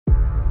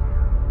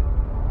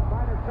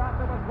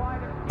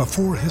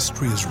Before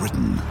history is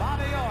written,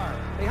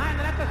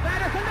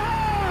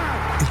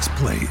 it's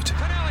played.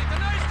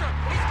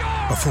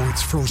 Before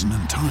it's frozen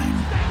in time,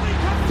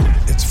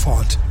 it's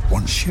fought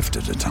one shift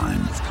at a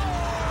time.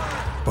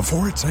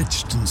 Before it's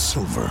etched in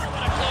silver,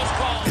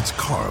 it's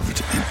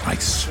carved in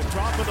ice.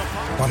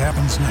 What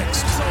happens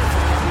next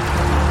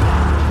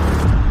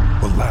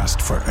will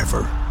last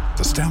forever.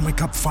 The Stanley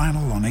Cup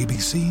Final on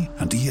ABC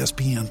and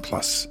ESPN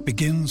Plus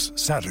begins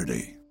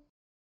Saturday.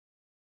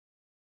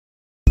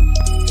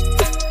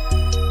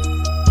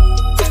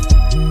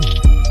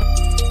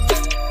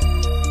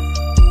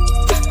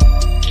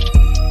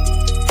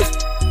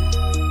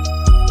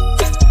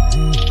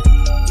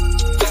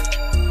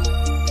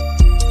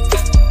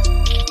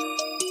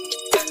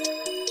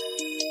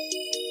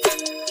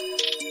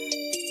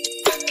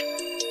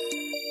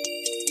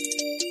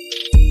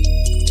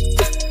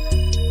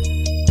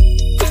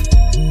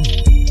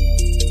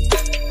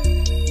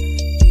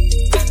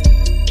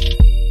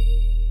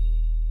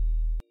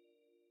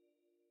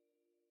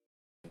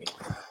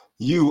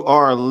 You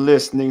are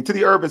listening to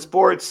the Urban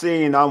Sports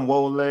Scene. I'm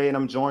Wole, and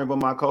I'm joined by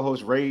my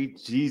co-host Ray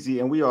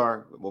Jeezy, and we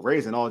are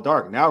Ray's in all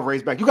dark. Now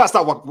Ray's back. You gotta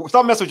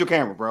stop messing with your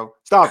camera, bro.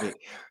 Stop it.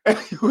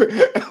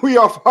 We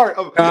are part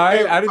of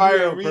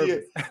Empire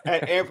Media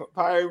at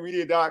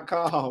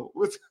EmpireMedia.com.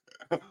 What's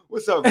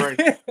up, Ray?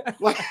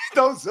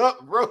 What's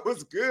up, bro?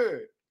 What's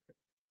good?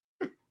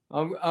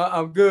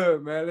 I'm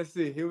good, man. Let's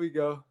see. Here we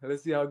go.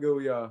 Let's see how good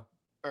we are.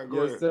 All right,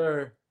 go yes,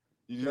 sir.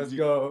 Let's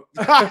go.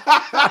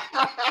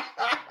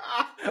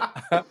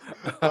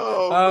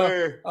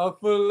 Man. I'm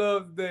full of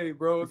love today,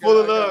 bro. Full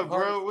of love,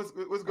 bro. What's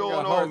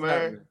going on, man?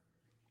 Happening.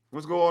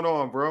 What's going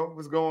on, bro?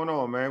 What's going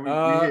on, man? We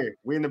here.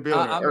 We in the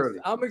building early.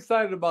 I'm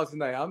excited about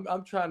tonight.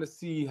 I'm trying to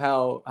see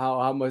how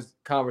much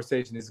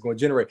conversation this is going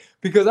to generate,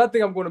 because I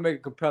think I'm going to make a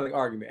compelling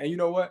argument. And you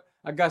know what?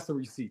 I got some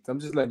receipts. I'm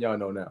just letting y'all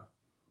know now.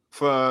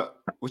 For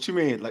what you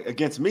mean, like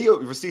against me, or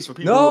receipts for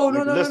people?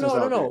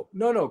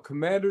 No.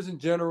 Commanders in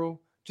general.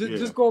 I'm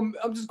just going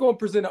to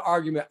present an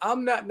argument.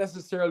 I'm not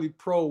necessarily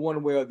pro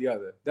one way or the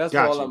other. That's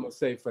all I'm going to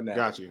say for now.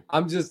 Got you.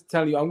 I'm just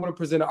telling you, I'm going to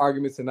present an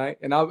argument tonight,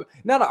 and not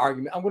an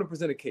argument. I'm going to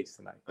present a case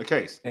tonight. A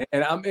case.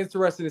 And I'm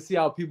interested to see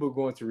how people are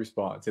going to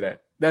respond to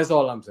that. That's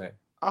all I'm saying.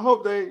 I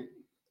hope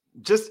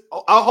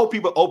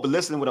people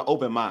listening with an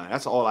open mind.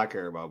 That's all I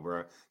care about,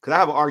 bro. Because I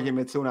have an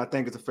argument too, and I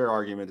think it's a fair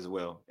argument as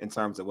well in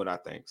terms of what I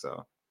think.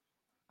 So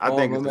I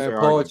think it's a fair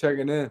Paul argument.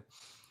 Checking in.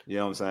 You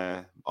know what I'm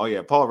saying? Oh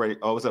yeah, Paul ready.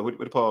 Oh, what's up? What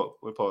did Paul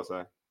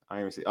say? I didn't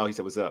even see. Oh, he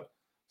said, "What's up?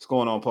 What's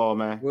going on, Paul,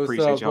 man?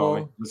 Appreciate you,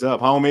 homie. What's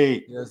up,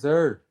 homie? Yes,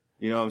 sir.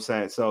 You know what I'm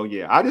saying? So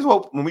yeah, I just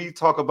hope when we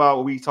talk about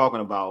what we talking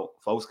about,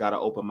 folks got an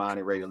open mind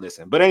and ready to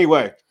listen. But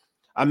anyway,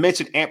 I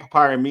mentioned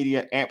Empire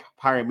Media.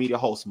 Empire Media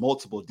hosts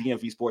multiple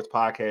DMV sports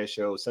podcast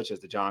shows, such as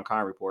the John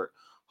Kine Report,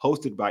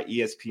 hosted by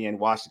ESPN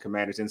Washington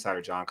Commanders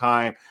insider John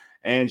Kine,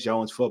 and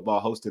Jones Football,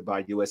 hosted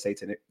by USA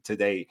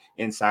Today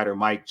insider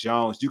Mike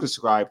Jones. You can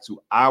subscribe to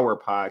our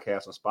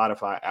podcast on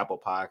Spotify, Apple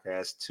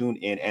Podcasts,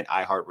 TuneIn, and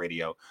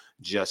iHeartRadio.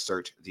 Just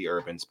search The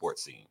Urban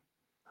Sports Scene.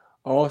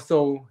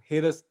 Also,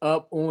 hit us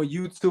up on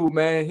YouTube,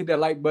 man. Hit that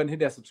like button, hit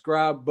that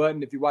subscribe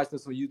button. If you're watching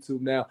us on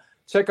YouTube now,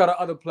 check out our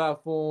other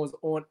platforms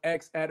on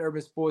X at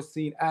Urban Sports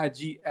Scene,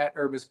 IG at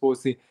Urban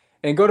Sports Scene,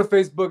 and go to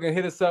Facebook and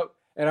hit us up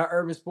at our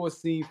Urban Sports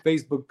Scene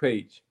Facebook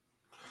page.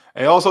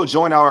 And also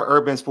join our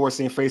Urban Sports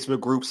Scene Facebook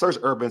group. Search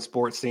Urban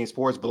Sports Scene,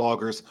 sports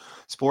bloggers,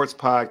 sports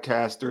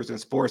podcasters, and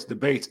sports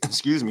debates.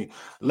 Excuse me.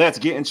 Let's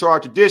get into our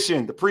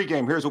tradition. The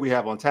pregame. Here's what we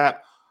have on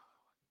tap.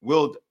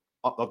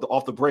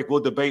 Off the break,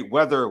 we'll debate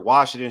whether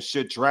Washington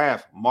should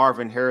draft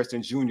Marvin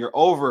Harrison Jr.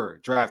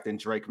 over drafting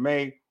Drake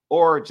May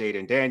or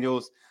Jaden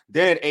Daniels.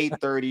 Then at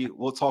 8:30,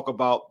 we'll talk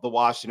about the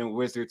Washington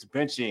Wizards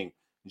benching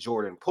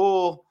Jordan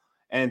Poole.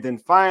 And then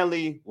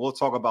finally, we'll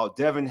talk about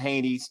Devin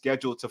Haney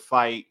scheduled to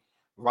fight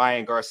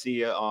Ryan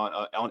Garcia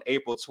on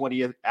April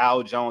 20th.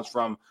 Al Jones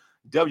from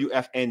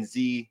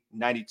WFNZ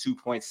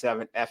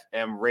 92.7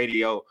 FM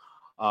radio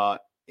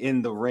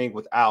in the ring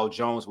with Al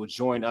Jones will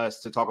join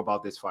us to talk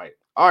about this fight.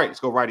 All right,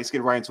 let's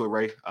get right into it,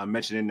 Ray. I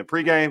mentioned in the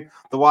pregame,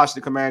 the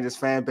Washington Commanders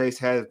fan base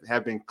have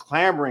been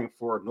clamoring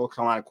for North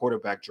Carolina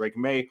quarterback Drake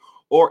May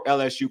or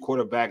LSU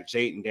quarterback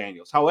Jaden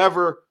Daniels.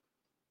 However,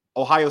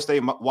 Ohio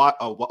State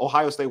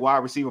wide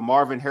receiver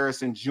Marvin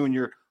Harrison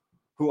Jr.,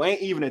 who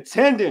ain't even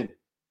attending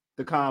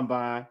the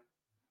combine,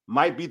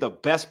 might be the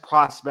best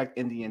prospect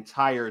in the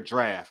entire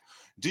draft.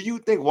 Do you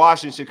think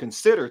Washington should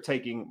consider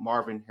taking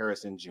Marvin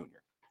Harrison Jr.?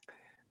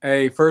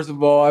 Hey, first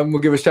of all, I'm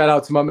gonna give a shout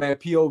out to my man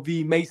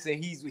POV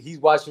Mason. He's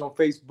watching on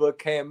Facebook.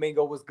 Cam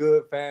Mingo, what's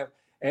good, fam?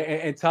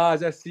 And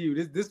Taj, I see you.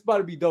 This is about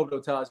to be dope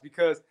though, Taj,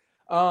 because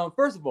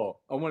first of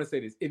all, I want to say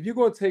this: if you're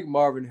gonna take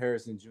Marvin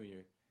Harrison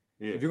Jr.,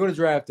 if you're gonna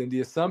draft him,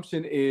 the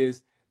assumption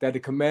is that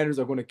the Commanders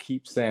are gonna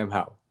keep Sam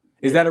Howell.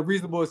 Is that a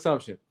reasonable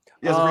assumption?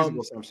 Yes, a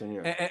reasonable assumption.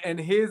 Yeah. And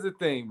here's the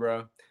thing,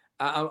 bro.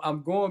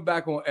 I'm going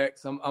back on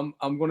X. I'm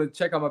going to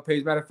check out my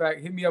page. Matter of fact,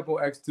 hit me up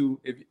on X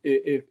too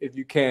if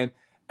you can,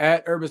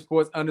 at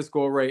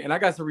 @urbansports_Ray. And I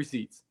got some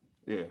receipts.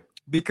 Yeah.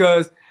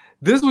 Because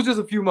this was just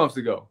a few months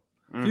ago.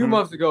 A few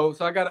months ago.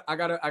 So I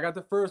got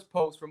the first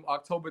post from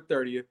October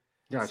 30th.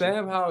 Gotcha.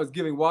 Sam Howell is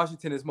giving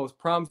Washington his most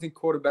promising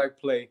quarterback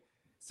play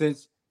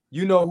since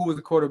who was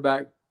the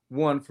quarterback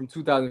one from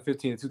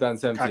 2015 to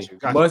 2017.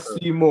 Gotcha. Must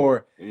see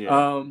more.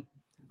 Yeah.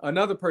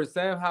 Another person,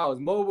 Sam Howell, is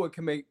mobile and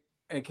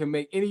can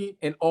make any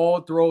and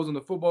all throws on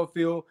the football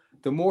field.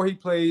 The more he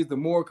plays, the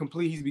more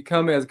complete he's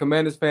becoming. As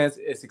Commanders fans,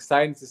 it's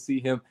exciting to see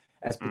him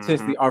as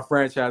potentially our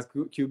franchise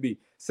QB.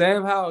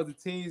 Sam Howell is the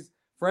team's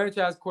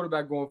franchise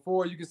quarterback going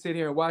forward. You can sit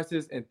here and watch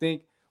this and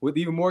think with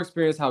even more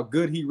experience how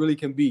good he really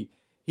can be.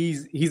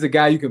 He's a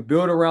guy you can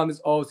build around this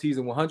all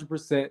season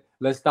 100%.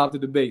 Let's stop the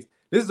debates.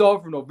 This is all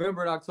from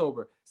November and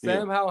October.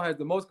 Sam Howell has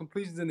the most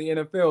completions in the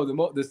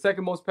NFL, the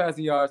second most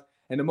passing yards,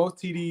 and the most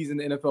TDs in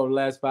the NFL in the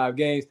last 5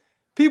 games.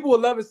 People were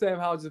loving Sam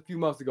Howell just a few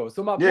months ago.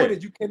 So my point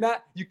is, you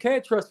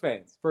can't trust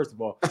fans, first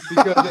of all,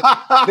 because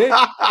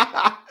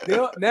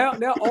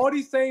now all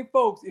these same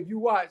folks, if you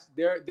watch,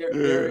 they're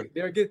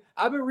getting.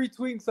 I've been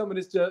retweeting some of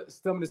this stuff,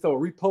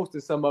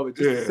 reposting some of it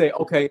just to say,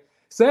 okay,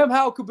 Sam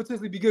Howell could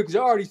potentially be good because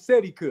you already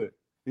said he could.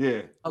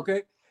 Yeah.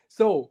 Okay.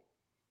 So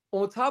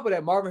on top of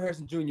that, Marvin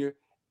Harrison Jr.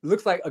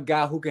 looks like a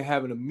guy who can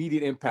have an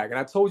immediate impact. And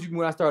I told you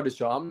when I started the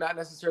show, I'm not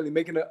necessarily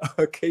making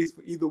a case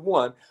for either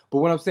one, but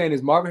what I'm saying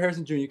is Marvin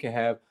Harrison Jr. can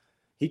have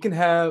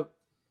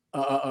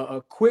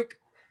a quick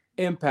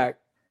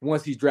impact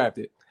once he's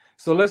drafted.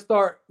 So let's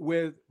start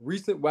with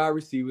recent wide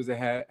receivers that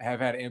have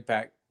had an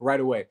impact right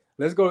away.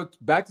 Let's go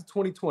back to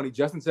 2020.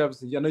 Justin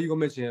Jefferson, I know you're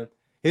going to mention him.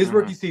 His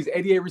rookie season,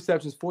 88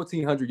 receptions,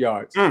 1,400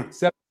 yards,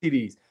 7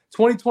 TDs.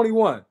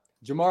 2021,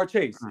 Jamar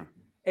Chase,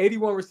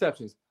 81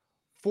 receptions,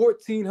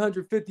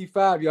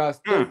 1,455 yards,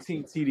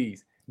 13 TDs.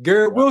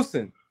 Garrett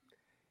Wilson,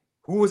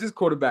 who was his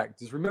quarterback?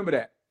 Just remember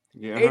that.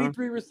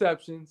 83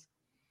 receptions,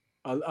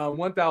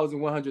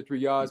 1,103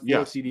 yards, 4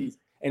 TDs.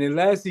 And in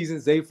last season,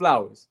 Zay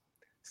Flowers,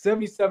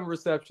 77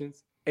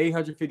 receptions,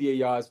 858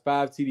 yards,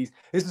 5 TDs.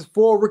 This is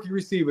 4 rookie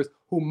receivers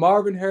who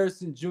Marvin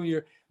Harrison Jr.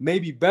 may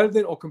be better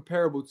than or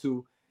comparable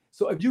to.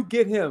 So if you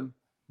get him,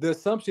 the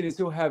assumption is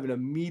he'll have an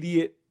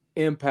immediate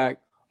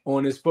impact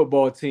on his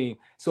football team.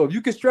 So if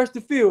you can stretch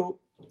the field,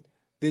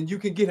 then you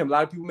can get him. A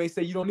lot of people may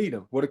say you don't need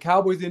him. Well, the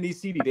Cowboys didn't need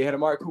CD. They had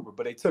Amari Cooper,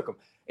 but they took him.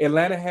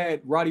 Atlanta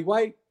had Roddy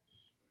White.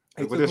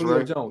 They took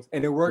Julio Jones,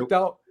 and it worked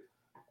out.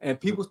 And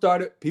people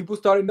started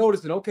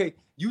noticing, okay,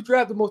 you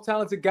draft the most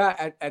talented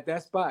guy at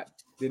that spot,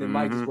 then it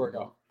might just work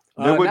out.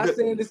 Not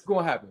saying this is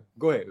going to happen.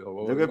 Go ahead.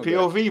 Look at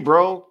POV,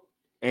 bro.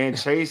 And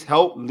Chase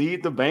helped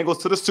lead the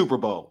Bengals to the Super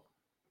Bowl.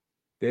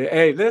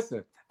 Hey,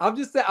 listen. I'm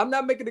just saying, I'm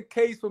not making a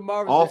case for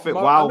Marvin.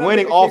 While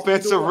winning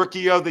Offensive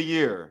Rookie of the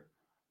Year.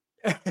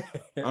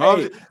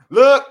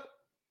 Look.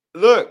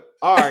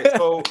 All right,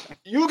 so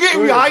you get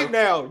me hyped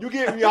now. You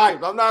get me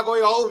hyped. I'm not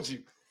going to hold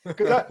you.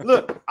 Because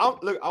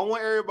I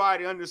want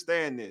everybody to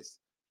understand this.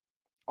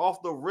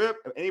 Off the rip,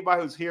 if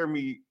anybody who's hear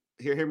me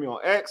on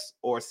X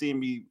or see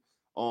me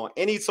on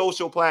any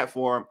social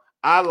platform,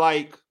 I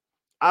like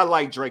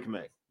Drake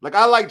May. Like,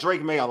 I like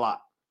Drake May a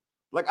lot.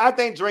 Like, I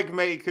think Drake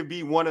May could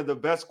be one of the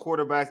best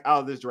quarterbacks out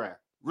of this draft.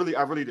 Really,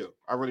 I really do.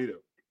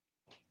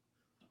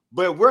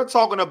 But we're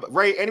talking about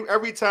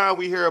every time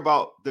we hear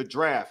about the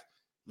draft,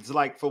 it's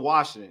like for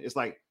Washington, it's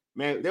like,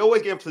 man, they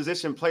always get in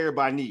position player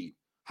by need.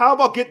 How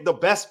about getting the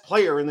best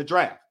player in the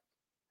draft?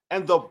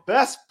 And the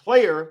best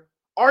player,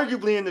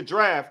 arguably in the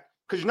draft,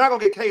 because you're not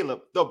going to get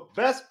Caleb, the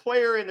best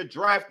player in the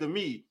draft to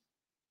me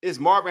is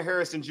Marvin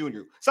Harrison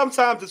Jr.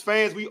 Sometimes as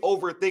fans, we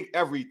overthink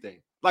everything.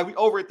 Like, we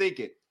overthink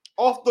it.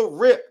 Off the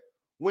rip,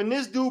 when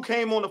this dude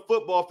came on the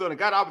football field and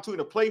got an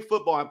opportunity to play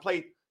football and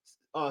play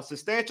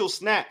substantial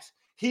snaps,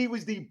 he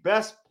was the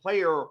best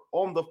player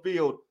on the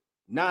field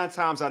 9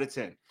 times out of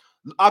 10.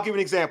 I'll give you an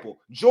example.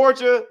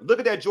 Georgia, look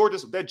at that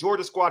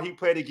Georgia squad he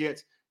played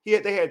against.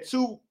 They had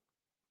 2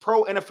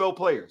 pro NFL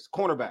players,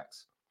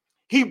 cornerbacks.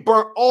 He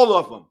burnt all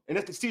of them. And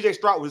that's CJ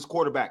Stroud was his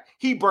quarterback.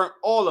 He burnt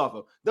all of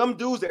them. Them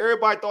dudes that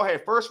everybody thought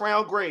had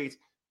first-round grades,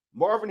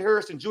 Marvin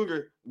Harrison Jr.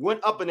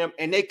 went up in them,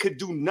 and they could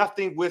do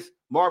nothing with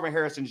Marvin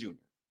Harrison Jr.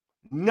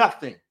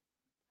 Nothing.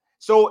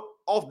 So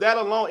off that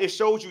alone, it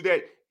shows you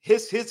that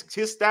his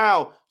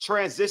style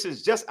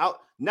transitions just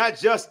out, not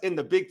just in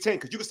the Big Ten,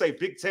 because you could say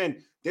Big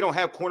Ten, they don't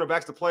have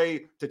cornerbacks to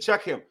play to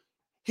check him.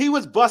 He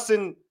was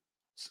busting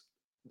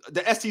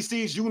the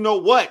SEC's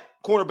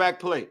cornerback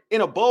play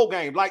in a bowl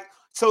game. Like,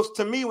 so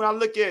to me, when I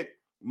look at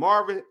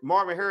Marvin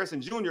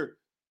Harrison Jr.,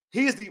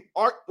 he's the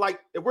art.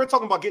 Like, if we're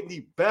talking about getting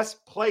the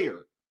best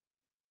player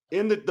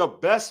in the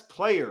best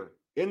player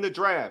in the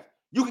draft,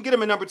 you can get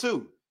him in number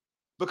 2,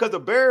 because the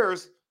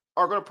Bears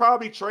are going to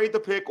probably trade the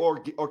pick or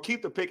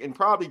keep the pick and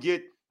probably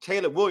get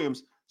Caleb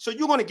Williams. So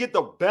you're going to get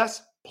the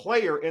best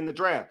player in the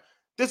draft.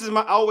 This is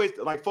always,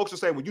 like, folks are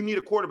saying, well, you need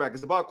a quarterback.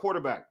 It's about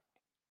quarterback.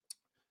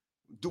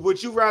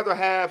 Would you rather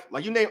have,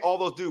 like, you name all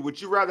those dudes,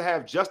 would you rather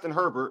have Justin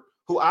Herbert,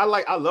 who I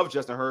love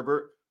Justin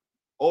Herbert,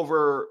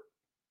 over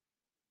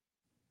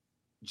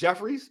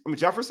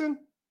Jefferson?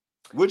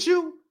 Would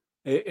you?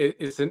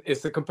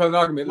 It's a compelling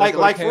argument.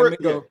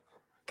 Cam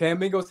Cam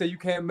Mingo said you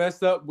can't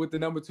mess up with the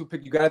number 2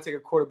 pick. You got to take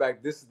a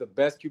quarterback. This is the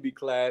best QB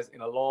class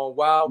in a long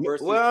while.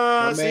 Versus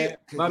my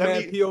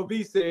man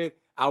POV said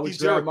I would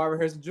draft Marvin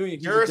Harrison Jr.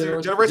 He's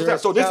generation.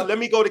 So this is, let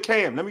me go to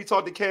Cam. Let me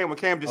talk to Cam when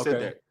Cam just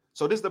said that.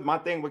 So this is my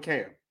thing with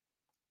Cam.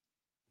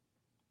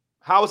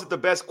 How is it the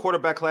best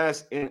quarterback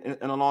class in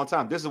a long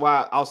time? This is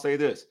why I'll say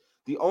this.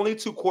 The only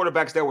 2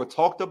 quarterbacks that were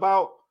talked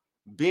about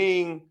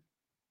being,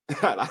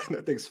 I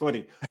think it's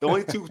funny. The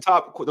only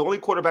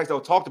quarterbacks that were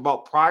talked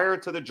about prior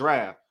to the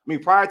draft,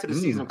 prior to the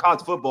season of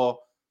college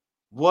football,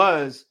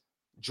 was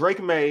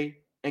Drake May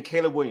and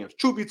Caleb Williams.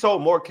 Truth be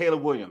told, more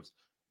Caleb Williams.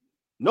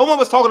 No one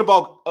was talking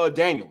about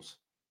Daniels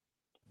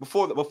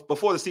before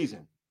the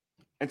season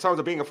in terms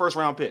of being a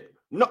first-round pick.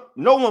 No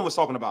one was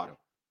talking about him.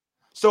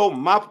 So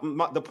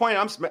the point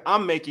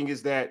I'm making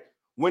is that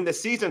when the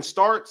season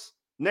starts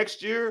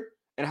next year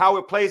and how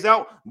it plays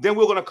out, then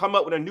we're going to come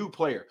up with a new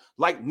player.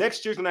 Like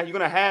next year, you're going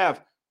to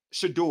have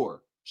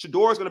Shador.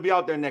 Shador is going to be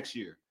out there next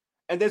year.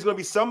 And there's going to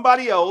be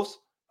somebody else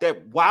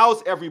that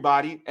wows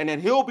everybody, and then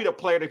he'll be the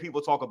player that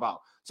people talk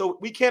about. So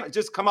we can't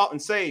just come out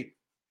and say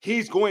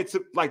he's going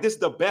to, like, this is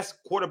the best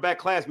quarterback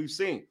class we've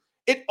seen.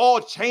 It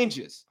all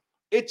changes.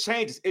 It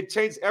changes. It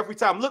changes every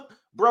time. Look,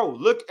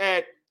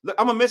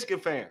 I'm a Michigan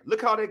fan.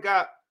 Look how they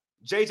got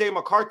J.J.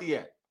 McCarthy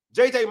at.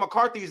 J.J.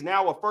 McCarthy is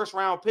now a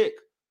first-round pick.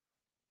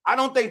 I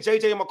don't think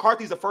J.J.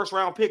 McCarthy is a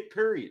first-round pick,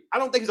 period. I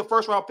don't think he's a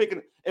first-round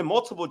pick in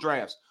multiple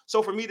drafts.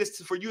 So for me,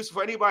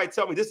 for anybody to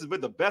tell me this has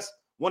been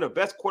one of the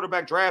best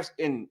quarterback drafts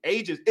in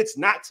ages, it's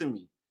not to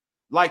me.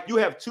 Like, you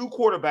have 2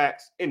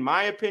 quarterbacks, in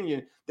my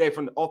opinion, that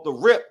from off the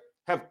rip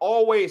have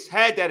always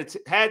had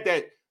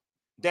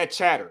that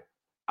chatter.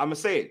 I'm going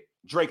to say it.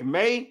 Drake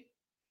May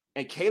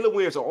and Caleb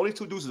Williams are only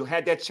 2 dudes who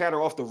had that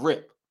chatter off the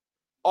rip.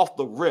 Off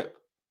the rip.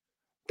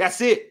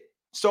 That's it.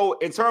 So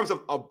in terms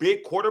of a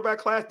big quarterback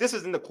class, this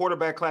isn't the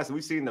quarterback class that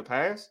we've seen in the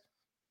past.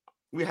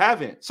 We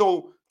haven't.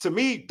 So to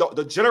me,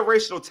 the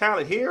generational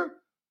talent here,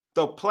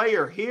 the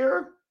player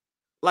here,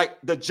 like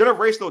the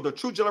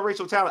true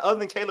generational talent, other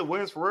than Caleb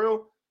Williams for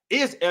real,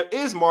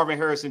 is Marvin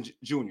Harrison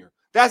Jr.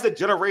 That's the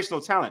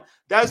generational talent.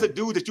 That's a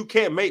dude that you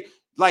can't make.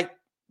 Like,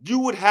 you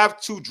would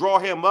have to draw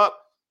him up.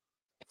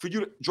 For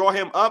you to draw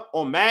him up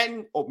on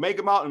Madden or make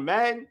him out in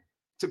Madden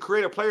to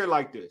create a player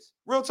like this.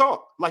 Real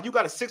talk. Like, you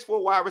got a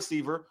 6'4" wide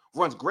receiver,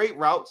 runs great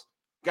routes,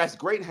 got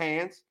great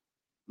hands.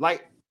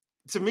 Like,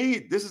 to me,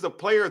 this is a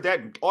player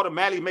that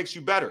automatically makes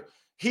you better.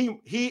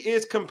 He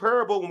is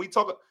comparable when we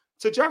talk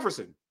to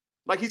Jefferson.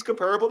 Like, he's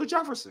comparable to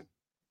Jefferson.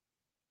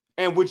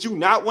 And would you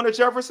not want a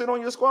Jefferson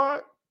on your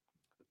squad?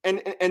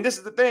 And this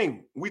is the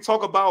thing. We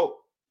talk about,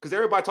 because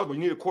everybody talks about you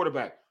need a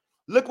quarterback.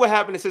 Look what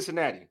happened in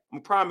Cincinnati. A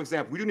prime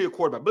example. We do need a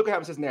quarterback. Look what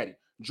happened in Cincinnati.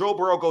 Joe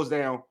Burrow goes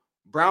down.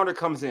 Browner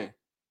comes in.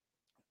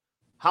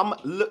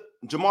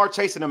 Jamar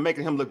Chase and them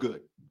making him look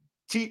good.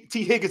 T.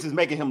 Higgins is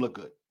making him look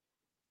good.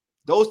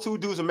 Those 2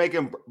 dudes are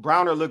making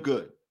Browner look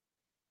good.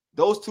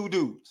 Those 2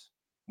 dudes.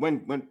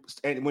 When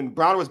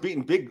Browner was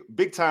beating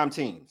big time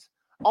teams.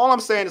 All I'm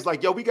saying is,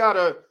 like, yo, we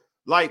gotta,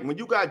 like, when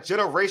you got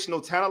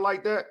generational talent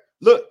like that,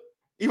 look,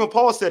 even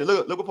Paul said it.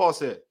 Look what Paul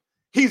said.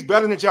 He's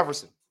better than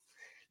Jefferson.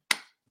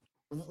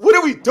 What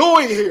are we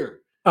doing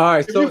here? All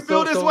right, if you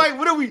feel this way,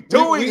 what are we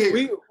doing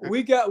here?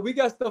 We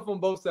got stuff on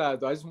both sides,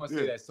 though. I just want to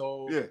say that.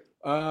 So,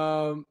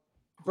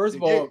 first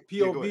of all,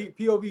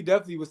 POV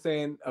definitely was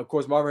saying, of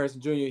course, Marvin Harrison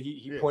Jr.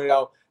 He pointed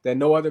out that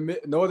no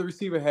other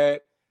receiver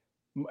had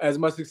as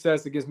much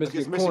success against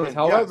Michigan corners.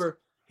 However,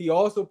 he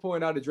also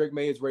pointed out that Drake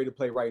May is ready to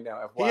play right now.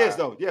 FYI. He is,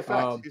 though. Yeah,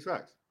 facts. He's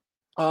facts.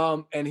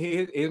 And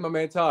here's my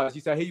man Taj. He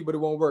said, "Hey, but it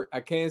won't work.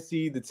 I can't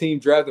see the team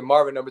drafting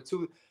Marvin number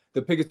 2.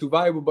 The pick is too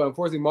valuable, but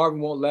unfortunately, Marvin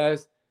won't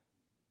last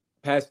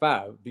past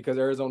 5 because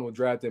Arizona will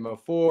draft him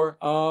at 4.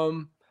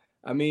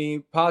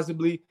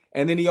 Possibly.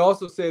 And then he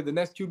also said the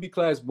next QB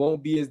class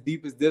won't be as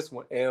deep as this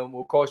one and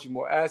will cost you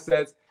more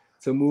assets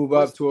to move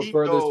up to a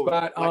further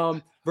spot.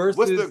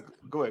 Versus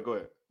go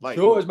ahead. Like,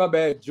 George, my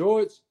bad.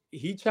 George,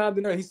 he chimed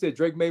in there. He said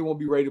Drake May won't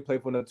be ready to play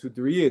for another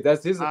 2-3 years.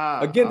 That's his.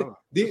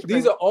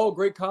 These are all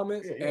great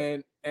comments,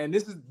 and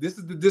this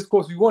is the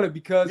discourse we wanted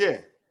because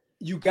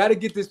you got to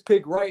get this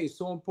pick right. It's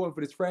so important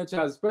for this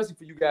franchise, especially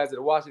for you guys that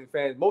are Washington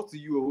fans. Most of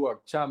you who are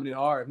chiming in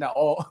are, if not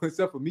all,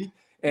 except for me.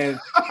 And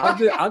I'm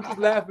just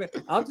laughing.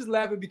 I'm just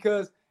laughing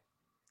because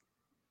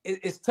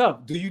it's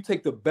tough. Do you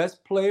take the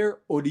best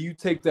player or do you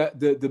take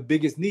the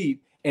biggest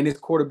need? And his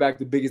quarterback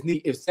the biggest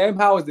need. If Sam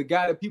Howell is the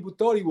guy that people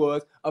thought he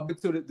was up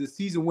until the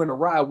season went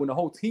awry when the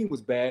whole team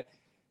was bad,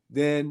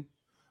 then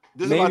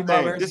this is my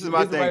thing. This is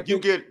my thing.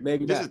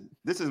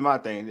 This is my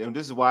thing, and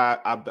this is why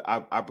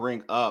I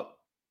bring up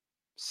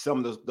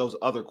some of those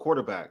other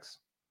quarterbacks.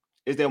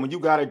 Is that when you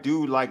got a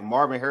dude like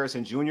Marvin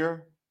Harrison Jr.,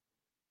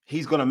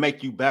 he's gonna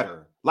make you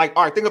better. Like,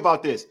 all right, think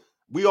about this.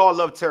 We all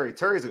love Terry.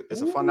 Terry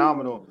is a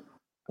phenomenal.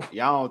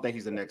 Yeah, I don't think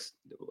he's the next.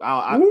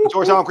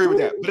 George, I don't agree with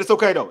that, but it's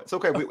okay though. It's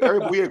okay.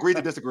 We agree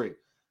to disagree.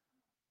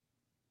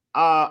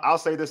 I'll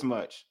say this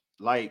much: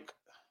 like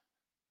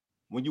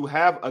when you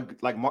have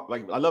like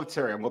I love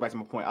Terry. I'm going back to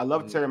my point. I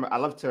love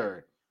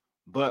Terry.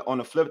 But on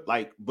the flip,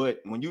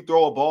 but when you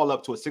throw a ball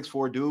up to a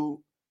 6'4" dude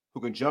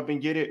who can jump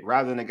and get it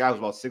rather than a guy who's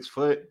about 6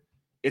 foot,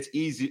 it's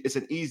easy. It's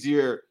an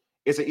easier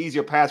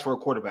pass for a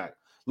quarterback.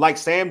 Like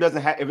Sam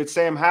doesn't have, if it's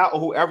Sam Howell or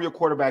whoever your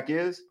quarterback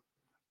is,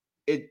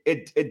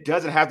 it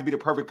doesn't have to be the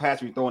perfect pass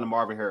when you're throwing to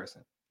Marvin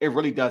Harrison. It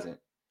really doesn't,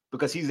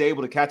 because he's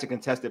able to catch a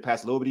contested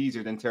pass a little bit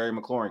easier than Terry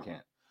McLaurin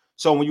can.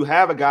 So when you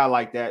have a guy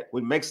like that,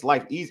 what makes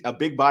life easy, a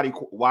big body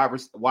wide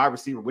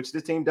receiver, which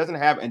this team doesn't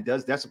have and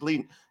does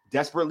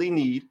desperately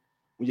need,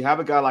 when you have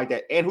a guy like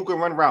that and who can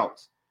run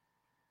routes,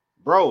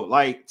 bro,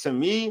 like, to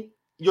me,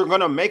 you're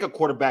going to make a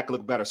quarterback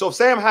look better. So if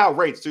Sam Howell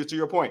rates, to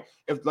your point,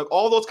 if like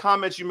all those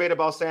comments you made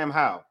about Sam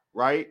Howell,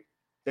 right,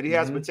 that he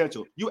has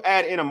potential, you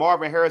add in a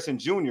Marvin Harrison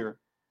Jr.,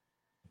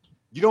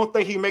 you don't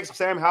think he makes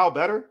Sam Howell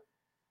better?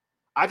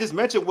 I just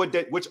mentioned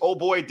which old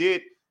boy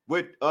did,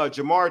 what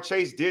Jamar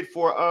Chase did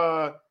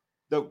for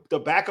the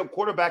backup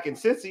quarterback in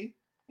Cincy,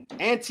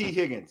 and T.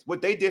 Higgins,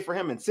 what they did for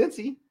him in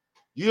Cincy.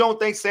 You don't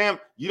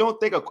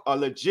think a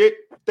legit,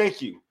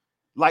 thank you,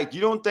 like,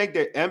 you don't think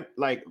that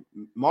like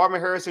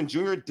Marvin Harrison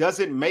Jr.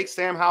 doesn't make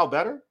Sam Howell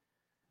better?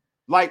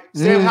 Like,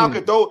 Sam Howell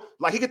could throw,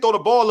 like, he could throw the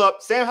ball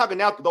up. Sam Howell can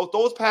now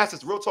those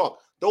passes, real talk,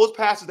 those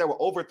passes that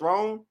were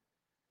overthrown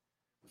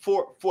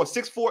for a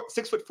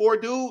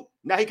 6'4" dude,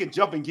 now he can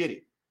jump and get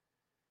it.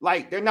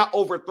 Like, they're not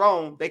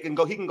overthrown. He can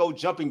go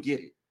jump and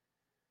get it.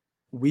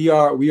 We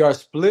are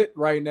split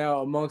right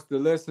now amongst the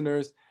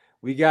listeners.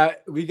 We got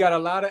a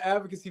lot of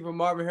advocacy for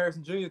Marvin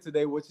Harrison Jr.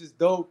 today, which is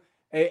dope.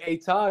 Hey,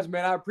 Taj,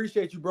 man, I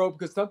appreciate you, bro,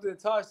 because something that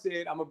Taj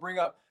said, I'm gonna bring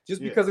up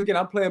just because, again,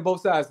 I'm playing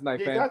both sides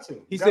tonight, fam.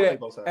 He said,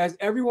 as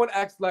everyone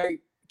acts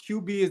like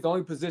QB is the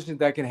only position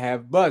that can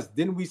have buzz,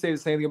 didn't we say the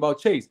same thing about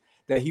Chase,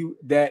 that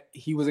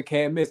he was a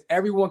can't miss?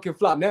 Everyone can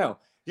flop. Now,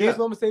 here's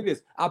what I'm gonna say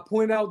this. I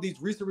point out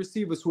these recent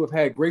receivers who have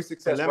had great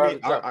success,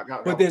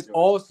 but there's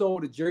also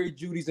the Jerry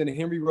Judys and the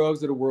Henry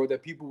Ruggs of the world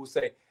that people will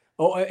say,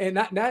 oh, and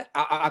I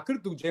could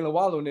have threw Jalen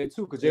Waddle in there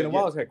too, because Jalen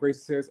Waddle's had great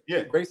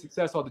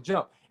success off the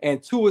jump.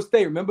 And Tua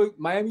State, remember,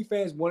 Miami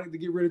fans wanted to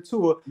get rid of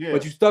Tua,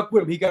 but you stuck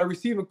with him. He got a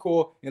receiving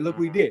core, and look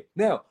what he did.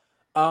 Now,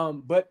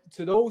 but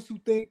to those who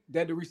think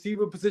that the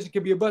receiver position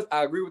can be a bust,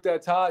 I agree with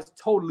that, Taj,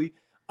 totally.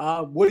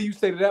 What do you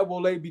say to that,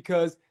 Wole?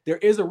 Because there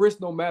is a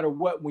risk no matter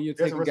what when you're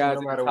taking guys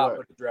at the top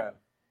of the draft.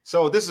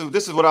 So this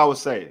is what I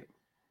was saying.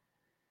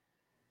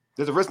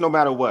 There's a risk no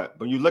matter what.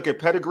 When you look at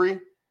pedigree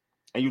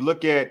and you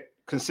look at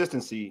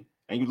consistency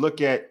and you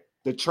look at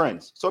the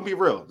trends. So be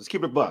real. Let's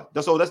keep it buck.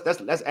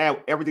 Let's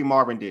add everything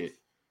Marvin did.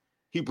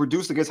 He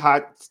produced against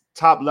high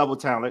top level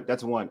talent.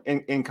 That's one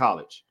in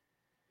college.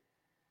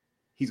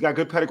 He's got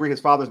good pedigree.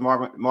 His father's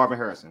Marvin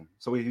Harrison,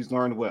 so he's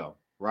learned well,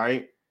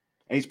 right?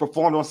 And he's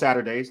performed on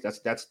Saturdays.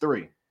 That's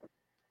 3.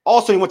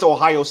 Also, he went to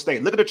Ohio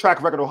State. Look at the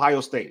track record of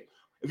Ohio State.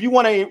 If you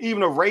want to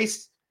even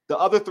erase the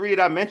other 3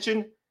 that I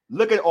mentioned,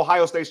 look at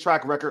Ohio State's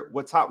track record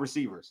with top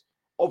receivers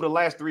over the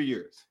last 3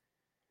 years.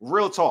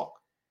 Real talk.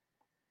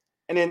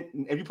 And then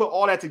if you put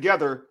all that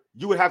together,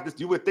 you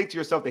would think to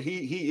yourself that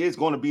he is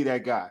going to be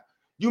that guy.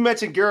 You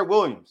mentioned Garrett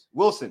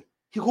Wilson.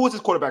 Who is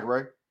his quarterback,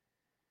 Ray?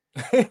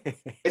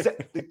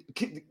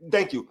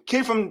 Thank you.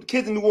 Kids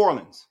in New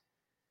Orleans.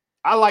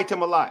 I liked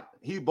him a lot.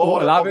 He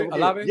balled.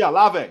 Olave? Yeah,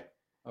 Olave.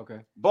 Okay.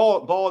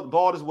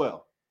 Balled as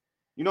well.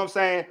 You know what I'm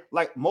saying?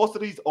 Like, most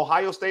of these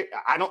Ohio State,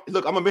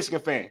 I'm a Michigan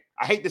fan.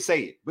 I hate to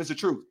say it, but it's the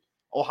truth.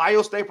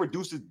 Ohio State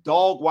produces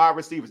dog wide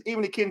receivers.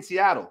 Even the kid in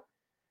Seattle.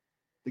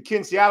 The kid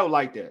in Seattle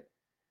like that.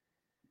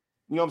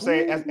 You know what I'm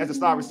saying? As a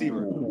star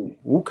receiver.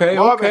 Okay.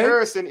 Marvin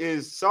Harrison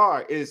is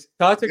Todd.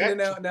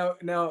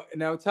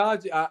 Now,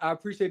 Todd, I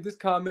appreciate this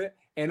comment.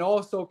 And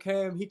also,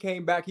 Cam, he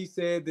came back. He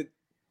said that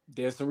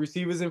there's some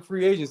receivers in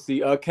free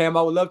agency. Cam,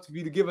 I would love for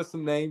you to give us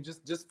some names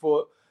just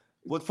for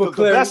clarity.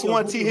 The best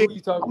one, T.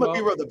 Higgins. I'm gonna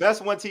be real. The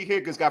best one, T.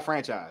 Higgins, got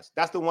franchised.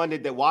 That's the one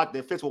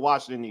that fits what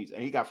Washington needs,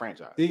 and he got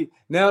franchised. See,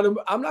 now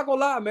I'm not gonna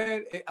lie,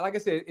 man. Like I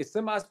said, it's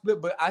semi-split,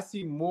 but I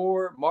see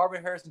more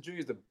Marvin Harrison Jr.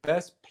 is the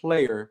best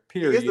player.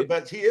 Period.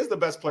 He is the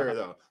best player,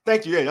 though.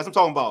 Thank you. Yeah, that's what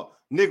I'm talking about.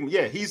 Nick,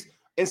 yeah, he's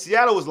in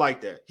Seattle was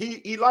like that.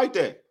 He like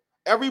that.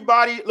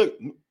 Everybody, look,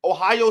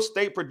 Ohio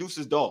State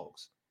produces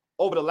dogs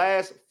over the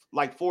last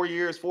 4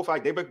 years, 4 or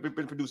 5. They've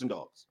been producing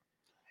dogs.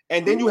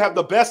 And then you have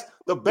the best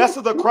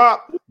of the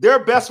crop.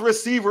 Their best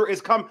receiver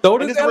is coming. So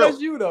does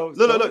LSU, though.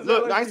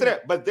 Look. I ain't say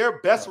that, but their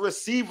best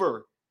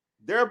receiver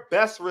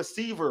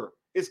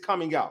is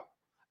coming out.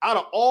 Out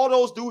of all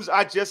those dudes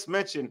I just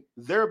mentioned,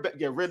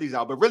 Ridley's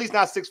out, but Ridley's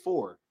not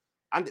 6'4".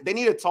 They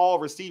need a tall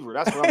receiver.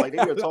 That's what I'm like.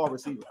 They need a tall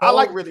receiver. I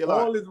like Ridley a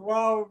lot. Paul is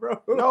wild,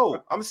 bro.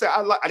 No, I'm saying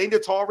I need a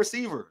tall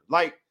receiver.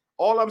 Like,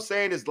 all I'm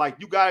saying is, like,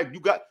 you got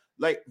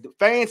like, the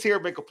fans here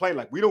been complaining,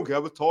 like, we don't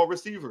have a tall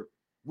receiver.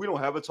 We don't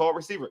have a tall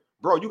receiver.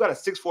 Bro, you got a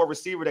 6'4"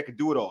 receiver that can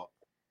do it all.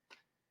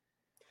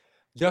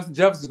 Justin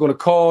Jefferson is going to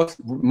cost.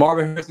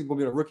 Marvin Harrison is going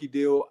to be on a rookie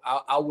deal.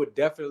 I would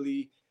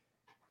definitely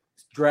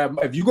draft.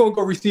 If you're going to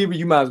go receiver,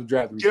 you might as well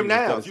draft the receiver. Get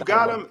him now. If you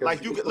got him,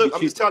 like, you can look.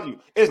 I'm just telling you,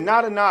 it's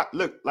not a knock.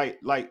 Look,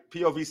 like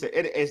POV said,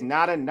 it's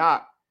not a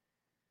knock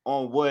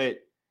on what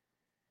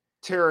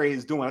Terry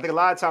is doing. I think a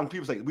lot of times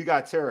people say we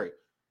got Terry,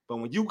 but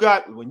when you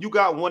got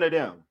one of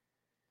them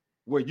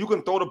where you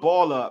can throw the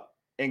ball up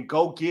and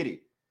go get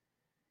it,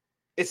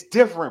 It's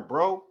different,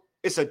 bro.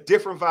 It's a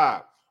different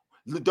vibe.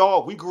 The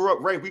dog, we grew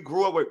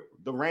up with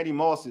the Randy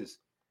Mosses,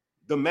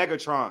 the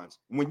Megatrons.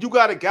 When you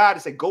got a guy to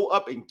say go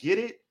up and get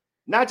it,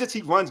 not just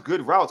he runs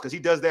good routes because he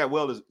does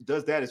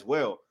that as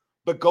well,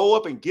 but go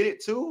up and get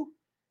it too,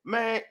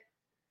 man.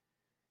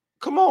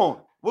 Come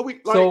on. What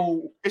we like?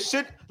 So it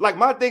should like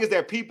my thing is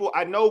that people.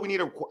 I know we need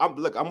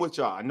I'm with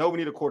y'all. I know we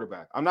need a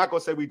quarterback. I'm not gonna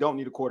say we don't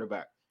need a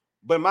quarterback,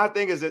 but my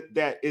thing is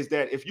that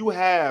if you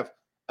have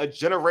a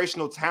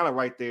generational talent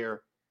right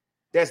there,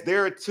 that's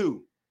there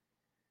too.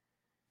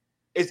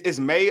 Is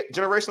May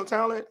generational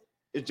talent?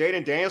 Is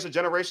Jaden Daniels a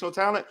generational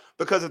talent?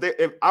 Because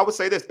if I would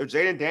say this, if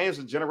Jaden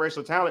Daniels was a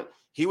generational talent,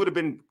 he would have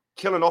been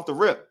killing off the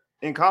rip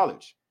in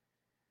college.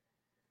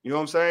 You know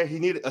what I'm saying? He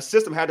needed a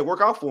system had to work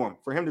out for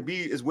him to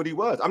be is what he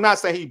was. I'm not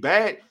saying he's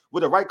bad.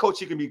 With the right coach,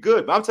 he can be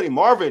good. But I'm telling you,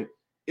 Marvin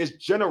is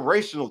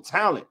generational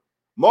talent.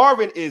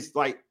 Marvin is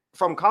like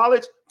from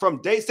college,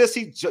 from day since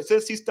he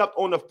stepped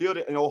on the field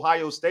in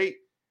Ohio State,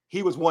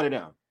 he was one of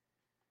them.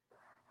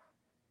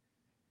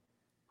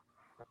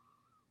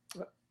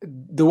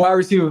 The wide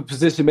receiver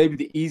position may be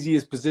the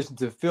easiest position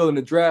to fill in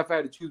the draft. I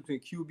had to choose between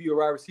QB or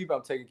wide receiver.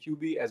 I'm taking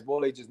QB, as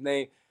Wole just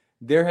named.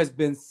 There has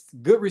been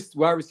good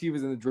wide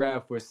receivers in the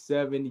draft for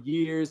 7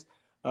 years.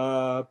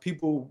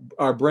 People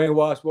are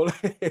brainwashed.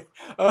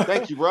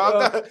 Thank you,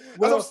 bro.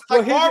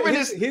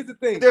 Here's the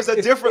thing. There's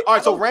a different. All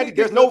right, so Randy,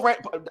 there's no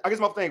Randy. I guess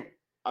my thing,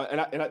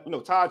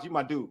 and Todd, you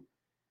my dude.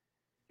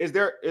 Is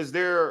there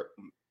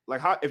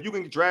like how if you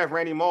can draft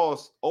Randy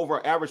Moss over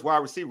an average wide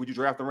receiver, would you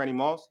draft Randy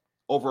Moss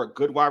over a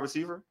good wide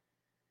receiver?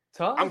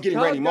 I'm getting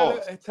Randy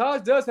Moss.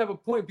 Todd does have a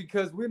point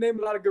because we're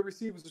naming a lot of good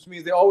receivers, which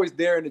means they're always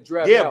there in the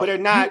draft. Yeah, but they're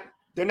not.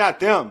 They're not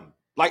them.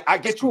 Like I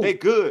get you, cool. They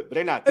good, but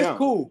they're not them. It's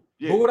cool.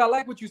 Yeah. But what I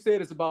like what you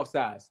said is about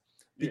size.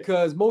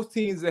 Because most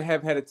teams that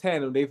have had a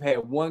tandem, they've had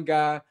one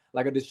guy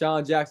like a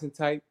Deshaun Jackson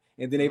type,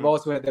 and then they've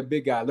also had that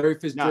big guy, Larry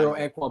Fitzgerald,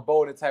 Anquan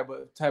Bolden type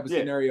of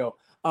scenario.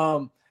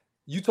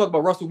 You talked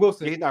about Russell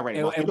Wilson. He's not ready.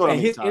 And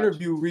his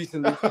interview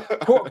recently.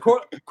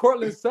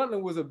 Cortland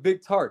Sutton was a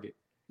big target.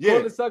 Yeah.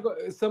 Cortland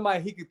Sutton,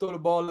 somebody he could throw the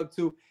ball up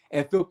to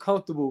and feel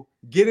comfortable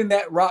getting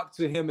that rock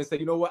to him and say,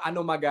 you know what, I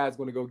know my guy's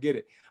going to go get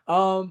it.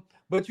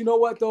 But you know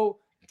what though,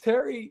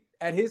 Terry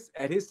at his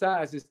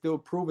size is still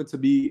proven to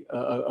be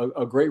a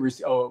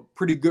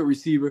pretty good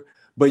receiver.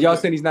 But y'all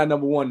saying he's not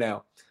number one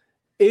now.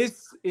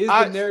 Is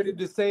the narrative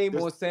the same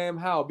on Sam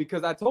Howell?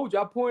 Because I told you,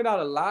 I pointed out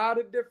a lot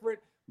of different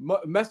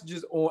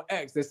messages on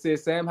X that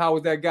said Sam Howell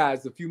was that guy.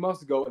 It's a few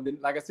months ago, and then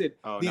like I said,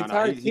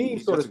 entire team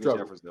sort of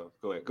struggled.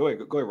 Go ahead,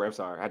 Ray. I'm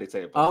sorry, I didn't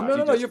say it.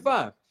 No, you're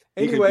fine.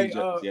 Anyway,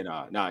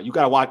 you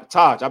gotta watch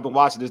Taj. I've been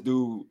watching this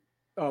dude.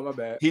 Oh, my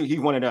bad. He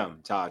one of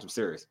them, Taj. I'm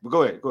serious. But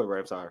go ahead, Ray.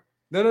 I'm sorry.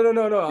 No.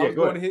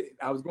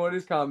 I was going to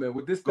this comment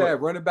with this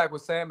stat. Running back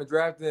with Sam and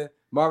drafting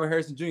Marvin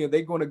Harrison Jr.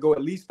 They're going to go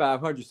at least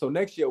 500. So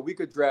next year we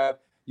could draft.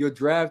 You'll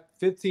draft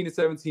 15 to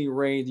 17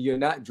 range. And you're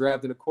not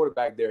drafting a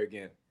quarterback there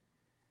again.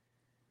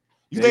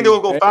 You think they will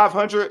go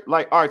 500?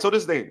 Like, all right. So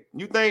this thing,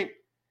 you think?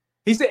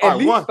 He said at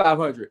least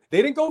 500.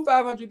 They didn't go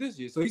 500 this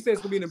year, so he said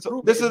it's gonna be an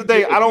improvement. So this is the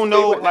thing. I don't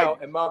know. Like,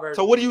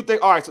 so what do you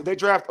think? All right. So they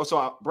draft.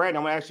 So Brandon,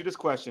 I'm gonna ask you this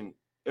question.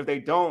 If they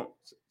draft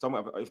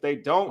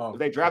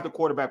a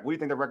quarterback, what do you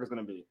think the record's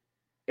gonna be?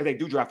 If they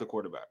do draft a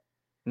quarterback,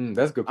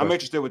 that's good. I'm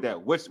interested with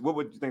that. What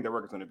would you think the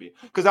record's gonna be?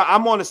 Because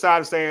I'm on the side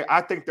of saying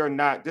I think they're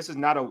not. This is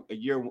not a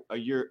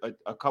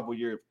couple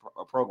year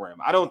program.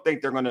 I don't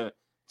think they're gonna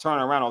turn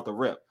around off the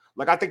rip.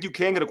 Like I think you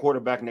can get a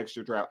quarterback next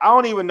year draft. I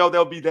don't even know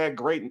they'll be that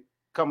great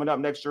coming up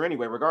next year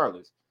anyway,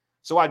 regardless.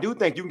 So I do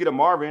think you can get a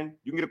Marvin,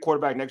 you can get a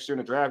quarterback next year in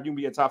the draft, you can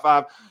be in top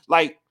 5.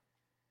 Like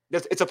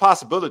it's a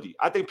possibility.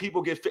 I think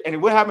people get fit.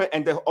 And what happened?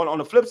 And on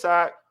the flip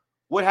side,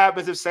 what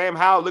happens if Sam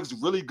Howell looks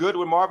really good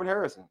with Marvin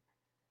Harrison?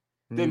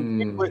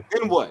 Then what?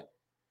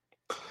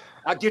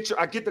 I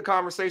get the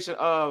conversation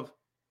of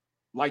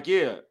like,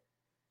 yeah,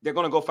 they're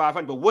gonna go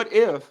 500. But what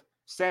if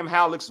Sam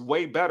Howell looks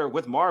way better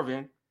with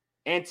Marvin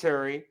and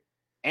Terry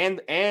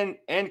and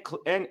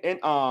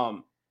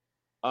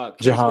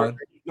Jahan.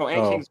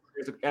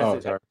 Kingsbury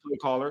as a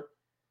caller.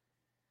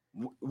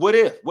 What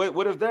if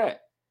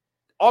that?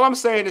 All I'm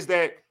saying is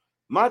that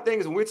my thing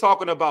is when we're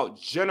talking about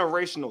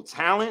generational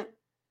talent,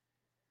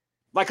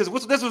 like because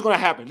this was going to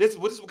happen. This is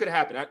what could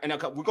happen, and I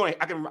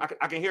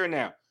can hear it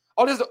now.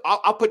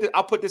 I'll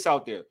put this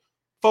out there,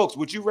 folks.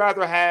 Would you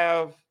rather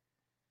have?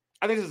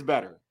 I think this is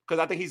better because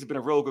I think he's been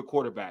a real good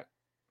quarterback,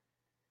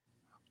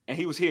 and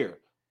he was here.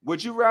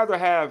 Would you rather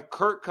have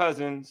Kirk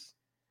Cousins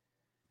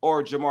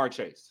or Jamar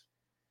Chase?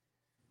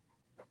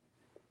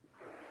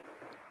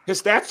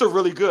 His stats are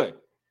really good.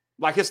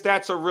 Like his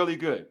stats are really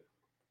good.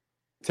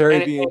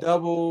 Terry being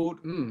doubled.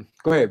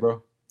 Go ahead,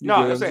 bro.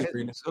 Read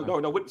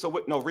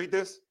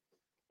this.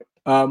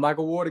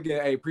 Michael Ward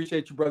again. Hey,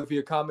 appreciate you, brother, for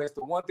your comments.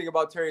 The one thing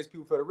about Terry is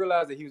people fail to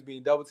realize that he was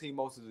being double teamed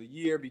most of the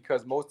year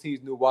because most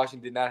teams knew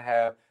Washington did not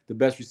have the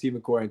best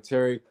receiving core, and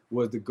Terry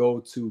was the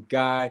go-to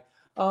guy.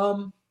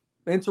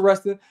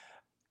 Interesting.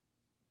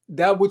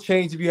 That would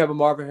change if you have a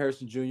Marvin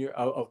Harrison Jr.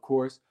 Of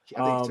course.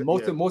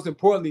 Most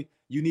importantly,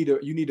 you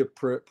need to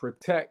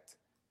protect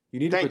You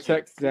need to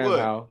protect Sam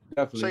Howell.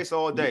 Definitely. Chase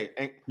all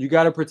day. You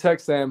got to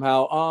protect Sam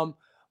Howell.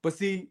 But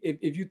see,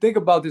 if you think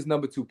about this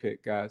number 2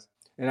 pick, guys,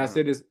 and I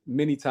said this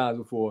many times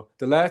before,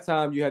 the last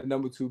time you had the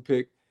number 2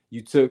 pick,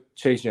 you took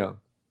Chase Young.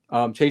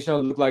 Chase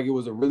Young looked like it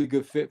was a really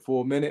good fit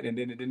for a minute, and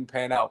then it didn't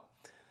pan out.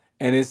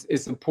 And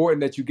it's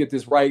important that you get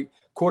this right.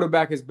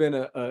 Quarterback has been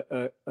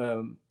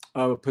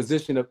a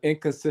position of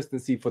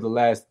inconsistency for the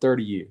last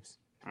 30 years.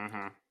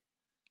 Mm-hmm.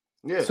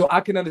 Yeah. So I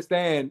can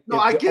understand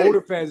if the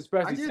older fans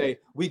especially say,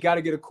 we got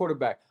to get a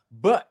quarterback.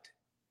 But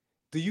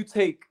do you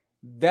take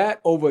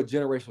that over a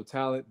generational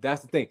talent?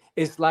 That's the thing.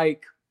 It's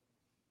like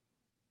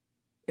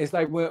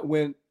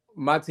when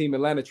my team,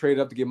 Atlanta,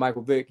 traded up to get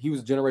Michael Vick. He was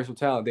a generational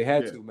talent. They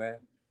had to, man.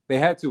 They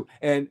had to.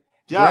 And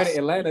granted,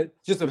 Atlanta,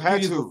 just a few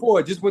years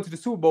before, just went to the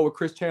Super Bowl with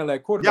Chris Chandler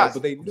at quarterback.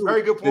 But they knew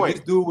very good point.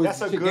 This dude was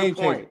That's a good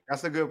point.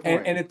 That's a good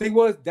point. And the thing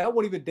was, that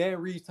wasn't even Dan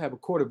Reeves type of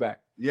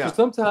quarterback. Yeah. So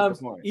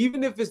sometimes,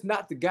 even if it's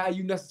not the guy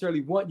you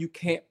necessarily want, you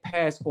can't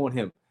pass on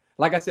him.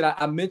 Like I said,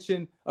 I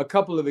mentioned a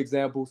couple of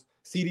examples.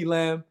 CeeDee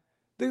Lamb.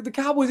 The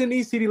Cowboys didn't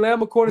need CeeDee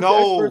Lamb according to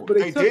experts, but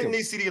they didn't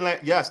need CeeDee Lamb.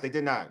 Yes, they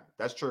did not.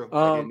 That's true. They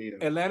didn't need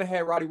him. Atlanta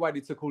had Roddy White. They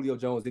took Julio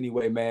Jones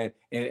anyway, man.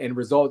 And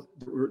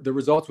the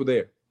results were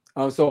there.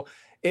 So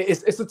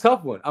it's a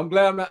tough one. I'm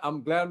glad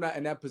I'm not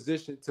in that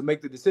position to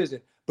make the decision.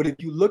 But if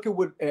you look at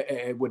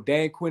what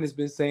Dan Quinn has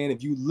been saying,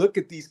 if you look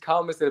at these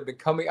comments that have been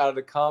coming out of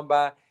the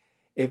combine,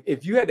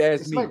 if you had to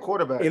ask me, like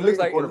quarterback. It looks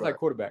like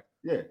quarterback.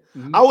 Yeah,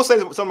 I will say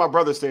some of my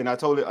brothers say, and I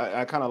told it.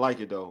 I kind of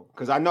like it though,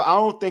 because I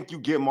don't think you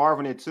get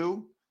Marvin at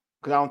 2,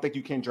 because I don't think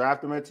you can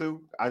draft him at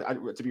 2.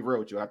 To be real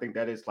with you, I think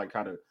that is like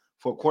kind of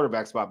for a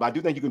quarterback spot. But I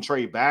do think you can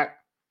trade back,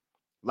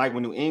 like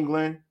when New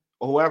England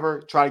or whoever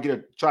try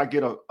to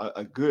get a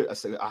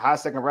high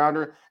second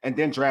rounder and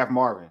then draft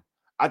Marvin.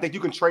 I think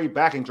you can trade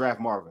back and draft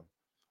Marvin.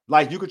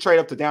 Like you could trade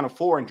up to down to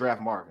 4 and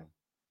draft Marvin,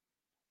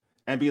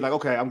 and be like,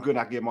 okay, I'm good.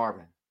 I can get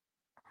Marvin.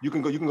 You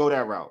can go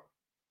that route.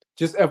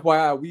 Just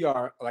FYI, we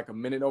are like a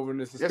minute over in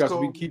this discussion. Cool.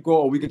 We can keep going,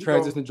 or we can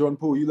transition to Jordan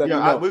Poole. You let me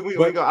know.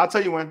 We go. I'll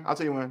tell you when.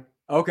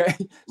 Okay.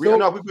 We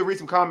can read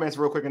some comments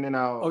real quick, and then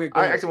I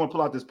actually want to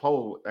pull out this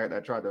poll that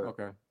I tried to.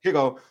 Okay. Here you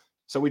go.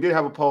 So we did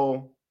have a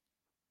poll.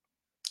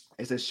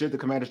 It says, should the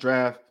Commanders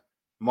draft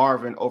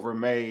Marvin over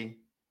May,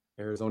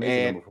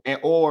 Arizona,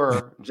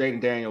 or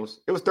Jaden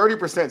Daniels? It was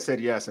 30% said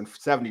yes and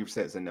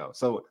 70% said no.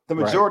 So the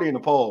majority in the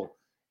poll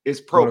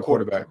is pro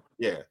quarterback.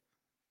 Yeah.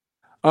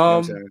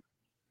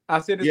 I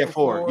said this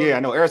before. 4. Yeah,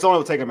 I know. Arizona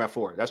would take him at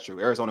 4. That's true.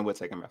 Arizona would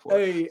take him at 4.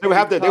 They would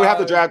have to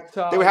draft.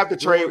 They would have to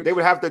trade. They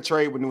would have to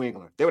trade with New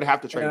England. They would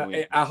have to trade with New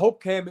England. I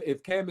hope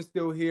if Cam is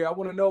still here, I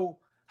want to know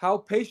how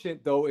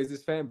patient though is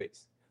his fan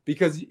base,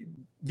 because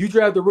you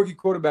draft a rookie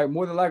quarterback,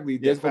 more than likely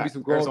there's going to be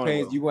some growing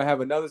pains. You're going to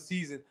have another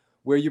season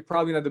where you're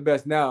probably not the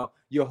best. Now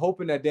you're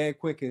hoping that Dan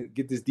Quinn can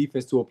get this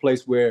defense to a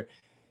place where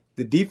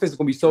the defense is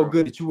going to be so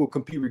good that you will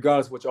compete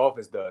regardless of what your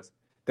offense does.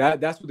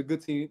 That's what the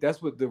good team.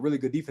 That's what the really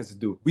good defenses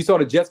do. We saw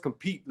the Jets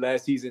compete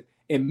last season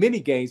in many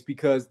games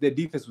because their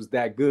defense was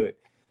that good.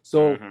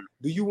 So,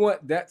 do you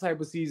want that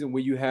type of season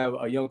where you have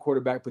a young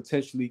quarterback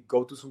potentially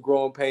go through some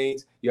growing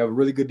pains? You have a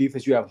really good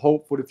defense. You have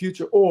hope for the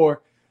future,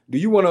 or do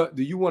you want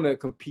to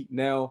compete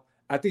now?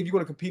 I think if you're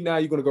going to compete now,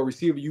 you're going to go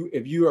receiver.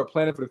 If you are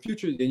planning for the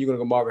future, then you're going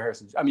to go Marvin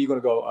Harrison. I mean, you're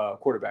going to go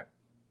quarterback.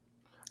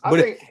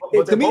 But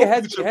to me, it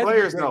has future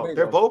players. No,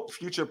 they're both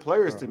future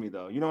players to me,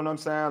 though. You know what I'm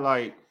saying?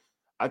 Like,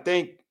 I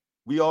think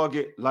we all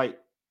get like,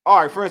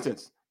 all right. For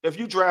instance, if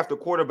you draft a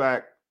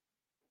quarterback,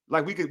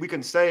 like we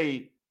can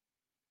say,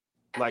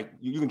 like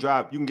you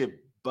can get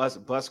bust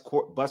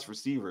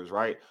receivers,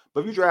 right?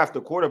 But if you draft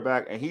a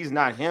quarterback and he's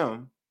not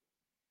him,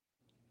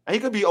 and he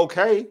could be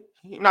okay,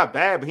 he's not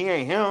bad, but he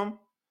ain't him,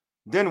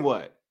 then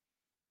what?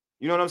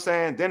 You know what I'm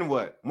saying? Then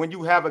what? When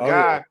you have a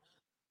guy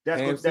that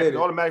can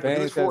automatically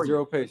do this for you.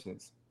 Zero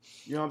patience.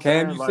 You know what I'm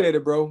saying? Cam, you said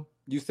it, bro.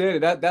 You said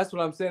it. That's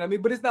what I'm saying. I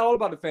mean, but it's not all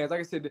about the fans. Like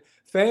I said, the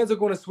fans are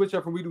going to switch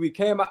up from week to week.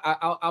 Cam,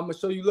 I'm going to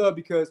show you love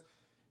because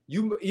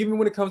you, even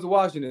when it comes to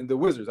Washington, the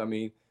Wizards, I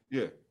mean,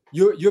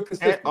 you're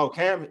consistent.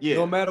 Cam, yeah.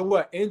 No matter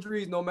what,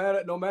 injuries, no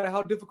matter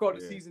how difficult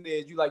the season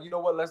is, you like, you know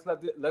what? Let's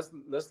let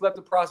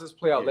the process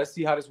play out. Let's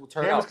see how this will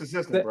turn out. Cam's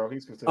consistent, bro.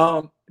 He's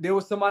consistent. There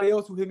was somebody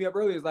else who hit me up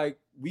earlier. It's like,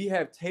 we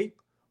have tape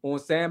on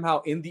Sam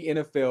Howell in the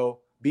NFL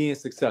being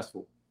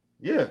successful.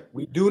 Yeah.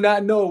 We do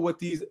not know what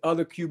these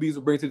other QBs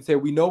will bring to the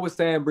table. We know what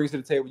Sam brings to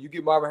the table. You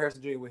get Marvin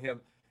Harrison Jr. with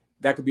him,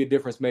 that could be a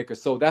difference maker.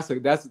 So that's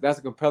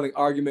a compelling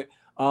argument.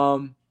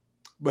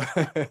 But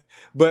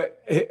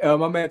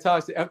my man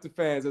Taj said, F the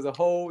fans as a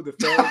whole, the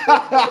fans.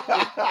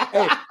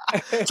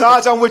 Hey,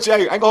 Taj, I'm with you.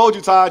 Hey, I ain't gonna hold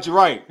you, Taj. You're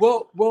right.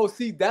 Well,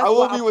 see, that's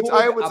why I pulled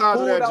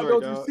out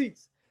those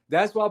receipts.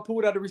 That's why I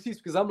pulled out the receipts,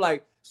 because I'm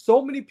like,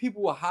 so many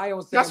people were high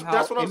on Sam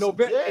Howell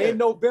in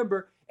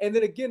November, and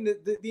then again,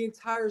 the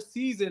entire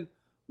season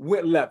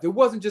went left. It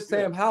wasn't just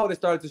Sam Howell that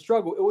started to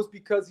struggle. It was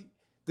because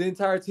the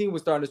entire team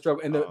was starting to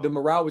struggle, and the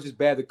morale was just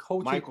bad. The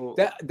coaching,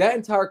 that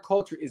entire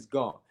culture is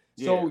gone.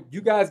 So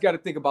you guys got to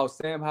think about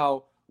Sam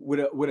Howell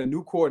with a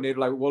new coordinator,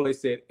 like Wole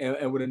said,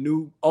 and with a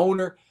new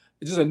owner,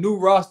 just a new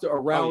roster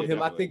around him.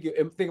 Definitely.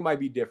 I think it might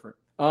be different.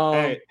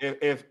 Hey,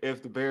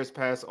 if the Bears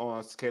pass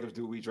on Caleb,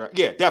 do we draft?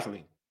 Yeah,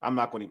 definitely. I'm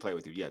not going to play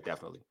with you. Yeah,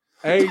 definitely.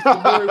 Hey,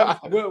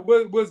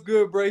 Samori, what's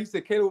good, bro? He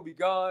said Caleb will be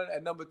gone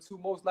at number 2,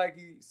 most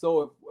likely.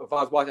 So if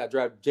I was watching, I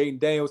draft Jaden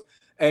Daniels.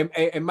 And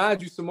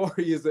mind you,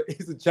 Samori is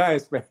a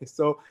Giants fan.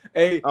 So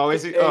hey,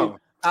 is he? Hey,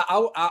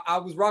 I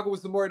was rocking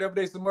with Samori the other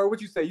day. Samori,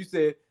 what you say? You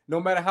said no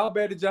matter how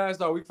bad the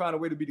Giants are, we find a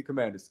way to beat the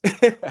Commanders.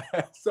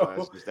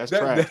 So that's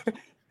trash.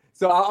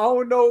 So I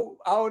don't know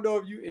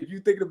if you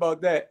thinking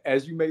about that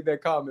as you make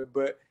that comment,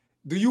 but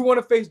do you want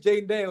to face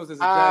Jaden Daniels as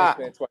a Giants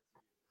fan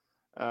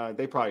twice?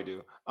 They probably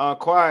do.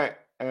 Quiet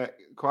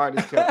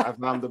is kept. I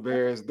found the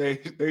Bears.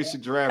 They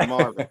should draft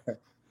Marvin.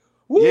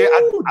 Woo, yeah,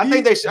 I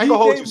think they should. I can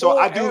hold you. So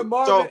I do.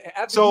 Marvin,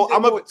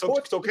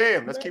 so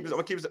Cam. Let's keep it. I'm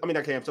gonna keep it. I mean,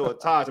 not Cam. So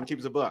Taj, I'm gonna keep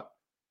it a buck.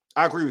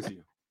 I agree with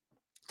you,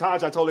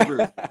 Taj. I totally agree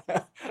with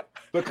you.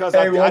 Because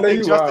I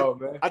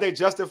think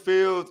Justin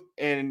Fields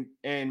and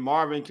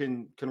Marvin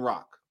can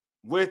rock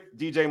with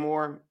DJ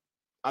Moore.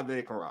 I think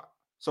they can rock.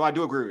 So I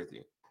do agree with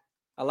you.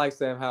 I like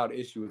Sam Howell. The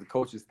issue with the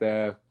coaching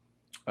staff.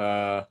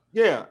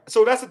 Yeah.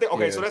 So that's the thing.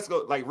 Okay. Yeah. So let's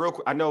go like real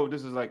quick. I know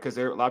this is like because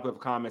there are a lot of people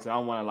have comments and I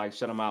don't want to like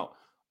shut them out.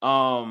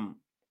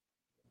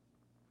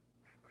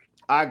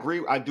 I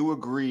agree. I do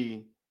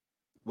agree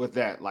with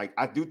that. Like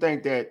I do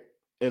think that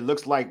it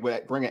looks like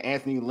with bringing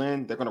Anthony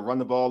Lynn, they're going to run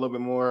the ball a little bit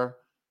more.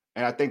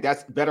 And I think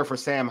that's better for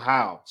Sam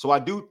Howell. So I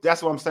do.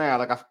 That's what I'm saying.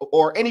 Like,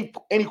 or any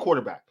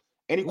quarterback,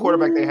 they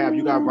have.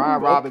 You got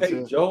Brian Robinson,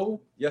 okay, Joe.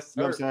 Yes,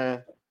 sir. You know what I'm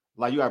saying?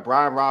 Like you got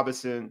Brian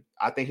Robinson.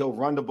 I think he'll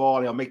run the ball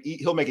and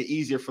he'll make it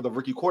easier for the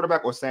rookie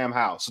quarterback or Sam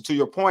Howell. So to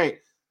your point,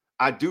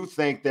 I do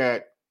think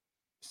that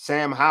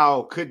Sam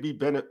Howell could be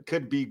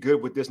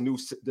good with this new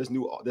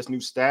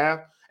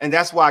staff. And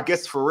that's why I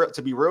guess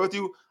to be real with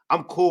you,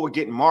 I'm cool with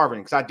getting Marvin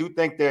because I do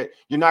think that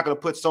you're not going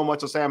to put so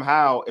much on Sam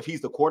Howell if he's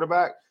the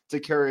quarterback to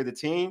carry the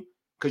team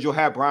because you'll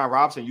have Brian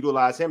Robinson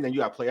utilize him. Then you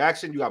got play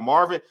action. You got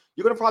Marvin.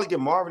 You're going to probably get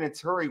Marvin and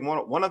Terry.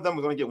 One of them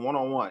is going to get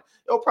one-on-one.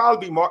 It'll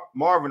probably be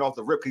Marvin off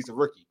the rip because he's a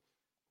rookie.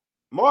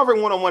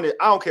 Marvin one-on-one, I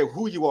don't care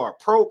who you are,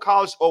 pro,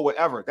 college, or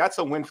whatever. That's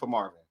a win for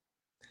Marvin.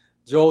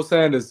 Joel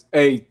Sanders,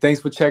 hey,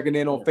 thanks for checking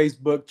in on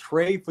Facebook.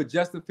 Trade for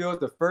Justin Fields,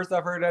 the first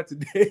I've heard that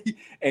today,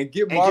 and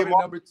get Marvin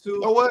number 2. You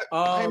know what?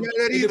 I ain't mad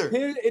at that either.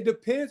 It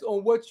depends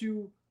on what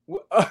you.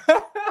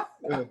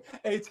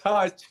 Hey,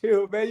 Taj,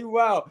 chill, man. You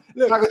wild.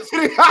 Look,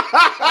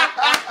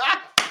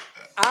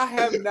 I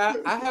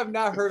have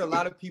not heard a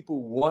lot of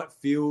people want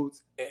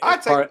Fields.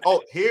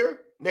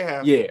 Here they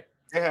have. Yeah,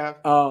 they have.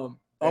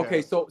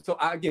 Okay, so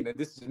again,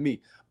 this is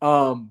me.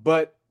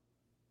 But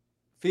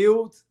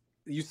Fields.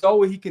 You saw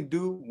what he can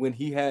do when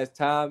he has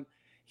time.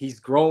 He's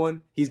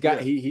growing. He's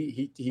got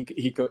he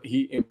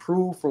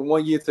improved from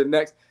one year to the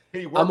next.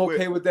 I'm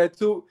okay with that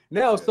too.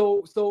 Now,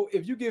 so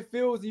if you get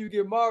Fields and you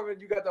get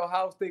Marvin, you got the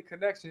Ohio State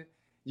connection.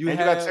 You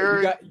got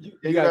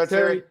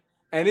Terry,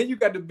 and then you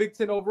got the Big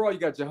Ten overall. You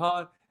got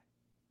Jahan.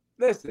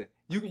 Listen,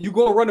 you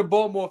gonna run the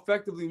ball more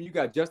effectively when you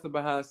got Justin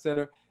behind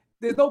center.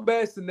 There's no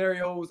bad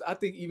scenarios. I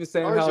think even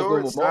Sam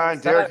Howell's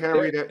sign Derrick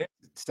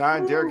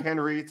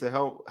Henry to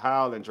help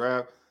Howell and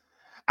draft.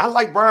 I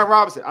like Brian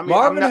Robinson. I mean,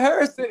 Marvin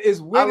Harrison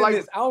is winning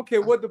this. I don't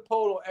care what the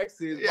poll on X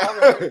is.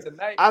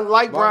 Tonight. I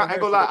like Brian. I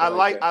ain't gonna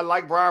lie. I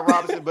like Brian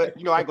Robinson, but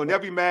I ain't gonna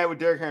never be mad with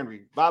Derrick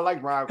Henry. But I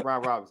like Brian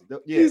Robinson.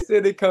 Yeah. He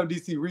said they come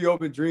DC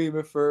reopen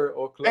Dreaming for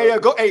or club.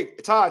 Hey,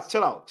 Taj,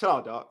 chill out,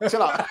 dog.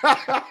 Chill out.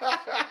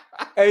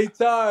 Hey,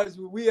 Taj,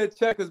 we at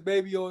Checkers,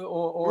 baby,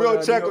 on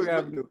real Checkers.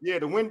 Yeah,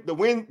 the win.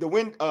 We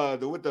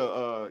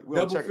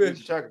on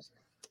Checkers.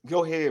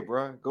 Go ahead,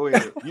 bro. Go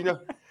ahead.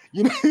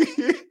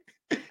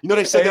 You know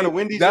they shut down the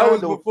Wendy's. That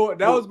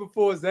was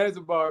before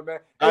Zanzibar, man.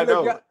 Hey, I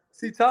know.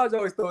 See, Taj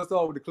always throws us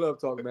all with the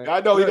club talk, man. I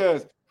know he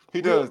does. He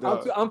does.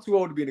 I'm too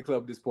old to be in the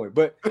club at this point.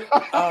 But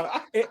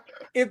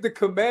if the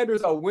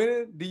Commanders are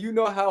winning, do you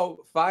know how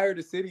fire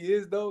the city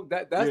is, though?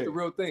 That's the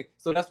real thing.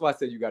 So that's why I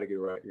said you got to get it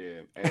right.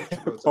 Yeah.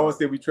 Paul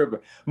said we tripping.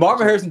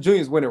 Marvin Harrison Jr.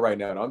 is winning right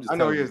now. Though. I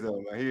know he is,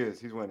 though, man. He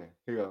is. He's winning.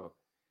 Here you go.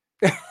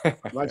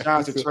 My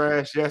Giants are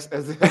trash. Yes,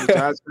 as the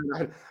Giants.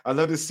 I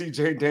love to see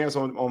Jay Daniels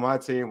on my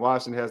team.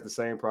 Washington has the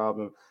same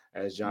problem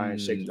as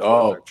Giants.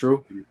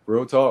 True.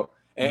 Real talk.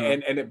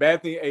 And the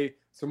bad thing,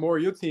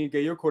 Samori, your team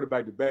gave your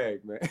quarterback the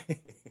bag, man.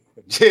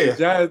 Yeah, the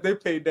Giants, they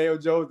paid Daniel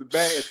Jones the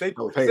bag.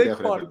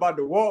 Saquon about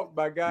to walk,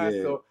 my guy.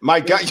 Yeah. So my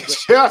God,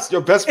 yes,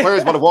 your best player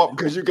is about to walk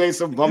because you gave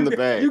some bum the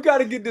bag. You got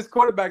to get this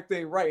quarterback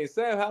thing right. And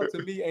Sam Howell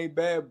to me ain't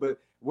bad, but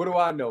what do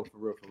I know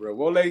for real?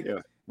 Well,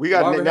 we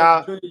got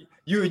now.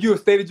 You have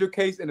stated your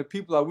case, and the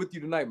people are with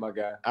you tonight, my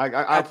guy.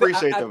 I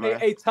appreciate them, man.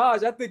 Hey,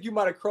 Taj, I think you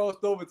might have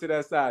crossed over to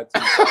that side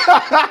too.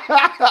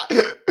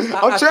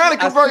 I'm trying to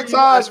convert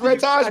Taj, man.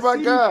 Taj, my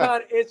guy.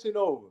 Kind of itching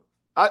over.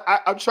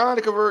 I'm trying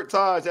to convert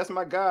Taj. That's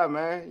my guy,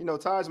 man.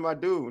 Taj my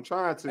dude. I'm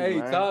trying to. Hey,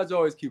 man. Taj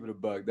always keeping a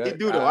buck. He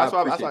do though. That's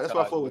why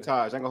I fool with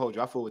Taj. I ain't gonna hold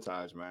you. I fool with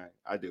Taj, man.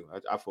 I do.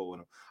 I fool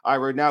with him. All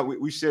right, right now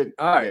we should.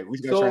 All right, we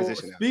gotta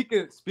transition.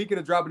 Speaking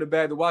of dropping the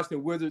bag, the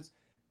Washington Wizards,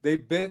 they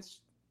benched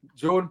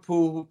Jordan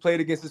Poole, who played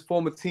against his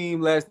former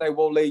team last night.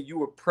 Wole, you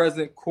were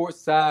present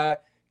courtside,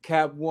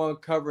 Cap One,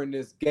 covering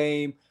this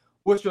game.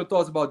 what's your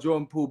thoughts about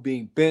Jordan Poole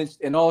being benched?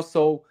 And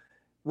also,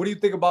 what do you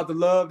think about the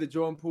love that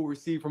Jordan Poole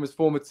received from his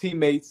former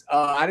teammates?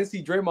 I didn't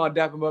see Draymond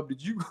dap him up.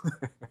 Did you?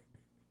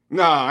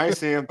 No, I ain't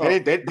see him. They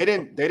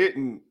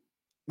didn't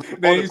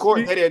on the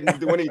court. They didn't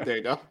do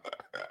anything. No.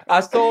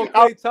 I saw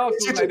Klay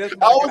Thompson.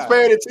 I was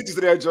paying attention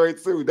to that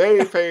joint too. They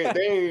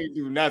ain't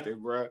do nothing,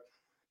 bro.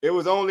 It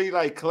was only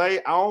like Klay.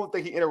 I don't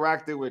think he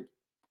interacted with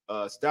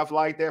Steph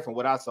like that. From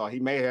what I saw, he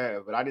may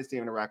have, but I didn't see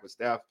him interact with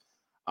Steph.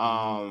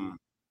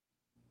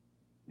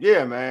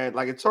 Yeah, man.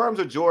 Like in terms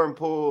of Jordan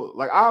Poole,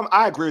 like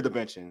I agree with the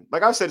benching.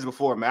 Like I've said this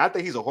before, man. I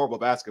think he's a horrible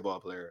basketball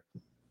player.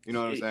 You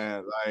know what I'm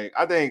saying? Like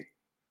I think,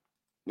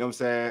 you know what I'm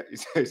saying?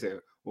 He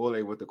said,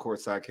 Wole with the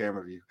courtside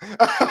camera view.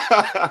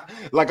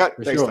 Like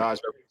thanks, Taj.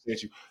 I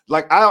appreciate you.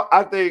 Like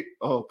I think,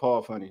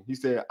 Paul funny. He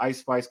said Ice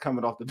Spice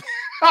coming off the bench.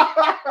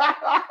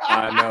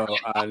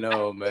 I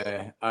know,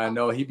 man. I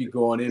know he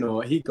goes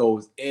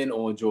in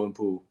on Jordan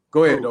Poole.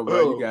 Go ahead, though,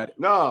 bro. You got it.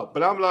 No,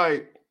 but I'm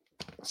like,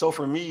 so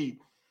for me,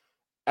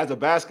 as a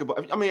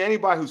basketball, I mean,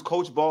 anybody who's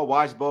coached ball,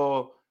 watched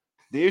ball,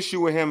 the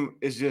issue with him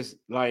is just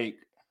like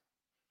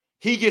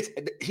he gets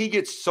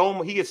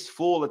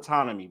full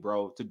autonomy,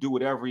 bro, to do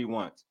whatever he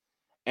wants.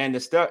 And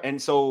the stuff,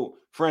 and so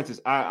for instance,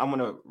 I'm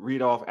gonna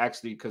read off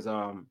actually because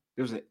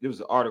there was an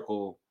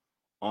article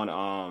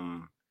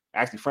on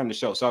actually friend of the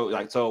show. So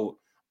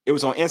it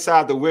was on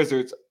Inside the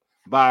Wizards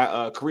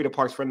by Karita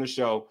Parks, friend of the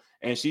show,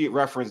 and she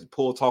referenced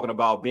Poole talking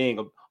about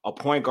being a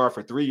point guard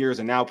for 3 years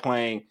and now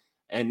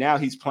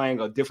he's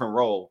playing a different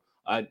role.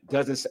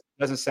 Doesn't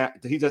sound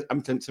he does. I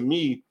mean, to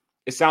me,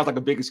 it sounds like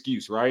a big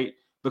excuse, right?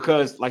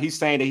 Because like he's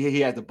saying that he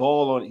has the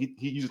ball on.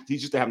 He's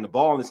used to having the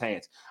ball in his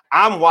hands.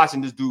 I'm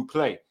watching this dude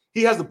play.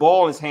 He has the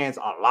ball in his hands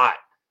a lot.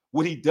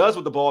 What he does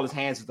with the ball in his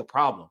hands is the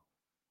problem.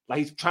 Like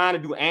he's trying to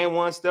do and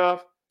one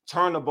stuff,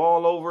 turn the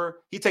ball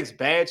over. He takes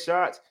bad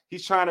shots.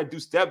 He's trying to do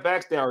step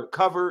backs that are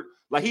covered.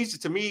 Like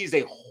he's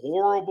a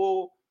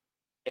horrible.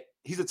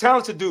 He's a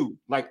talented dude.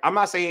 Like I'm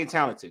not saying he ain't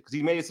talented because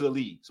he made it to the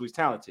league, so he's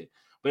talented.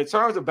 But in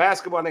terms of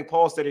basketball, I think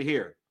Paul said it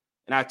here,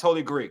 and I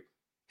totally agree.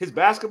 His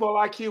basketball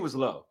IQ is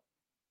low.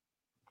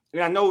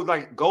 And I know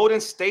like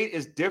Golden State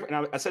is different.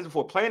 And I said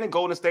before, playing in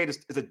Golden State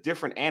is a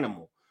different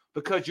animal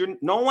because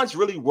no one's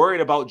really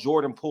worried about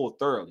Jordan Poole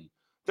thoroughly.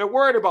 They're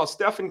worried about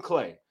Steph and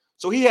Klay.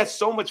 So he has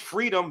so much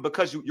freedom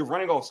because you're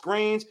running off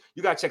screens.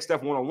 You got to check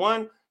Steph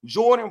one-on-one.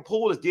 Jordan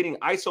Poole is getting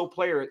ISO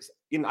players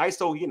in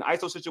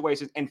ISO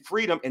situations and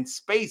freedom and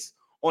space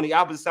on the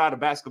opposite side of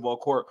the basketball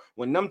court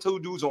when them two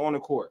dudes are on the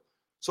court.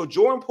 So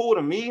Jordan Poole,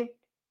 to me,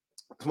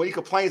 when he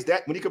compares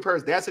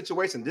that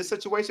situation, this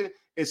situation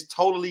is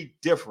totally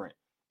different.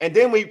 And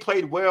then when he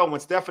played well when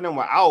Steph and them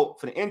were out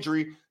for the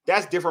injury,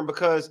 that's different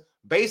because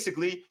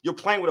basically you're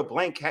playing with a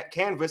blank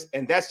canvas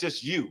and that's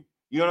just you.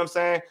 You know what I'm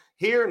saying?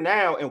 Here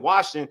now in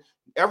Washington,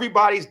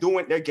 everybody's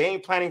doing their game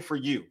planning for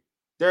you.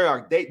 You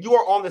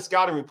are on the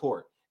scouting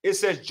report. It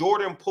says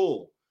Jordan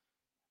Poole.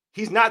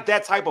 He's not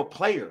that type of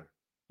player.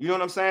 You know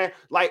what I'm saying?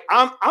 Like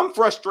I'm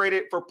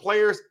frustrated for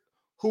players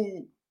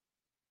who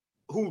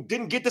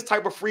didn't get this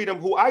type of freedom,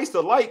 who I used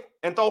to like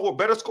and thought were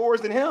better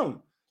scorers than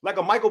him. Like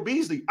a Michael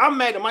Beasley. I'm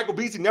mad that Michael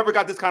Beasley never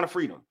got this kind of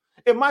freedom.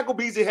 If Michael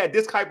Beasley had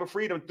this type of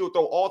freedom to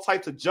throw all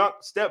types of junk,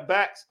 step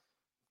backs,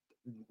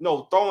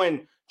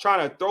 trying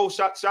to throw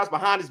shots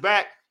behind his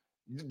back,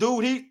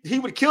 dude, he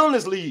would kill in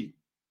this league.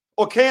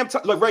 Or Cam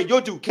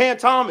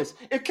Thomas.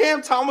 If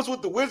Cam Thomas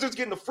with the Wizards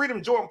getting the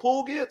freedom Jordan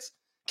Poole gets,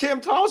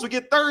 Cam Thomas would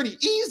get 30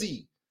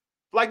 easy.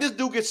 Like this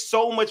dude gets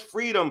so much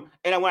freedom.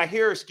 And when I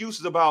hear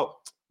excuses about,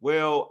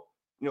 well,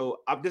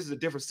 this is a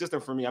different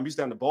system for me. I'm used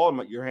to having the ball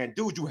in your hand.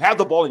 Dude, you have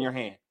the ball in your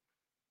hand.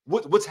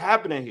 What's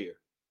happening here?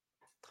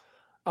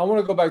 I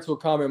want to go back to a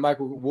comment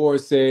Michael Ward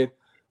said,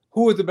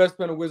 who is the best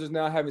player in the Wizards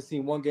now? I haven't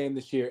seen one game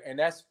this year. And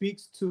that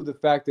speaks to the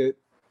fact that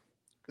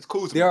it's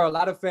Kuzma. There are a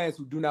lot of fans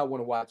who do not want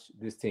to watch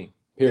this team,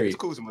 period. It's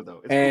Kuzma,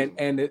 though.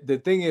 And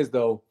the thing is,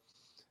 though,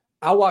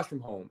 I watch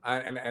from home.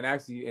 And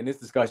actually, in this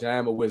discussion, I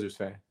am a Wizards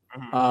fan.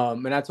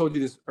 Mm-hmm. And I told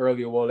you this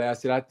earlier, Wole. I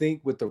said, I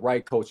think with the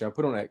right coaching, I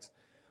put on X,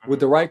 with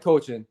the right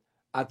coaching,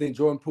 I think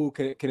Jordan Poole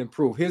can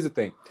improve. Here's the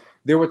thing.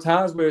 There were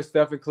times where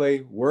Steph and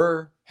Klay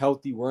were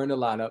healthy, were in the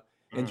lineup,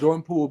 and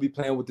Jordan Poole will be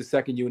playing with the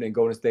second unit in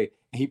Golden State,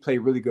 and he played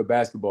really good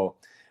basketball.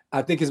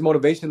 I think his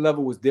motivation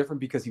level was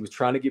different because he was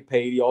trying to get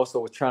paid. He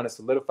also was trying to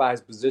solidify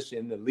his position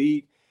in the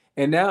league.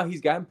 And now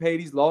he's gotten paid.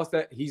 He's lost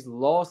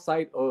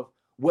sight of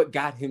what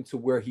got him to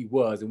where he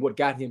was and what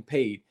got him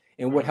paid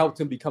and what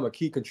helped him become a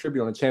key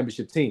contributor on a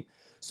championship team.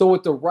 So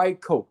with the right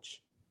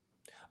coach,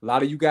 a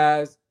lot of you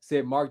guys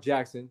said Mark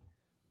Jackson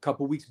a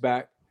couple weeks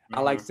back. I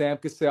like Sam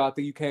Cassell. I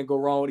think you can't go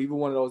wrong with even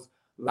one of those.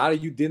 A lot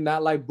of you did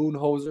not like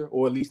Budenholzer,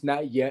 or at least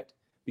not yet,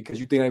 because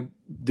you think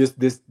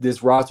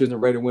this roster isn't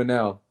ready to win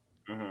now.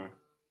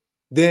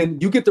 Then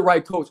you get the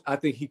right coach. I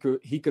think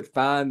he could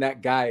find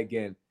that guy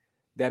again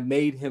that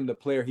made him the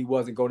player he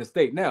was in Golden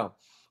State. Now,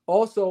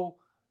 also,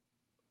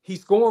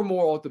 he's scoring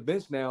more off the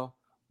bench now,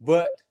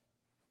 but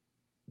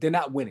they're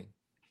not winning.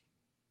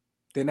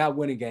 They're not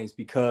winning games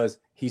because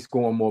he's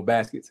scoring more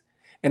baskets.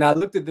 And I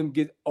looked at them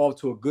get off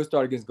to a good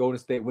start against Golden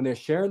State. When they're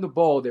sharing the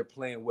ball, they're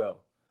playing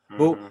well.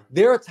 But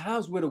there are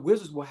times where the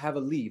Wizards will have a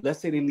lead. Let's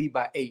say they lead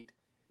by 8.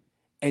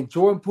 And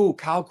Jordan Poole,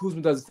 Kyle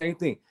Kuzma does the same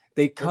thing.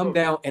 They come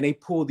down and they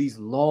pull these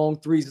long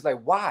threes. It's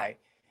like, why?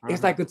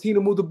 It's like continue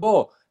to move the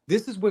ball.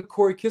 This is when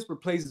Corey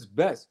Kispert plays his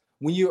best.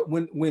 When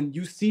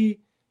you see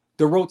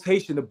the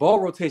rotation, the ball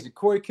rotation,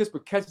 Corey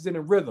Kispert catches it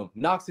in rhythm,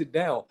 knocks it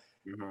down.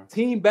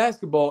 Team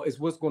basketball is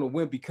what's going to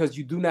win because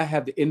you do not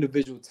have the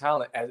individual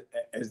talent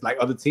as like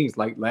other teams,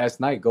 like last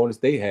night Golden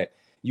State had.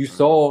 You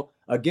saw,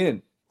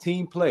 again,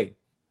 team play.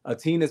 A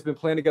team that's been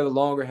playing together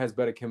longer has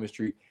better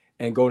chemistry.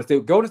 And Golden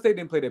State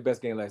didn't play their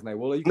best game last night.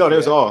 Well, no, they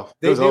was off.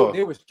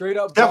 They were straight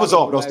up. Steph was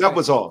off. No, Steph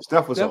was off.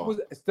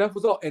 Steph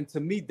was off. And to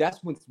me,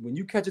 that's when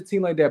you catch a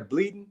team like that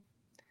bleeding,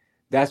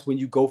 that's when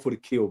you go for the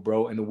kill,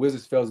 bro. And the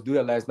Wizards failed to do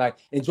that last night.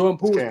 And Jordan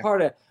Poole was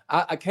part of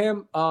that.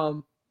 Cam,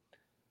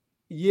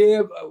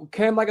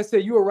 like I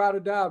said, you a ride or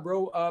die,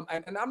 bro.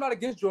 And I'm not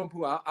against Jordan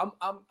Poole.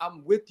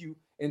 I'm with you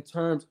in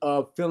terms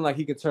of feeling like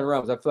he can turn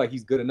around because I feel like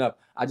he's good enough.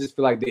 I just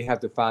feel like they have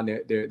to find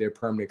their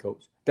permanent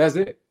coach. That's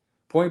it.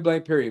 Point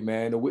blank period,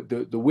 man.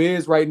 The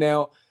Wiz right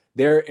now,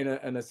 they're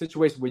in a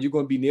situation where you're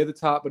going to be near the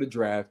top of the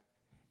draft,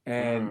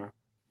 and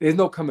there's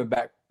no coming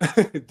back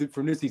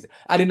from this season.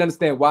 I didn't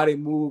understand why they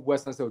moved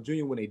Wes Unseld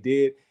Jr. when they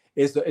did.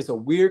 It's a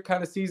weird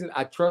kind of season.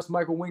 I trust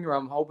Michael Winger.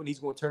 I'm hoping he's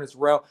going to turn this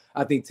around.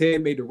 I think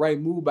Ted made the right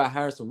move by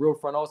hiring some real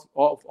front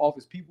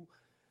office people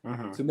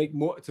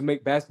to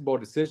make basketball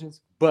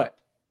decisions. But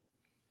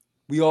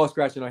we all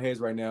scratching our heads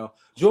right now.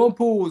 Jordan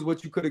Poole was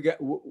what you could have got.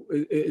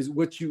 Is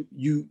what you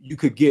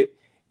could get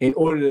in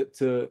order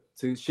to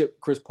ship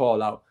Chris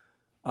Paul out,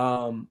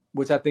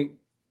 which I think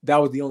that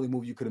was the only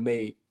move you could have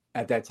made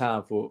at that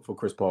time for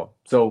Chris Paul.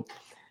 So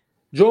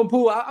Jordan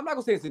Poole, I'm not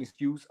gonna say it's an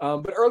excuse,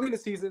 but early in the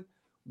season,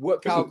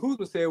 what Kyle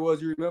Kuzma said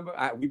was, you remember,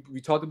 we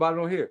talked about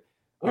it on here,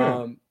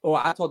 or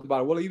I talked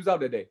about it. Well, he was out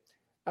that day.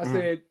 I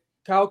said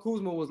Kyle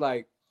Kuzma was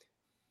like,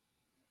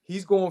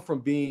 he's going from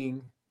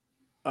being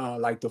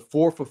like the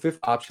 4th or 5th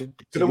option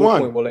to the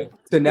 1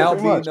 to now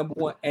being number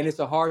 1, and it's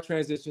a hard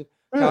transition.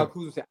 Kyle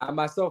Kuzma said, I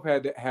myself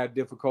had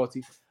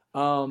difficulty.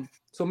 So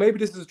maybe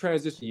this is a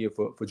transition year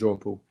for Jordan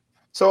Poole.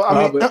 So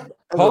I mean,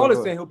 Paul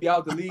is saying he'll be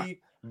out the league.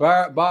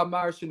 Bob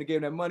Myers shouldn't have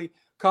given that money.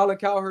 Colin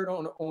Cowherd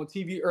on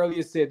TV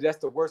earlier said that's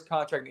the worst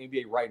contract in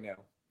the NBA right now.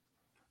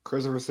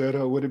 Christopher said,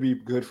 would it be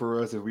good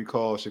for us if we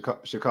call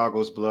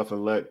Chicago's bluff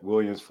and let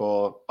Williams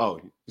fall? Oh,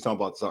 he's talking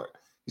about the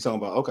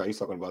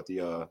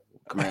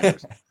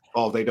Commanders.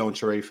 If they don't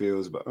trade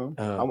Fields, but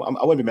I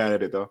wouldn't be mad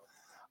at it though.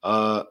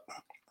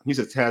 He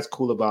said Taz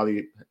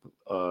Coulibaly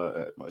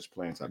much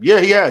playing time. Yeah,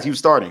 he has. He was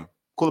starting.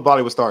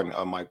 Coulibaly was starting.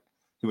 Mike,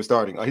 he was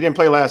starting. He didn't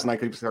play last night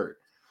because he was hurt.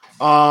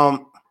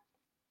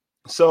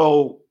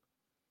 So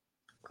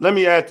let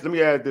me add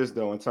this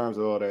though in terms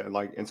of all that,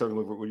 like in terms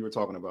of what you were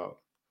talking about.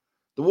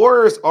 The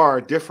Warriors are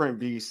a different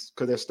beast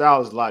because their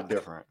style is a lot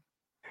different.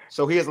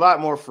 So he has a lot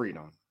more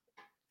freedom.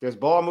 There's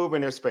ball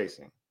movement, there's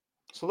spacing.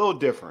 It's a little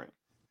different.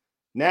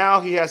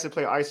 Now he has to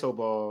play ISO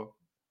ball,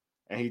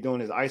 and he's doing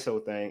his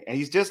ISO thing, and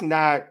he's just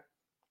not.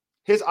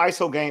 His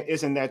ISO game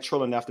isn't that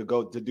trill enough to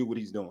do what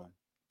he's doing.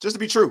 Just to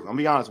be true, I'll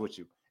be honest with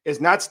you. It's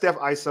not Steph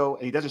ISO,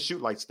 and he doesn't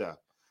shoot like Steph.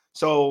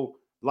 So,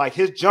 like,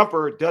 his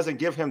jumper doesn't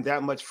give him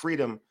that much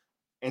freedom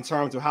in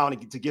terms of how to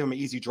give him an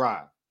easy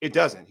drive. It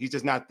doesn't. He's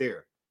just not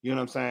there. You know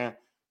what I'm saying?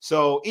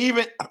 So,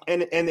 even –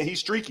 and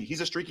he's streaky.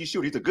 He's a streaky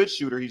shooter. He's a good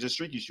shooter. He's a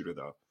streaky shooter,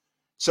 though.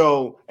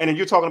 So, and then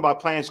you're talking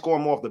about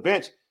scoring more off the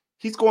bench.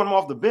 He's scoring more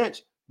off the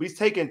bench, but he's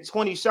taking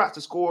 20 shots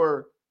to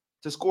score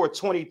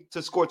 20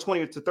 to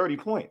 30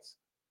 points.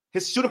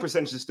 His shooting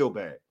percentage is still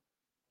bad.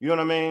 You know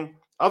what I mean?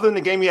 Other than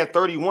the game he had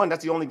 31,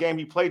 that's the only game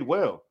he played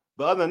well.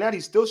 But other than that, he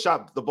still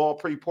shot the ball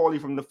pretty poorly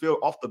from the field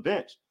off the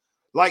bench.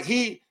 Like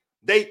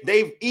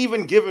they've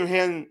even given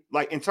him,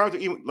 like in terms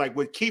of even like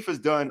what Keith has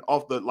done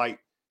off the, like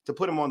to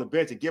put him on the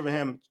bench and giving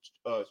him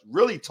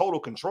really total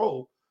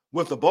control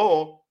with the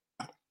ball.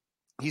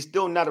 He's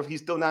still not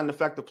an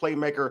effective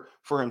playmaker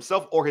for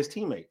himself or his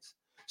teammates.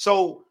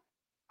 So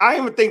I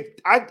ain't gonna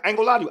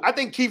lie to you. I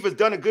think Keith has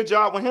done a good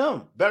job with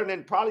him, better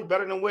than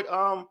what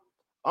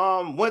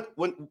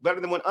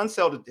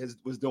Unseld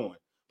was doing,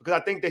 because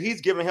I think that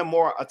he's giving him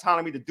more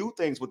autonomy to do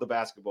things with the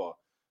basketball.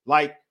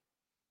 Like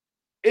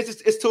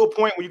it's to a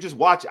point where you just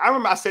watch it. I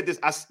remember I said this,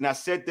 and I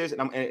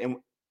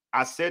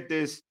said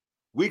this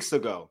weeks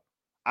ago.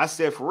 I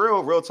said,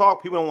 for real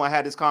talk, people don't want to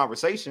have this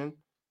conversation.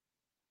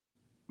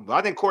 But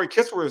I think Corey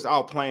Kispert is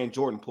out playing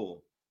Jordan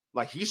Poole.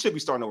 Like, he should be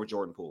starting over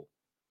Jordan Poole.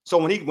 So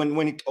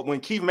when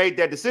Keith made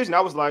that decision,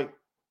 I was like,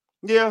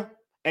 yeah.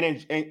 And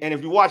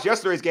if you watch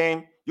yesterday's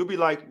game, you'll be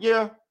like,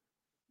 yeah.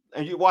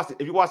 And if you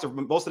watch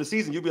most of the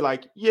season, you'll be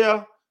like,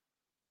 yeah.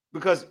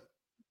 Because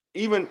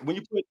even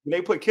when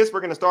they put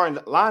Kispert in the starting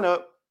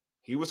lineup,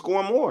 he was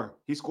scoring more.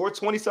 He scored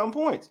 20-something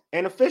points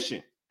and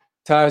efficient.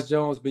 Tyus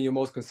Jones being your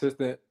most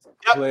consistent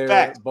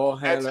player, ball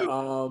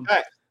handler.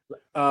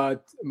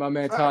 My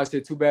man Taj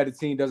said, too bad the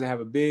team doesn't have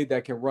a big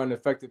that can run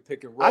effective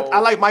pick and roll. I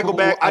like Michael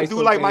back. I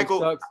do like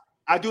Michael.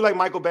 I do like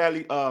Michael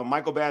Badley.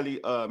 Michael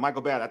Badley.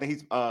 I think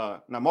he's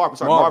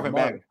Marvin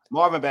Badley.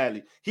 Marvin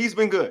Badley. He's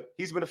been good.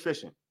 He's been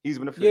efficient.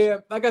 Yeah,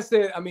 like I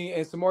said, I mean,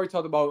 and Samori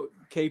talked about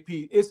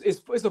KP.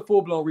 It's a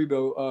full-blown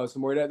rebuild,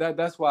 Samori.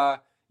 That's why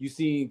you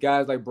see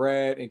guys like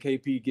Brad and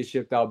KP get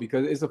shipped out,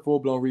 because it's a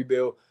full-blown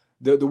rebuild.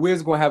 The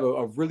Wiz are going to have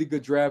a really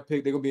good draft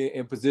pick. They're going to be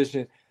in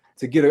position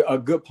to get a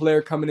good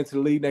player coming into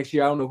the league next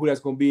year. I don't know who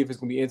that's going to be. If it's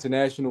going to be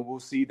international, we'll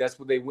see. That's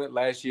what they went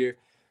last year.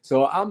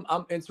 So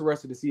I'm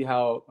interested to see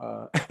how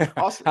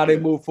how they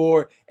move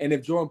forward, and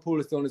if Jordan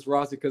Poole is still on this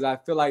roster, because I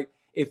feel like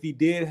if he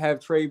did have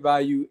trade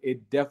value,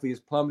 it definitely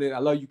is plummeted. I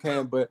love you,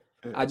 Cam, but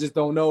I just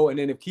don't know. And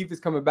then if Keith is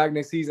coming back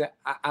next season,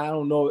 I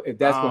don't know if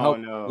that's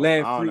going to help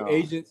land free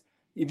agents.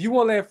 If you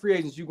want to land free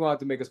agents, you're going to have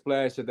to make a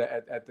splash at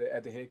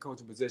the head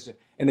coaching position.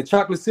 And the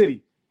Chocolate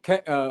City,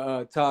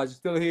 Taj, you're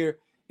still here.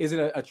 Is it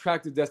an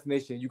attractive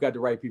destination? You got the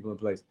right people in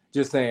place.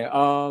 Just saying.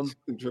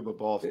 Dribble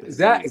ball.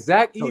 Zach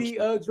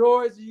Edey,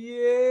 George.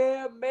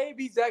 Yeah,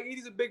 maybe Zach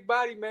Edey's a big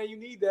body, man. You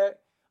need that.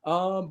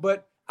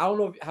 But I don't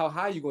know how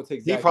high you're gonna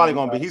take. He's probably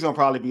gonna be. He's gonna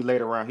probably be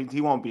later round.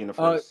 He won't be in the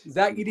first.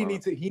 Zach Edey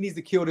needs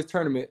to kill this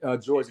tournament,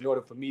 George, in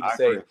order for me to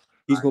say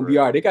he's gonna be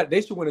all right.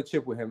 They should win a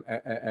chip with him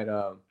at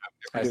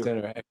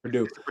center at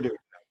Purdue.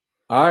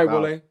 All right,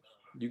 Wale,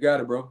 you got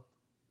it, bro.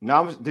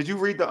 Now, did you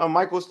read the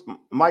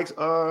Mike's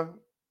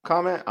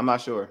comment? I'm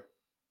not sure.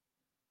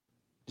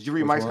 Did you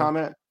read Mike's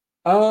comment?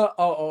 About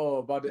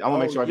the, I'm gonna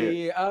make sure I did.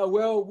 Yeah.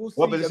 Well, we'll see.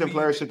 What position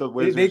players should the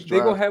Wizards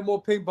they're gonna have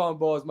more ping pong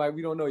balls, Mike.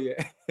 We don't know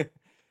yet.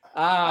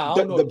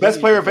 The best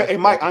player. Hey,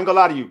 Mike, I'm gonna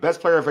lie to you. Best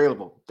player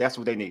available. That's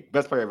what they need.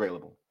 Best player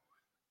available.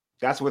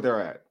 That's where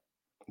they're at.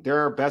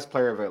 Their best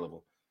player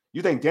available.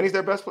 You think Denny's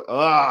their best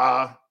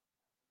player?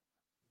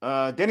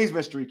 Denny's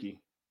been streaky.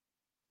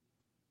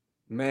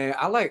 Man,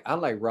 I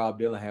like Rob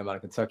Dillingham out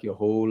of Kentucky a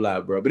whole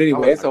lot, bro. But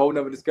anyway, it's a whole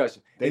nother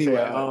discussion. They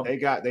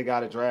got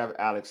to draft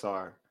Alex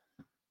Sarr.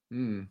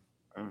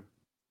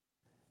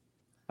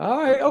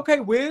 All right, okay,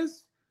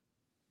 Wiz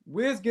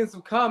getting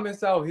some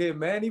comments out here,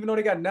 man. Even though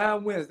they got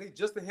 9 wins, they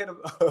just ahead of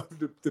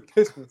the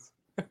Pistons.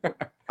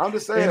 I'm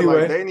just saying,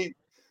 anyway. Like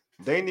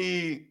they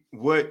need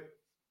what.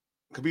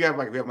 Cause we have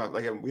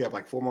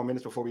like 4 more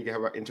minutes before we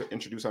can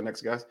introduce our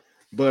next guest,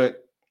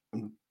 but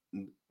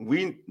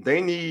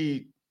they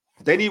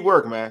need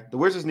work, man. The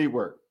Wizards need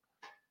work.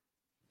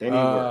 They need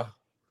work.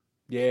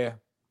 Yeah.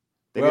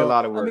 They need a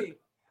lot of work. I mean,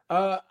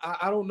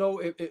 I don't know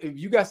if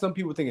you got some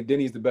people thinking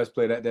Denny's the best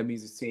player. That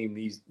means his team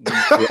needs to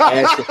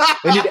add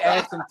they need to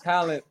add some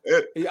talent.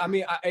 I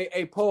mean,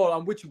 hey, Paul,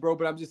 I'm with you, bro,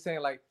 but I'm just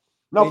saying, like,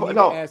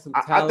 no. Add some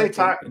talent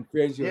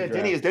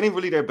Denny is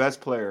really their best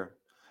player.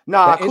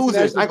 Nah, Kuz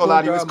is. I ain't gonna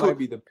lie to you. Kuz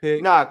be the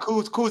pick. Nah,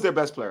 Kuz their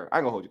best player. I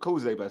ain't gonna hold you. Kuz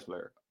is their best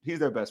player. He's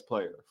their best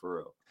player for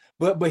real.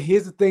 But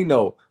here's the thing,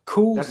 though.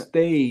 Kuz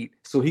stayed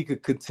so he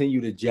could continue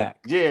to jack.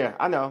 Yeah,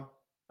 I know.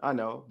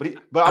 But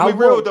I'm be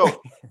real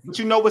though. But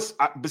you know what's?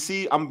 But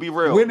see, I'm gonna be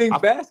real. Winning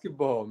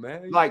basketball,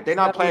 man. Like they're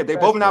not playing. They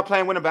both not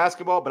playing winning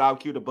basketball. But I'll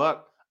cue the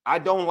buck. I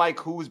don't like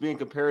who's being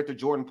compared to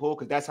Jordan Poole,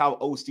 because that's how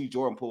OC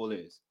Jordan Poole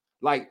is.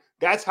 Like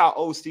that's how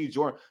OC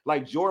Jordan.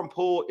 Like Jordan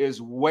Poole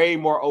is way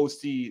more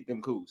OC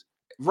than Kuz.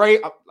 Ray,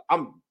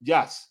 I'm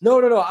yes. No.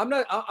 I'm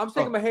not. I'm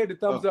shaking my head. The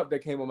thumbs up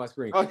that came on my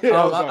screen. I'm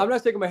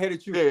not shaking my head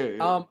at you.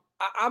 Yeah.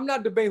 I'm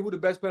not debating who the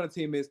best player on the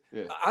team is.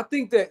 Yeah. I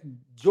think that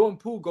Jordan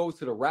Poole goes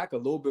to the rack a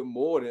little bit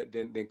more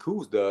than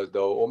Kuz does,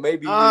 though. Or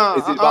maybe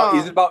is it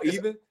about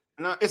even?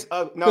 No, it's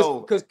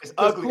because it's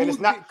ugly, and it's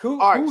not. All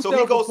right, so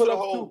he goes to the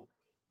hole.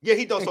 Yeah,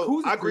 he does.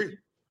 So I agree.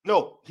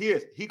 No, he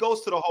is. He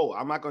goes to the hole.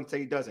 I'm not going to say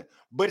he doesn't,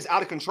 but it's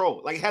out of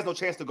control. Like, it has no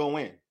chance to go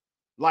in.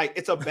 Like,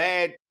 it's a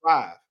bad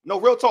drive. No,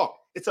 real talk.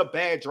 It's a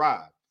bad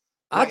drive.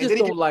 Like, I just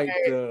don't like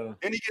Then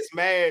he gets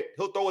mad.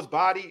 He'll throw his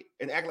body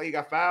and act like he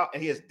got fouled,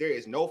 and there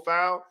is no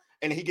foul,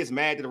 and he gets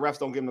mad that the refs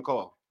don't give him the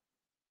call.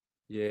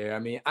 Yeah, I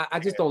mean, I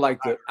just don't like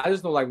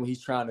when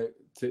he's trying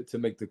to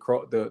make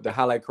the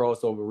highlight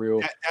crossover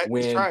reel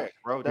when trash,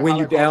 bro. When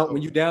you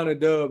down a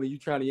dub and you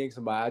trying to yank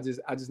somebody.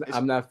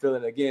 I'm not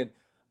feeling it. Again.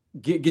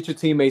 Get your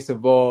teammates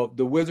involved.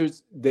 The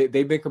Wizards,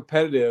 they've been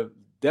competitive,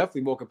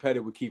 definitely more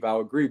competitive with Keith. I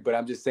would agree, but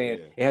I'm just saying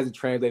it hasn't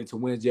translated to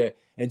wins yet.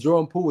 And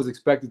Jordan Poole was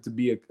expected to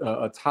be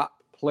a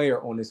top player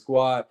on this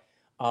squad.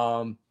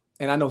 And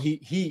I know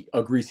he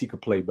agrees he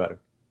could play better.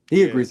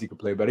 He agrees he could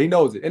play better. He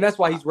knows it. And that's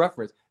why he's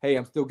referenced, hey,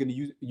 I'm still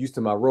getting used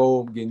to my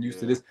role. I'm getting used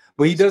to this.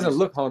 But he doesn't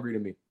look hungry to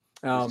me.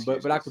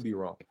 But I could be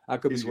wrong. I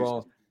could be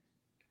wrong.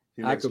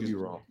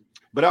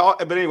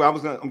 But anyway, I'm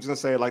just gonna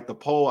say, like, the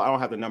poll. I don't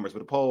have the numbers, but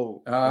the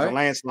poll was a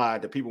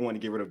landslide that people want to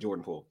get rid of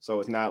Jordan Poole.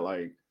 So it's not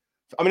like,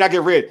 I mean, not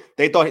get rid.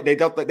 They thought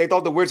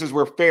the Wizards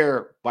were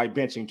fair by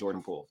benching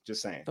Jordan Poole.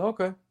 Just saying.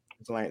 Okay.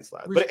 It's a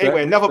landslide. But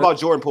anyway, enough about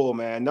Jordan Poole,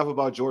 man. Enough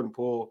about Jordan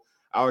Poole.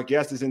 Our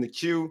guest is in the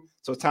queue,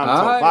 so it's time to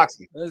talk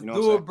boxing. Let's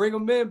do it. Bring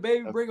him in,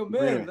 baby. Bring him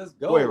in. Let's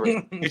go.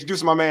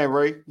 Introduce my man,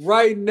 Ray.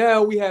 Right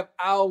now, we have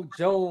Al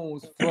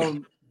Jones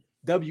from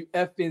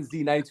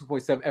WFNZ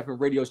 92.7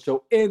 FM radio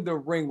show In the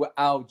Ring with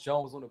Al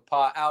Jones on the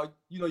pod. Al,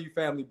 you know you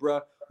family,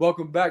 bro.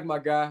 Welcome back, my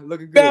guy.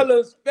 Looking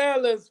good.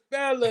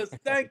 Fellas,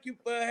 thank you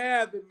for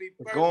having me.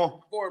 First and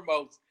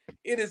foremost,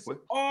 it is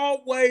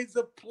always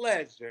a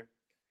pleasure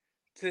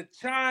to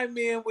chime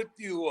in with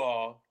you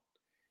all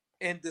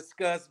and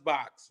discuss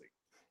boxing.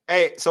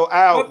 Hey, so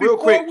Al, real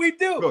quick. We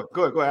do.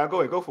 Go ahead, Al.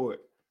 Go ahead. Go for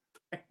it.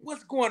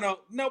 What's going on?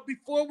 No,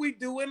 before we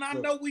do, and I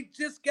know we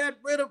just got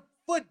rid of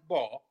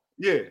football.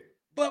 Yeah.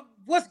 But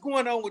what's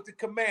going on with the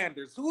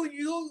Commanders? Who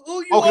you?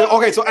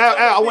 Okay. So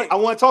Al, I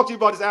want to talk to you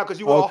about this, Al, because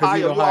you are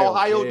Ohio. You're an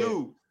Ohio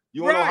dude.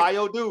 You an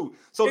Ohio dude.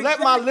 So let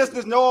my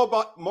listeners know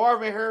about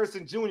Marvin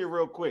Harrison Jr.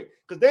 real quick,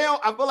 because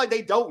I feel like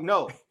they don't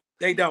know.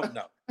 They don't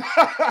know.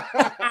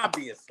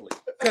 Obviously,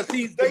 because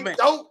he's the man. They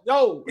don't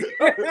know.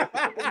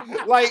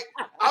 Like,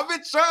 I've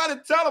been trying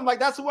to tell them, like,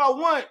 that's who I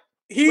want.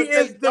 He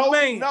is the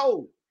man.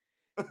 No.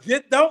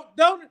 Just don't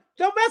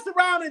mess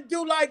around and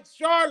do like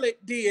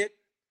Charlotte did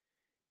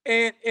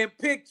and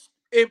pick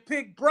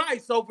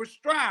Bryce over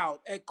Stroud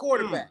at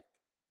quarterback.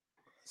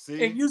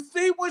 See? And you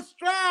see what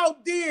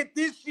Stroud did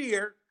this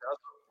year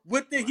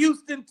with the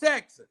Houston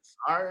Texans.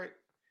 All right.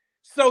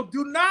 So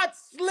do not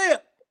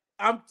slip.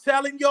 I'm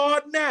telling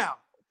y'all now.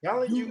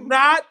 Do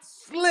not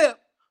slip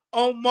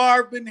on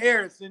Marvin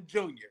Harrison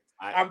Jr.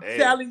 I'm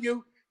telling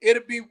you,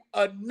 it'll be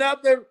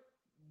another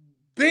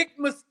big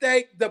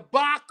mistake,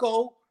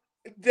 debacle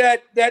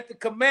that the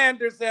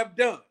Commanders have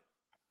done.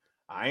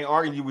 I ain't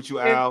arguing with you,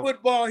 Al. In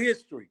football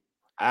history.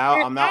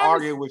 Al, I'm not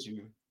arguing with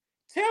you.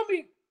 Tell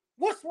me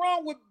what's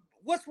wrong with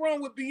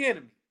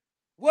Bieniemy?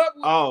 What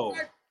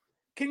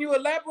can you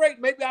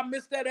elaborate? Maybe I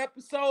missed that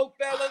episode,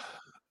 fellas.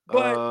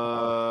 But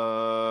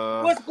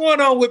what's going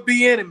on with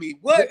Bieniemy?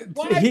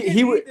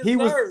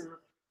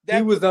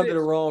 He was under the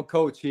wrong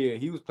coach here.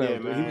 He was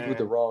playing. He was with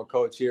the wrong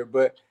coach here.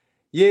 But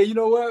yeah, you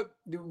know what?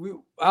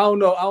 I don't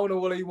know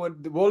what he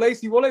wanted.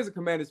 Wole's a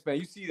Commanders fan.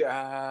 You see that?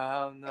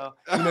 I don't know.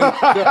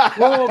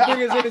 Bring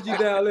his energy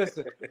down.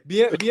 Listen,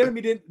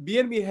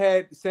 Bieniemy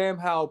had Sam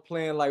Howell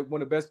playing like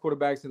one of the best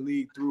quarterbacks in the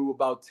league through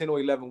about 10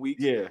 or 11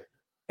 weeks. Yeah.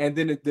 And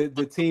then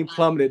the team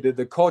plummeted.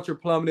 The culture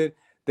plummeted.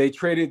 They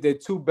traded their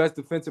two best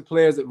defensive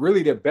players,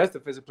 really their best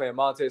defensive player,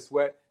 Montez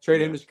Sweat,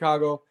 traded him to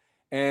Chicago.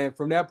 And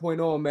from that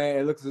point on, man,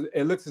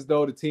 it looks as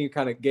though the team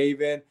kind of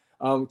gave in.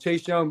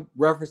 Chase Young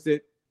referenced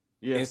it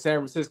in San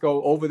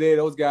Francisco. Over there,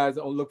 those guys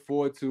don't look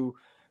forward to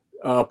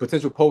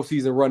potential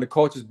postseason run. The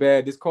culture's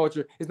bad. This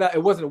culture,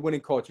 it wasn't a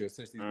winning culture,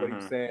 essentially, is what he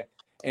was saying.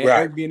 And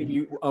Eric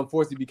Bieniemy,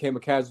 unfortunately, became a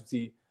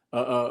casualty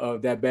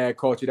of that bad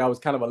culture. That was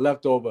kind of a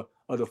leftover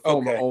of the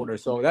former owner.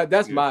 So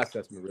that's my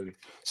assessment, really.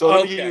 So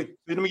let me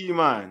give you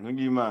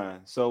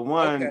mine. So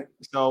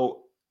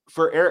so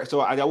for Eric,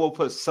 so I will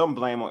put some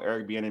blame on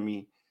Eric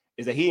Bieniemy,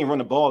 is that he didn't run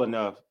the ball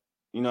enough.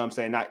 You know what I'm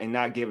saying?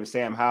 Not giving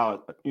Sam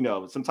Howell,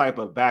 some type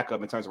of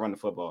backup in terms of running the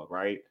football,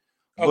 right?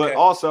 Okay. But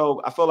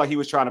also, I felt like he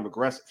was trying to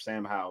regress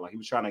Sam Howell. Like he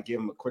was trying to give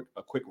him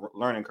a quick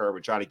learning curve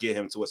and try to get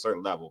him to a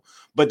certain level.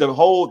 But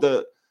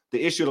the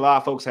issue that a lot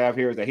of folks have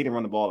here is that he didn't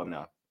run the ball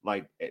enough.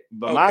 My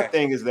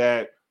thing is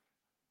that,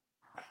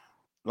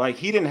 like,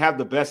 he didn't have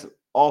the best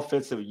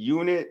offensive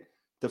unit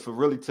to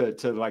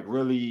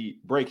really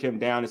break him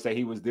down and say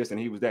he was this and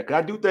he was that.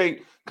 Because I do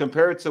think,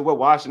 compared to what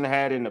Washington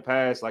had in the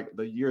past, like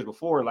the years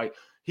before, like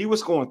he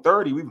was scoring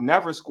 30. We've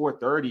never scored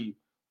 30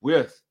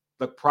 with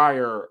the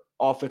prior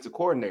offensive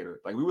coordinator.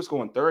 Like we were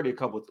scoring 30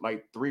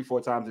 like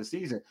 3-4 times this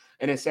season.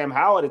 And then Sam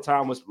Howell at the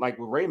time was, like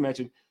what Ray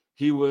mentioned,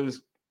 he was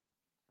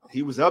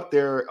up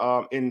there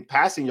in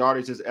passing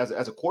yardage as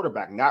a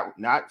quarterback,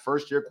 not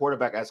first year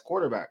quarterback, as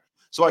quarterback.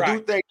 So I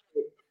do think,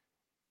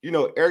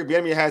 Eric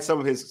Bieniemy had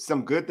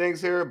some good things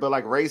here, but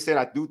like Ray said,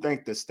 I do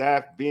think the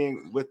staff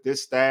being with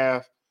this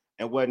staff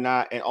and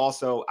whatnot, and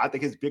also I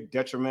think his big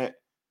detriment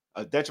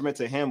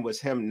to him was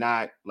him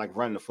not like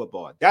running the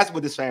football. That's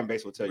what this fan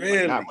base will tell you.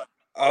 Really?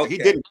 He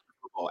didn't run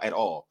the football at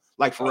all.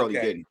 Like for real, he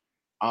didn't.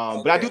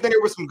 But I do think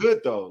there was some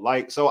good though.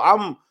 Like so,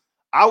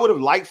 I would have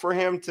liked for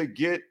him to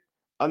get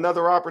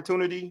another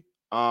opportunity.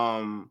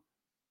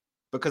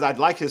 Because I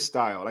like his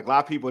style. Like a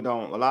lot of people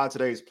don't. A lot of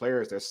today's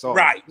players, they're soft.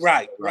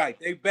 Right.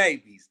 They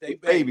babies.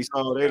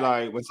 So they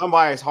like when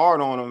somebody's hard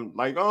on them,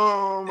 like,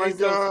 oh my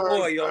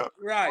God,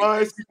 why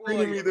is he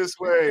treating me this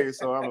way?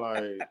 So I'm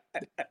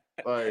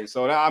like,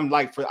 so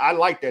I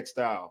like that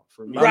style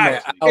for me.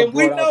 Right. And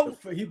we know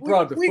he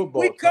brought the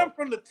football. We come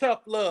from the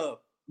tough love.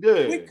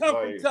 Yeah, we come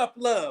from tough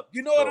love.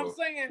 You know what I'm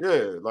saying?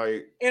 Yeah,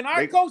 like, and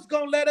our coach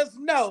gonna let us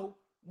know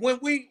when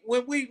we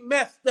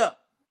messed up.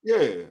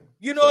 Yeah.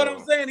 You know what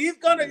I'm saying? He's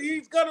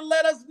gonna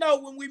let us know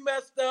when we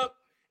messed up,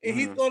 and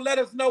he's gonna let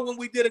us know when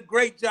we did a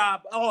great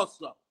job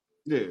also.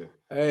 Yeah.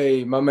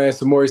 Hey, my man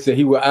Samori said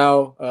he was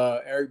out.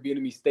 Eric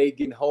Bieniemy stayed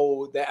getting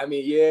hold.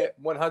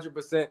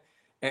 100%.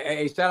 And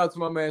hey, shout out to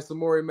my man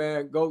Samori,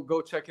 man.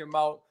 Go check him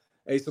out.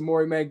 Hey,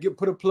 Samori, man,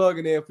 put a plug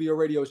in there for your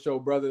radio show,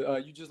 brother.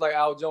 You just like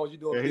Al Jones. You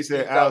doing? He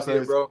said Al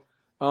here, bro.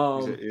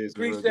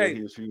 Appreciate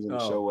he was refusing to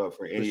show up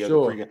for any other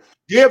pregame.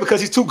 Yeah, because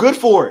he's too good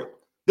for it.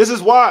 This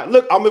is why.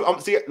 Look, I'm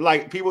see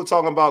like people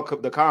talking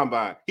about the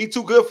combine. He's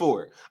too good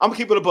for it. I'm gonna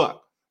keep it a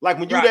buck. Like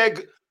when you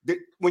that,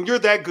 when you're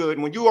that good,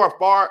 when you are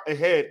far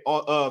ahead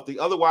of the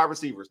other wide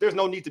receivers, there's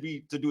no need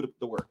to do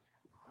the work.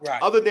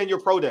 Right. Other than your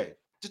pro day.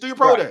 Just do your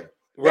pro day.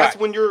 That's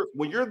Right.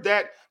 when you're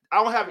that.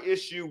 I don't have an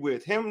issue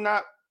with him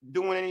not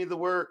doing any of the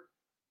work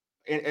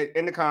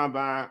in the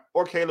combine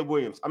or Caleb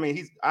Williams. I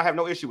mean, I have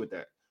no issue with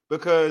that,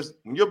 because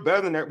when you're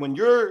better than that, when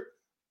you're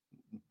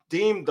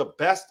deemed the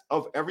best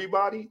of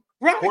everybody,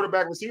 right,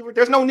 quarterback, receiver,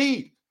 there's no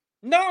need.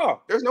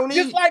 No, there's no need.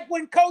 Just like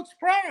when Coach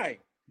Prime,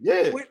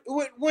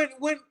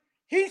 when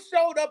he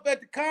showed up at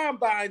the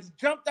combines,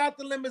 jumped out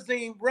the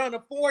limousine, run a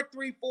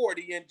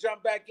 4.340, and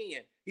jumped back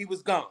in, he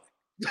was gone.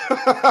 Yeah,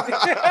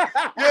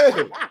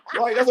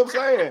 like that's what I'm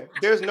saying.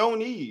 There's no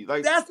need.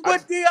 Like that's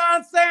what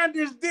Deion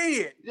Sanders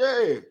did.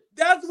 Yeah,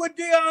 that's what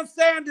Deion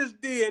Sanders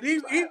did. He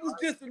was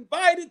just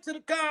invited to the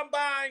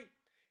combine.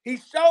 He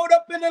showed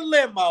up in a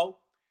limo,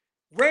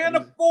 ran a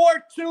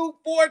 4.2,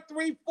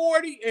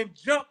 4.340, and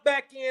jumped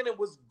back in and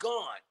was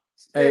gone.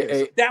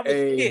 That was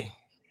it.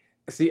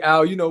 See,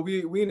 Al, you know,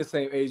 we in the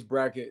same age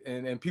bracket,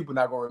 and people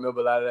not gonna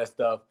remember a lot of that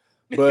stuff.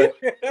 But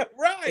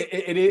right,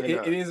 it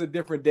is a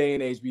different day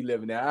and age we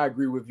live in now. I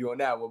agree with you on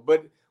that one.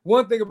 But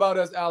one thing about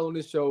us, Al, on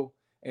this show,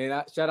 and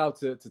shout out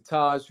to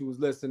Taj who was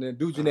listening.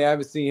 Dujane, I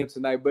haven't seen him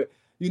tonight, but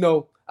you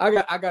know, I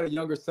got a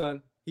younger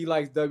son. He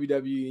likes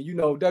WWE, and you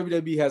know,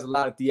 WWE has a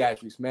lot of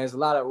theatrics, man. There's a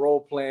lot of role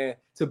playing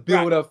to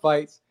build up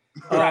fights.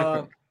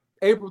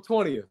 April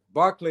 20th,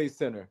 Barclays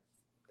Center.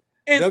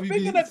 And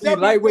speaking of WWE,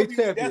 lightweight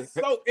champion, that's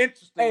so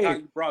interesting how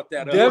you brought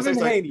that up. Devin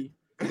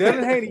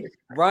Haney,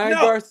 Ryan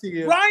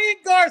Garcia. Ryan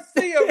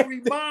Garcia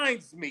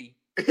reminds me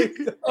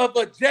of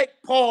a Jake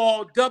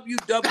Paul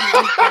WWE type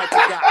of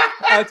guy.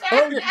 I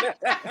told you.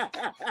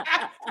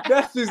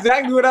 That's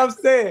exactly what I'm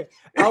saying.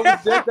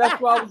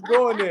 That's why I was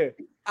going there.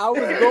 I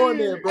was going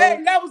there, bro.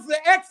 Hey, that was an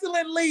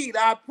excellent lead.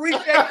 I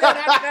appreciate that.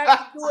 I didn't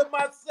have to do it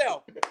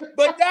myself.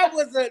 But that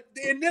was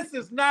and this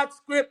is not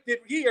scripted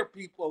here,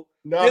 people.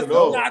 This is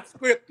not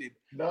scripted.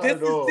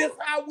 This is just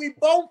how we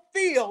both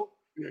feel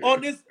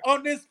on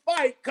this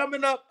fight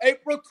coming up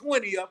April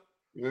 20th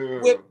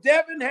with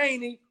Devin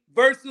Haney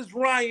versus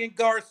Ryan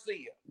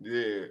Garcia.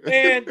 Yeah.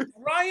 And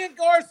Ryan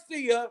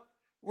Garcia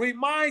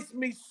reminds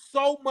me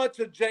so much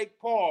of Jake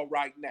Paul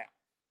right now.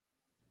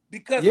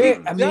 Because he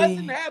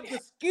doesn't have the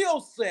skill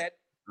set.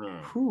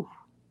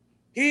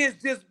 He has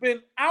just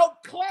been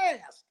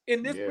outclassed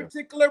in this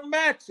particular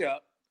matchup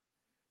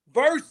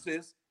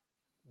versus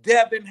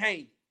Devin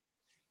Haney.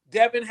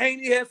 Devin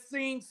Haney has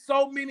seen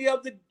so many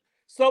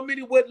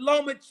with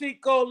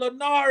Lomachenko,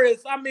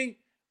 Linares. I mean,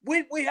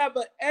 we have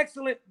an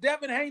excellent.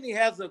 Devin Haney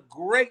has a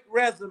great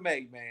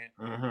resume, man.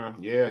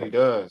 Mm-hmm. Yeah, he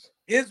does.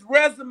 His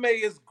resume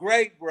is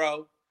great,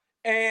 bro,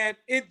 and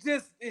it's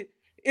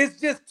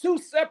just two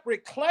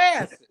separate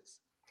classes.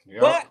 Yep.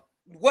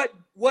 But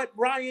what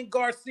Ryan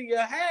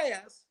Garcia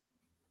has,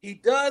 he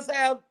does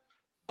have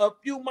a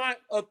few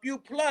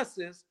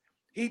pluses.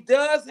 He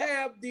does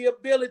have the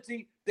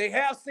ability. They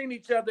have seen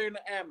each other in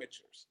the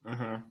amateurs.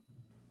 Mm-hmm.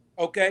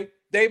 Okay,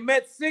 they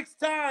met 6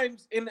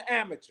 times in the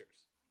amateurs,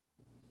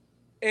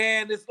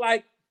 and it's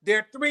like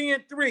they're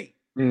 3-3.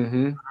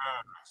 Mm-hmm.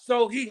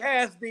 So he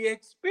has the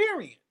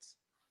experience.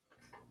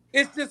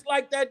 It's just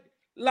like that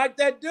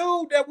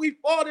dude that we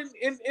fought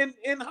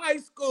in high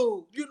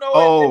school, you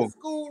know, in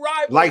school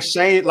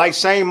rivalry. Like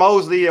Shane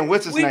Mosley and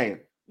what's his name?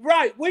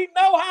 Right. We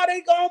know how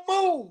they gonna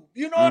move.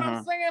 You know what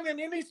I'm saying? In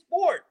any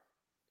sport.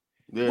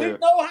 Yeah. We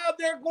know how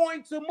they're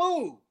going to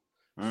move.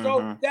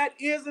 So that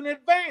is an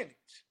advantage.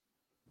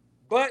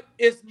 But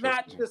it's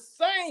not the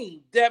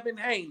same Devin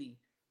Haney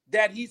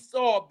that he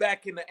saw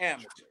back in the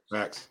amateurs.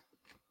 Facts.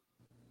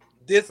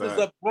 This is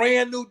a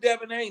brand new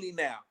Devin Haney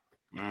now.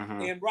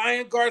 Mm-hmm. And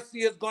Ryan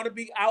Garcia is going to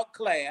be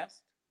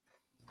outclassed,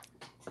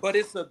 but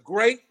it's a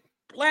great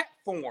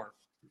platform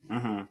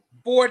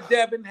for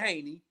Devin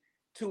Haney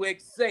to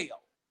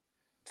excel,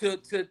 to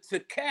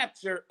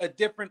capture a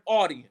different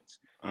audience,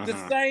 the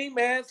same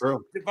as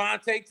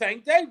Devontae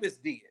Tank Davis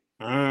did.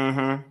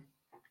 Mm-hmm.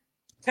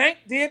 Tank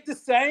did the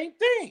same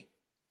thing.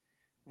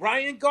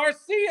 Ryan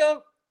Garcia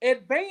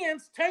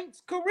advanced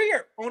Tank's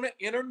career on an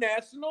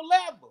international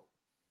level.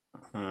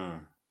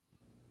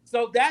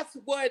 So that's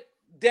what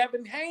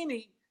Devin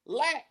Haney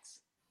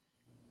lacks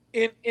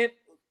in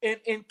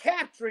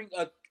capturing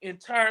an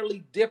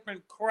entirely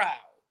different crowd.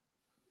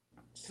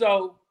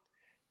 So,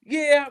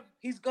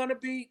 he's gonna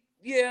be.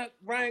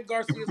 Ryan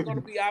Garcia is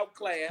gonna be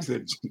outclassed.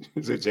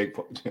 Is it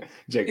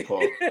Jake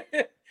Paul?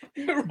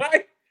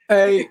 Right?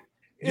 Hey,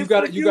 you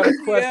got a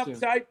question.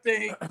 Type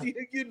thing,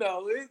 you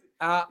know.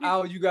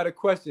 Al, you got a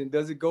question.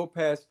 Does it go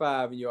past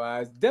 5 in your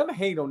eyes? Devin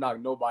Haney don't knock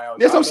nobody out.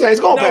 That's what I'm saying.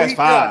 It's going past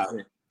 5.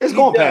 It's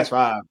going past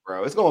 5,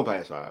 bro. It's going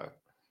past 5.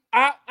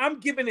 I'm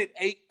giving it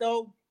 8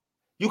 though.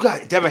 You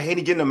got Devin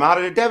Haney getting him out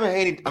of there. Devin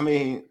Haney, I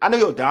mean, I know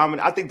he'll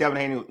dominate. I think Devin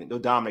Haney will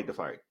dominate the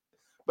fight.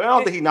 But I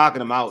don't think he's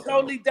knocking him out.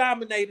 Totally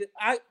dominated.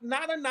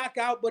 Not a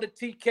knockout, but a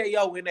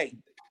TKO in 8.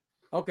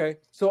 Okay.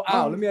 So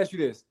Al, let me ask you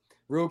this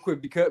real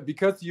quick.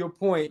 Because to your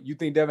point, you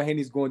think Devin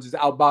Haney's going to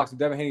just outbox him.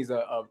 Devin Haney's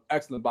an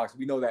excellent boxer.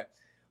 We know that.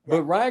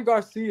 But Ryan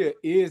Garcia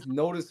is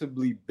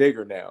noticeably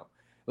bigger now.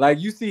 Like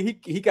you see,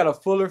 he got a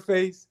fuller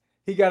face.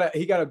 He got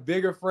a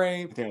bigger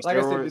frame. Like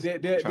I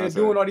said, they're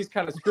doing all these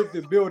kind of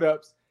scripted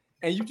buildups,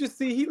 and you just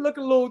see he look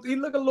a little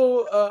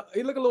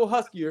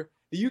huskier.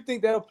 Do you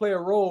think that'll play a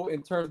role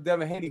in terms of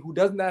Devin Haney, who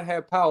does not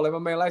have power? Like my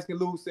man Lightskin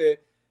Lou said,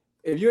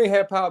 if you ain't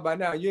had power by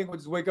now, you ain't gonna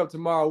just wake up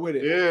tomorrow with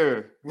it.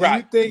 Yeah,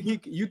 right.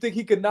 You think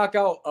he could knock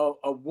out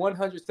a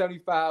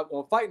 175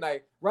 on fight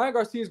night? Ryan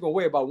Garcia is gonna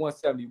weigh about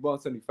 170,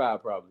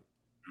 175 probably.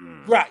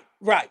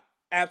 Right,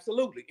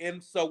 absolutely,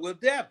 and so will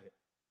Devin.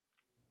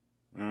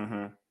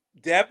 Mm-hmm.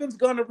 Devin's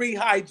gonna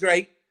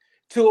rehydrate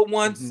to a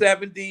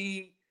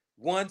 170,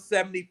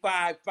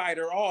 175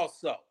 fighter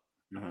also.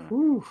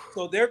 Mm-hmm.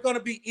 So they're going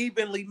to be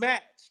evenly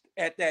matched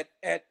at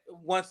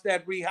once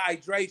that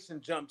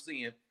rehydration jumps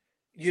in,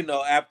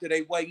 after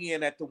they weigh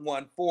in at the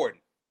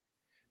 140.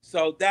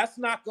 So that's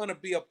not going to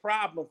be a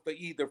problem for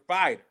either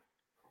fighter.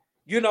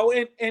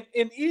 And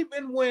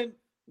even when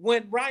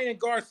Ryan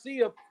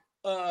Garcia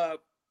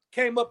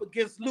came up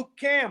against Luke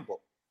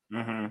Campbell,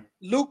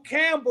 Luke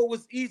Campbell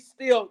he's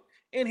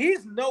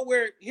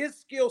nowhere, his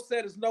skill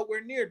set is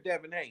nowhere near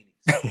Devin Haney's.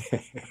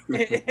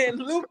 and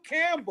Luke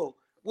Campbell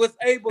was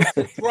able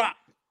to drop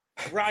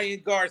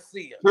Ryan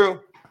Garcia. True.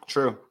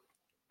 True.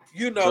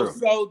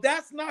 So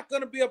that's not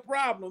going to be a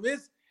problem.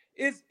 It's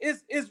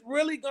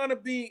really going to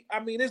be. I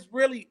mean, it's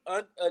really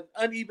an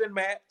uneven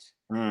match.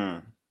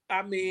 I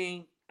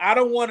mean,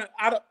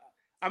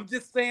 I'm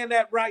just saying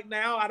that right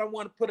now. I don't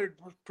want to put a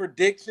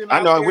prediction.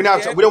 I know we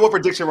don't want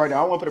prediction right now.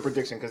 I don't want to put a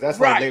prediction because that's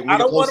right. Like late. I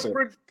don't want to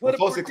put a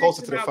prediction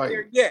closer to the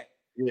fight yet.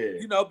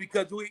 Yeah,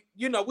 because we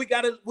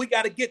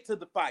gotta get to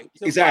the fight.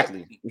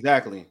 Exactly. And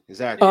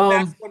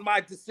that's when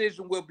my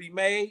decision will be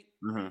made.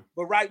 Mm-hmm.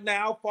 But right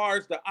now, as far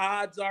as the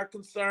odds are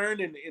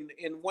concerned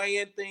and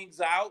weighing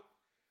things out,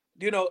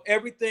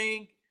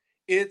 everything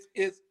is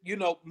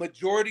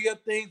majority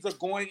of things are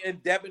going in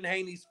Devin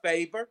Haney's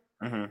favor.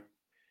 Mm-hmm.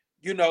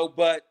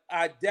 But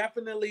I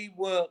definitely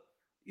will,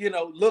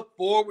 look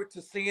forward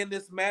to seeing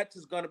this match.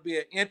 It's going to be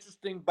an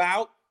interesting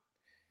bout.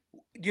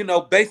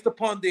 Based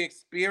upon the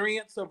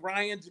experience of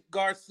Ryan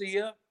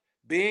Garcia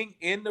being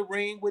in the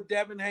ring with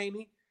Devin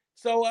Haney.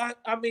 So, I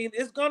mean,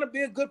 it's going to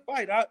be a good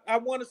fight. I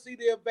want to see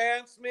the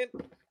advancement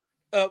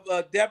of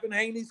Devin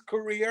Haney's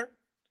career.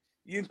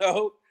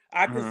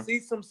 I can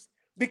see some,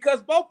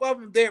 because both of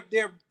them,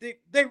 they're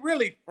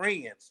really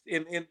friends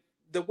in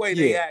the way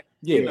they act.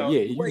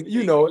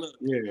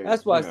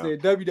 That's why I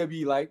said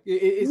WWE, like,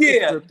 it's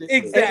scripted.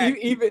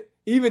 Exactly.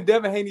 Even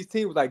Devin Haney's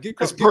team was like,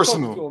 it's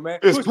personal, to him, man.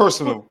 It's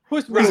personal.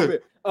 Push me a little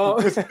bit.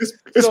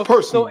 It's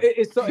personal. So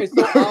it's so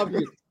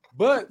obvious.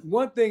 But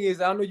one thing is,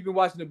 I know you've been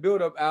watching the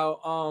build-up,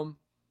 Al.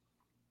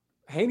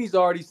 Haney's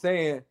already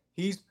saying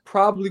he's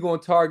probably going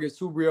to target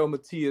Subriel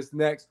Matias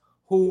next,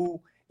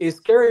 who is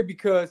scary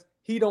because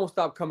he don't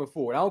stop coming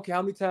forward. I don't care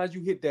how many times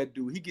you hit that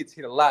dude. He gets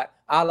hit a lot,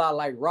 a la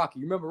like Rocky.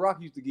 You remember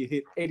Rocky used to get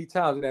hit 80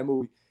 times in that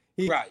movie.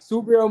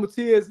 Subriel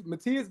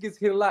Matias gets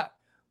hit a lot.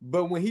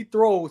 But when he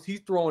throws, he's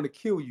throwing to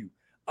kill you.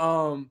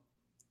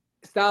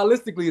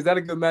 Stylistically, is that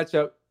a good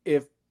matchup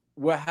if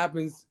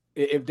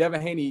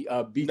Devin Haney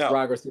beats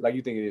Ryan Garcia like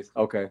you think it is?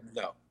 Okay.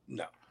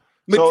 No.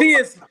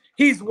 Matias,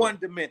 he's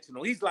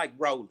one-dimensional. He's like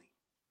Rolly.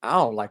 I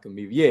don't like him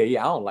either. Yeah,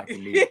 I don't like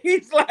him either.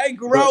 He's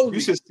like Rolly.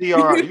 You should see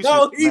our. he's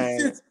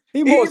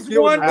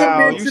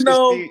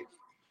one-dimensional.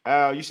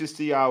 You should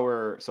see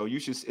our. So you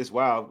should. It's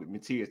wild.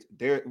 Matias.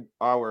 We have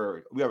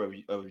a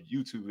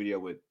YouTube video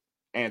with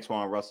Gary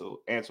Antoine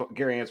Russell, and the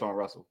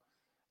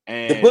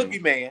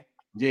Boogeyman.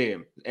 Yeah,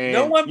 and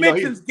no one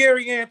mentions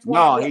Gary Antoine.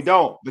 No, he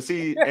don't. But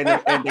see, and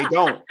they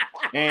don't.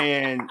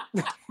 And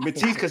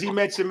Matisse, because he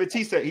mentioned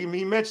Matisse, he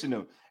mentioned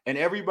him, and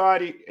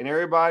everybody,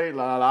 a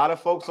lot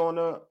of folks on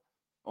the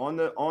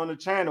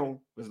channel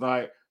was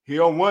like, he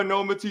don't want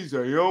no Matisse.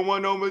 He don't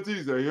want no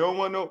Matisse. He don't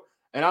want no.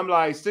 And I'm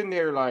like sitting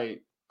here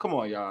like, come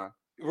on, y'all.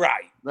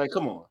 Right. Like,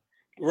 come on.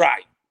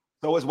 Right.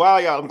 So it's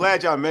wild, y'all. I'm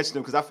glad y'all mentioned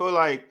him because I feel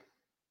like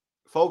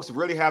folks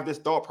really have this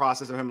thought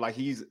process of him like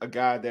he's a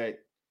guy that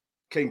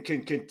can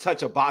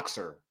touch a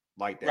boxer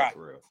like that, right.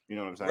 For real. You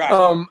know what I'm saying?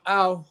 Right.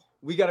 Al,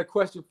 we got a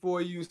question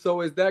for you.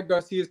 So is that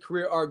Garcia's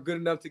career arc good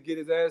enough to get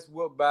his ass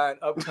whooped by an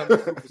upcoming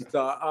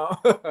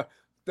superstar?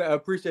 I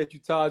appreciate you,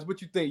 Taj.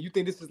 What you think? You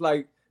think this is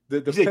like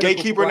the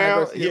gatekeeper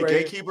now? He a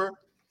gatekeeper?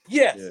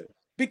 Yes,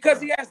 because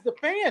he has the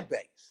fan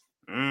base.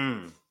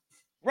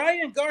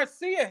 Ryan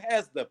Garcia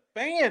has the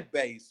fan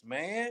base,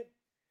 man.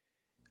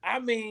 I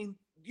mean,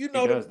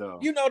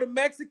 the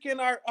Mexican,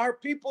 our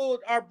people,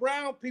 our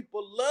brown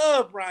people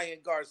love Ryan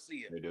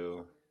Garcia. They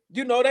do.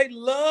 They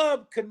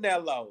love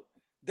Canelo.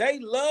 They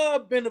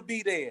love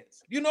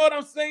Benavidez. You know what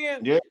I'm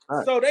saying? Yeah.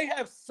 Right. So they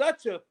have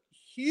such a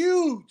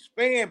huge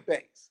fan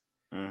base.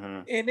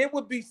 Mm-hmm. And it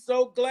would be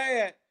so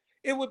glad.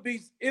 I would be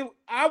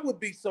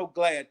so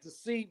glad to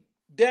see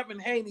Devin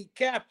Haney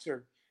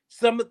capture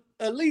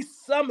at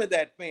least some of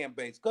that fan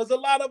base, because a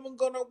lot of them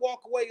gonna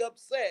walk away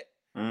upset.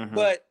 Mm-hmm.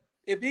 But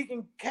if he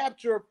can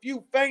capture a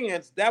few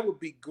fans, that would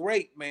be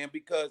great, man.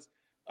 Because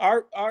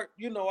our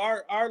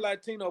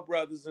Latino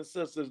brothers and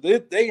sisters,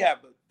 they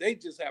They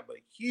just have a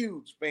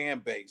huge fan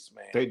base,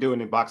 man. They do in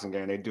the boxing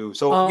game. They do.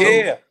 So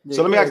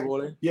So let me ask.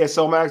 Yeah,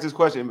 so I'm gonna ask this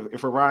question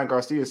for Ryan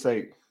Garcia's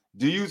sake.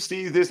 Do you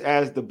see this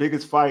as the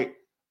biggest fight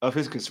of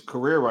his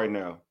career right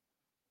now?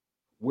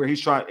 Where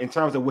he's trying in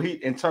terms of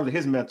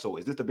his mental,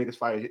 is this the biggest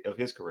fight of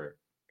his career?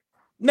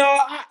 No,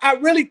 I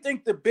really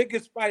think the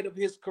biggest fight of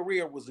his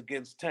career was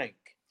against Tank.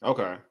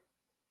 Okay.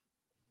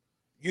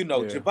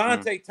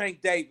 Gervonta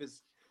Tank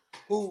Davis,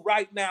 who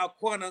right now,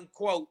 quote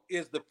unquote,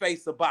 is the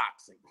face of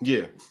boxing.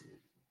 Yeah.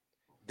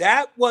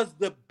 That was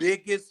the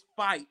biggest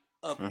fight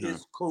of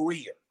his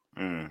career.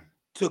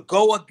 To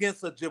go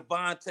against a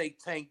Gervonta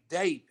Tank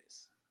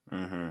Davis.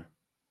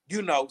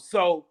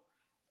 So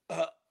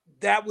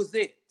that was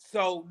it.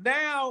 So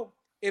now,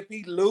 if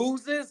he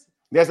loses,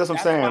 that's what I'm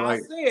saying. I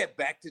said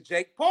back to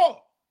Jake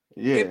Paul.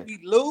 Yeah. If he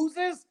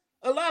loses,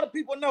 a lot of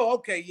people know.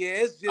 Okay, yeah,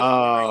 it's just.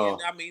 I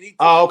mean,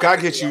 okay, I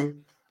get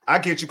you.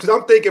 Because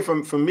I'm thinking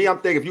from me, I'm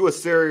thinking if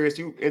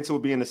you into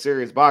being a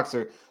serious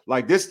boxer,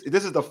 like this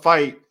is the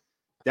fight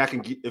that can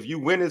get, if you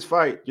win this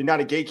fight, you're not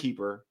a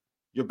gatekeeper.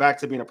 You're back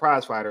to being a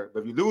prize fighter.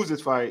 But if you lose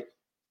this fight,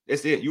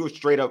 it's it. You were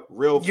straight up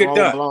real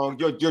blown.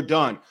 You're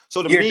done.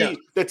 So to me,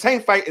 the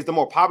Tank fight is the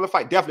more popular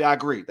fight. Definitely, I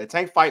agree. The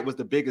Tank fight was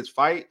the biggest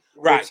fight.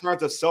 Right. In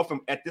terms of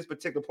at this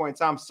particular point in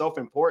time,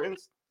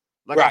 self-importance.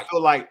 Like I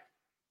feel like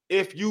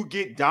if you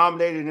get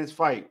dominated in this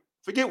fight,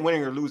 forget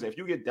winning or losing. If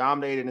you get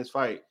dominated in this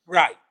fight,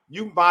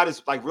 you might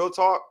as real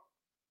talk,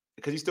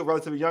 because you're still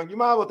relatively young. You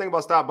might as well think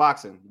about stop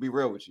boxing. To be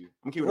real with you.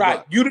 I'm keeping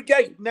it you the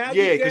gate now.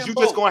 Yeah, because you're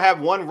just gonna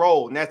have one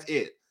role and that's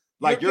it.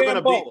 Like you're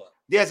gonna be.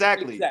 Yeah,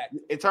 exactly.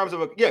 In terms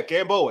of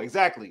Gamboa,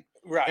 exactly.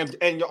 Right.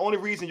 And the only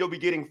reason you'll be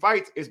getting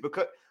fights is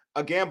because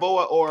a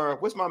Gamboa or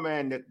what's my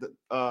man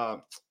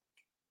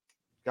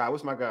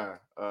what's my guy?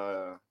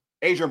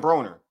 Adrian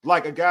Broner.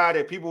 Like a guy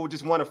that people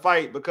just want to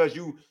fight because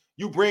you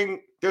bring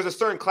there's a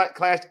certain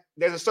class,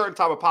 there's a certain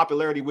type of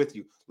popularity with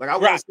you. Like I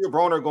want to see what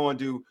Broner going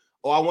to do,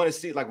 or I want to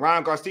see like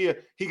Ryan Garcia,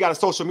 he got a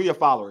social media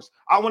followers.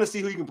 I want to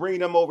see who you can bring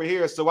them over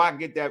here so I can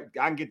get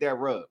that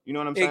rub. You know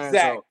what I'm saying?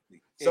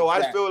 Exactly. So I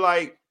just feel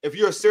like if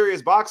you're a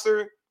serious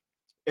boxer,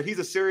 if he's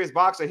a serious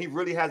boxer, he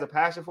really has a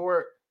passion for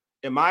it.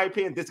 In my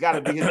opinion, this got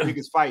to be his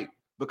biggest fight,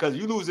 because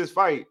you lose this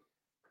fight,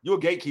 you're a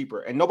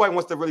gatekeeper, and nobody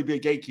wants to really be a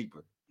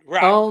gatekeeper.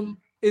 Right.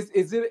 Is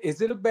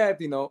it a bad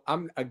thing?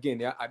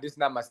 This is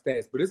not my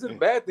stance, but is it a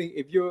bad thing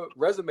if your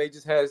resume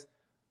just has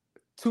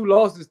 2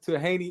 losses to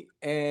Haney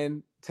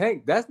and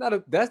Tank? That's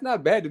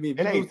not bad to me.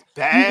 It ain't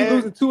bad. You're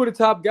losing 2 of the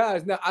top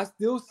guys. Now I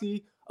still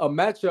see a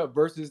matchup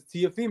versus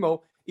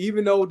Teofimo.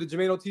 Even though the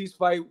Jermaine Ortiz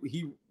fight,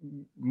 he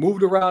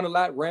moved around a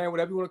lot, ran,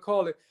 whatever you want to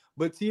call it.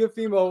 But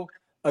Teofimo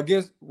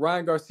against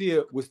Ryan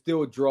Garcia would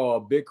still draw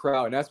a big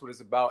crowd, and that's what it's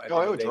about. It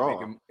would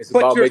draw. It's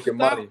about making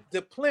money.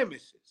 The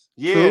blemishes.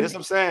 Yeah, that's what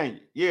I'm saying.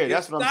 Yeah,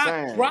 that's what I'm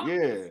saying. Drops.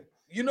 Yeah.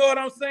 You know what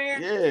I'm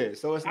saying? Yeah.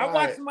 So it's I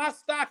watch my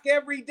stock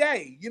every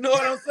day. You know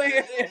what I'm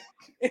saying?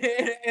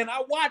 and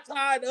I watch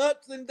how it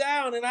ups and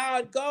down and how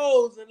it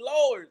goes and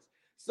lowers.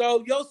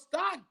 So your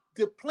stock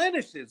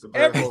deplenishes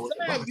every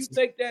time you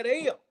take that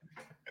L.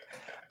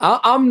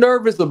 I'm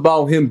nervous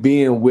about him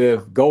being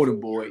with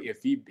Golden Boy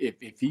if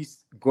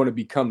he's going to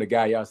become the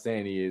guy y'all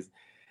saying he is.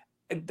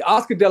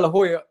 Oscar De La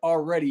Hoya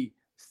already,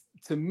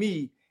 to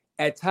me,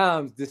 at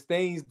times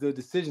disdains the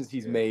decisions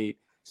he's made,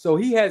 so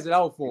he has it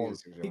out for him.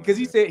 Because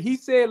he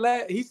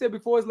said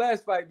before his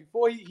last fight,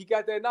 before he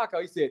got that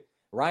knockout, he said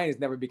Ryan has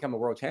never become a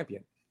world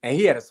champion, and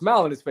he had a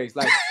smile on his face,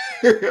 like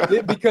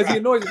because he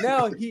annoys him.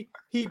 Now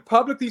he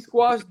publicly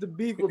squashed the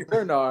beef with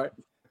Bernard,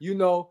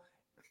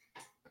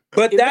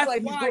 But that's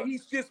like why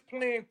he's just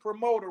playing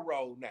promoter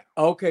role now.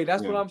 Okay,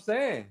 that's what I'm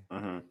saying.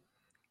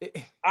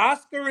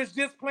 Oscar is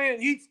just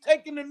playing. He's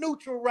taking the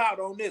neutral route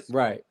on this.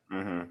 Right.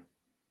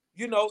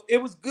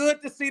 It was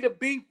good to see the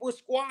beef was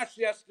squashed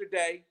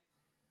yesterday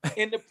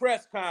in the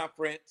press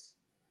conference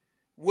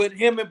with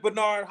him and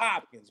Bernard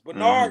Hopkins.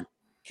 Bernard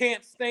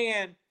can't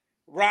stand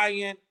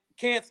Ryan.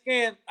 Can't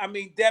stand.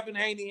 Devin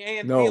Haney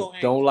and Bill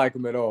Haney. Don't like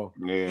him at all.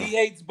 Yeah. He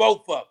hates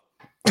both of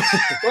them.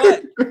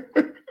 But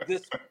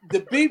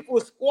the beef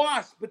was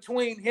squashed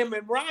between him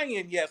and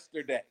Ryan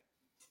yesterday,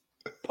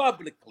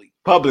 publicly.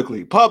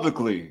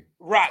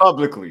 Right.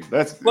 Publicly.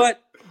 That's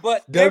but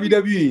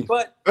WWE.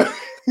 But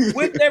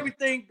with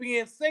everything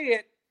being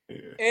said,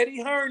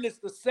 Eddie Hearn is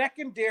the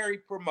secondary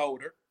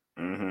promoter,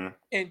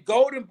 and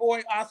Golden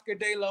Boy Oscar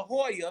De La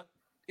Hoya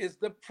is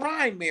the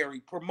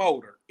primary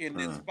promoter in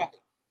this fight.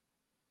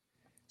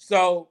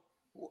 So,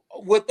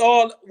 with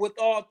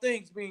all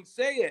things being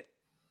said,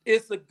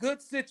 it's a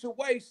good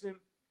situation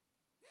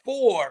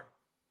for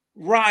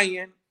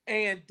Ryan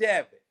and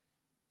Devin,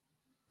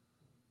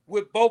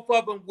 with both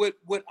of them,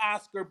 with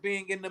Oscar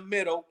being in the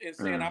middle and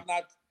saying,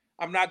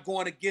 I'm not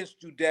going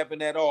against you,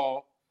 Devin, at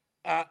all,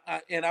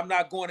 and I'm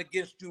not going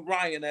against you,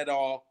 Ryan, at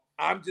all.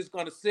 I'm just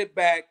going to sit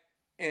back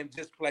and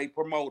just play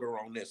promoter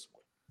on this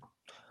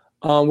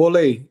one.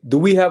 Wale, do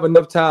we have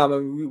enough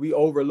time? We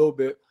over a little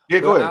bit. Yeah,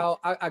 go ahead.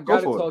 I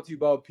got to talk to you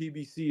about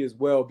PBC as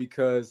well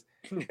because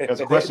there's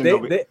a question.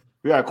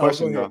 We got a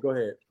question. Go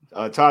ahead.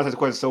 Todd has a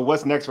question. So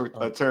what's next for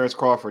Terrence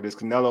Crawford? Is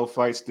Canelo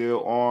fight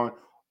still on,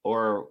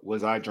 or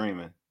was I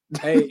dreaming?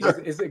 Hey,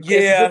 it's a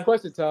good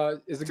question,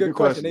 Todd. It's a good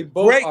question. They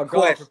both are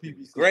gone for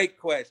PBC. Great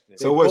question.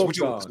 So what's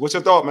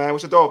your thought, man?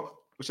 What's your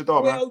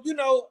thought, man? Well, you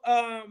know,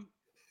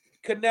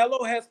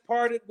 Canelo has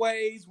parted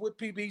ways with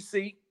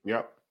PBC.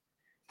 Yep.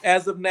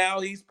 As of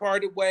now, he's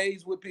parted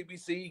ways with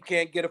PBC. He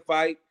can't get a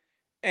fight.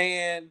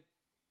 And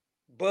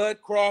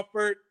Bud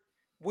Crawford,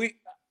 we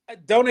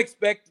don't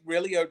expect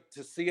really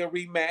to see a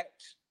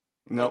rematch.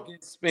 Nope.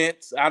 Against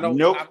Spence. I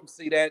don't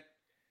see that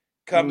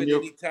coming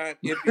anytime.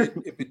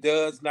 If it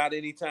does, not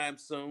anytime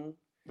soon.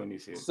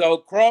 So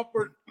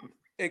Crawford,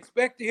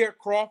 expect to hear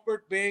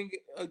Crawford being,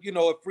 a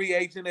free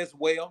agent as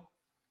well.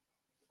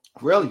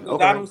 Really?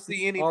 Okay. I don't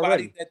see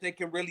anybody that they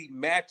can really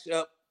match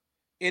up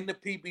in the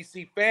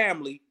PBC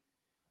family.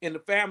 In the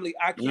family,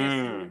 I can't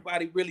see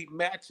anybody really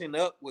matching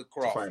up with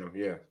Crawford. To fight him,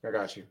 yeah. I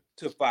got you.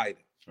 To fight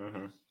him.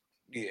 Mm-hmm.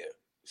 Yeah.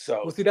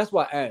 So, well, see, that's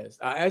why I asked.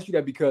 I asked you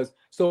that because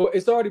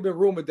it's already been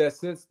rumored that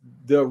since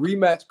the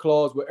rematch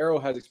clause with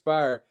Errol has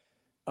expired,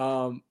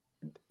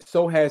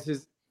 so has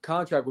his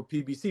contract with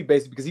PBC,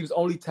 basically, because he was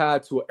only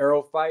tied to an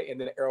Errol fight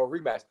and then an Errol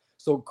rematch.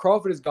 So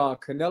Crawford is gone,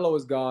 Canelo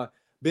is gone,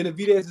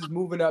 Benavidez is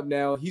moving up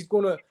now. He's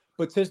going to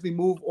potentially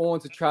move on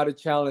to try to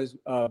challenge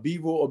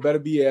Bivol or Better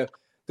BF.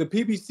 The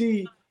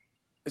PBC.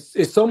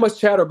 It's so much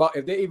chatter about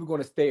if they're even going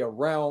to stay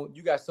around.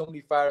 You got so many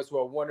fighters who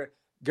are wondering.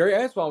 Gary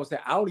Antoine was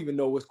saying, I don't even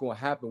know what's going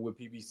to happen with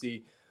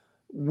PBC.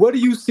 What do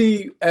you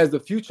see as the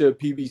future of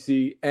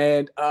PBC?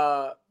 And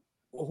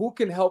who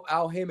can help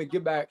Al Haymon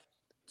get back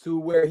to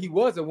where he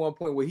was at one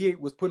point, where he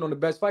was putting on the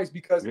best fights?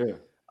 Because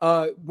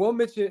one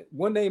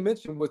name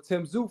mentioned was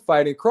Tim Tszyu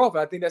fighting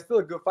Crawford. I think that's still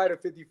a good fight at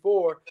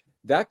 54.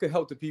 That could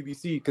help the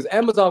PBC because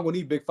Amazon will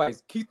need big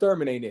fights. Keith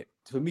Thurman ain't it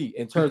to me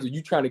in terms of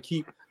you trying to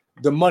keep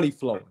the money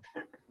flowing.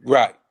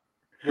 Right.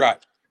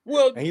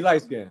 Well, and he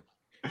light skinned.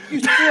 You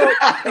still,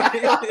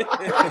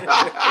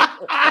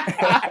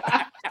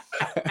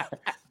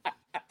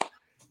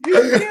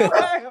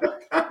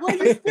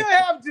 you still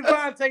have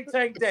Gervonta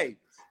Tank Davis.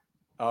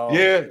 Oh.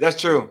 Yeah, that's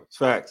true.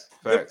 Facts.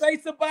 The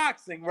face of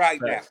boxing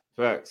now.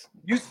 Facts.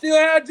 You still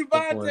have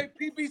Gervonta.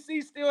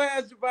 PBC still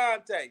has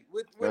Gervonta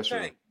with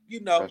Tank.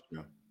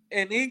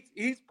 And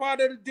he's part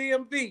of the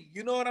DMV.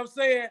 You know what I'm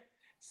saying?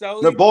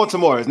 So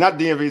Baltimore. It's not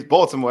DMV. It's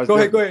Baltimore. Go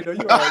ahead. No, you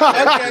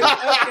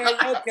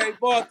right. Okay.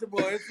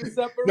 Baltimore. It's a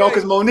separate. No,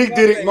 because Monique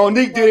did it.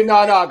 Monique did it.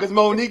 No. Because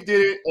Monique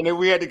did it, and then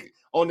we had to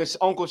on this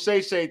Uncle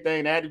Shay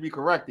thing. That had to be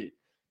corrected.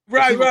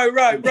 Right.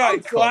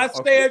 So I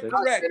stand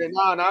corrected.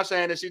 No, I'm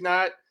saying that she's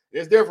not.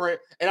 It's different.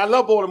 And I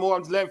love Baltimore.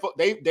 I'm just letting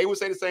they would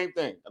say the same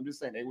thing. I'm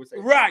just saying they would say.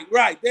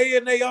 Right. They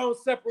in their own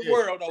separate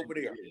world over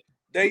there. Yeah.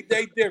 They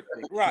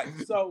different. Right.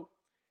 So,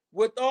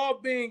 with all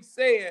being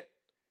said,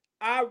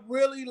 I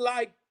really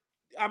like.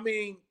 I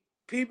mean,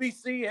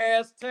 PBC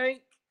has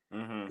Tank.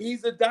 Mm-hmm.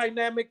 He's a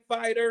dynamic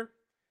fighter.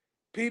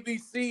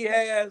 PBC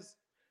has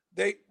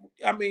they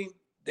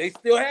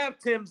still have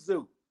Tim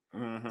Tszyu,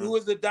 who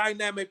is a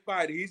dynamic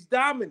fighter. He's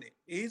dominant.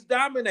 He's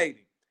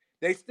dominating.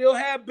 They still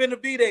have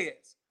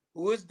Benavidez,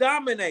 who is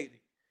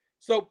dominating.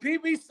 So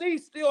PBC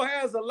still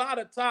has a lot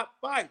of top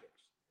fighters,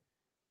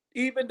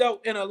 even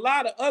though and a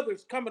lot of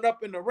others coming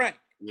up in the rank.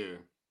 Yeah.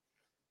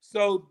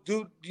 So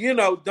don't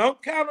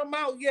count them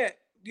out yet.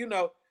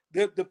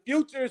 The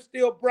future is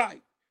still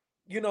bright.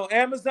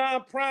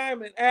 Amazon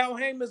Prime and Al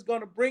Haymon is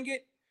going to bring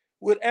it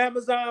with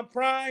Amazon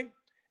Prime.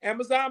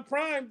 Amazon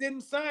Prime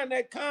didn't sign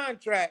that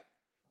contract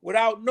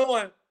without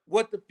knowing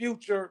what the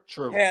future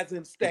has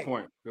in stake.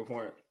 Good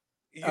point.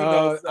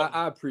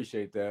 I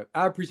appreciate that.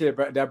 I appreciate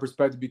that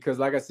perspective because,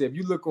 like I said, if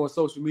you look on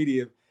social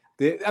media,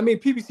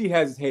 PBC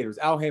has his haters.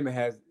 Al Haymon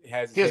has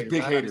his haters.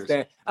 Big haters.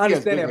 I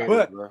understand that,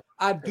 but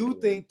I do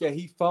think that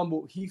he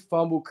fumbled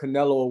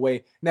Canelo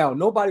away. Now,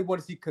 nobody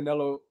wanted to see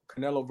Canelo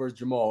versus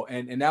Jamal,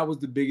 and that was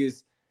the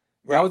biggest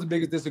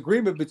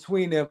disagreement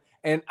between them.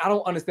 And I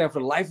don't understand for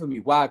the life of me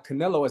why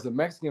Canelo, as a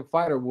Mexican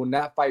fighter, will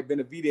not fight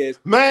Benavidez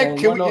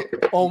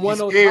on one of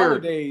those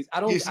holidays.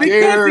 He's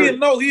scared. Because he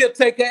know he'll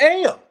take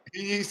an L.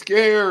 He's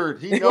scared.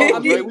 He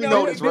knows. We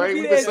know this, right?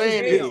 We've been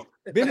saying this.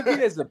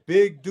 Benavidez is a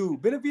big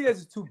dude. Benavidez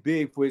is too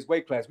big for his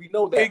weight class. We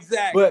know that.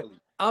 Exactly. But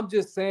I'm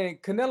just saying,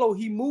 Canelo,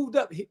 he moved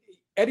up.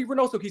 Eddie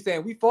Reynoso keeps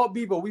saying, we fought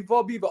Bivol.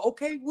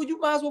 Okay, well, you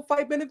might as well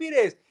fight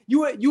Benavidez.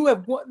 You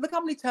have won. Look how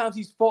many times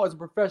he's fought as a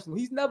professional.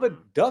 He's never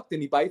ducked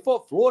anybody. He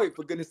fought Floyd,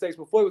 for goodness sakes,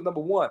 when Floyd was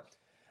number one.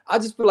 I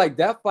just feel like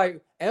that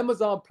fight,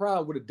 Amazon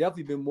Prime would have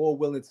definitely been more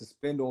willing to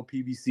spend on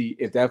PBC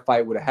if that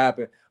fight would have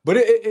happened.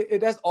 But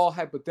that's all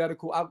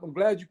hypothetical. I'm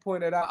glad you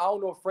pointed out. I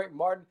don't know if Frank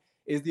Martin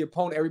is the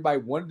opponent everybody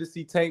wanted to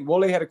see Tank.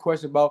 Wole had a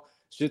question about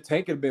should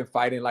Tank have been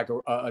fighting like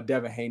a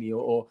Devin Haney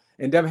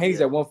and Devin Haney's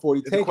at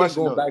 140. Tank is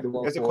going back to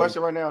 140. There's a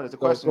question right now. There's a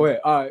question. Go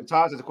ahead. All right.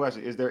 Todd has a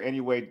question. Is there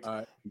any way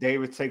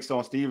David takes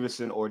on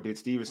Stevenson, or did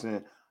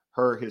Stevenson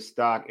hurt his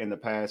stock in the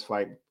past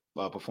fight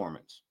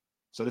performance?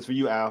 So this for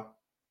you, Al.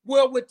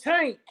 Well, with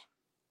Tank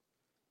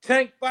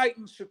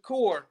fighting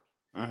Shakur,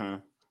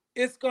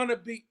 it's gonna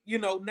be,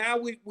 now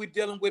we're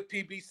dealing with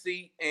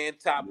PBC and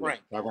Top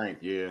Rank. Top Rank,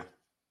 yeah.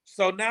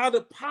 So now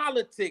the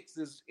politics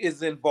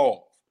is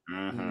involved.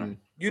 Mm-hmm.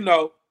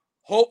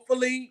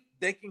 Hopefully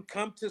they can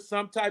come to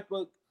some type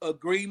of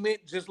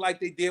agreement, just like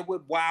they did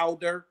with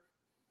Wilder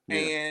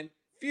and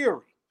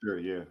Fury. Sure,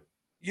 yeah.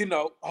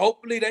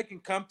 Hopefully they can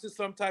come to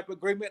some type of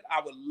agreement.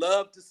 I would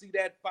love to see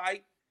that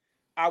fight.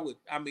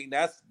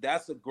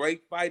 That's a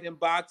great fight in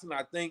boxing.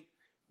 I think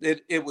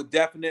that it would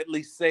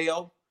definitely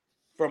sell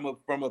from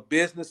a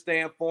business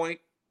standpoint,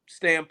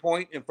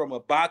 and from a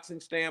boxing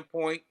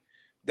standpoint.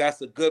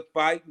 That's a good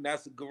fight, and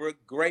that's a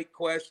great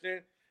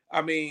question.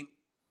 I mean,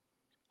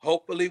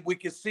 hopefully we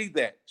can see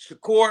that.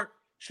 Shakur,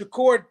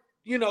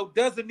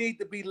 doesn't need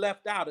to be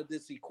left out of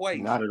this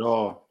equation. Not at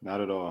all.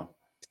 Not at all.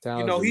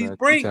 He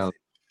brings it.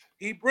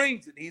 He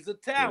brings it. He's a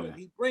talent.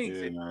 Yeah. He brings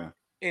it. Man.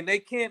 And they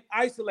can't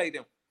isolate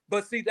him.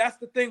 But see, that's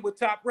the thing with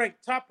Top Rank.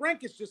 Top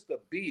Rank is just a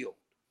build.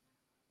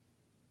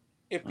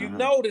 If you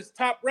notice,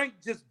 Top Rank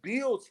just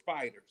builds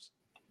fighters.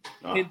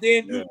 And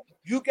then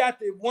you got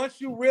to, once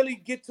you really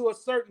get to a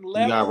certain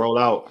level, you got to roll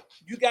out.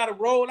 You got to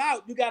roll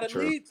out. You got to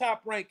leave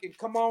Top Rank and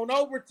come on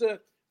over to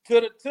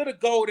the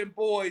Golden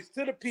Boys,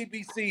 to the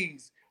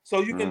PBCs,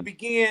 so you can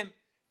begin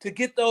to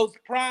get those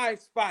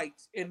prize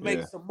fights and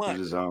make some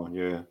money.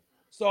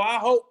 So I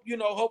hope,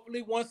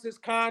 hopefully once his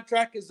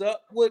contract is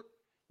up with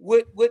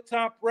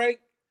Top Rank,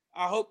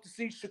 I hope to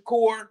see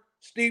Shakur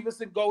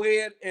Stevenson go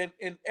ahead and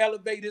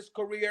elevate his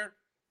career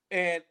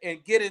and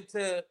get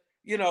into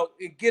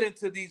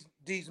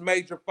these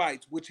major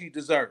fights, which he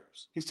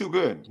deserves. He's too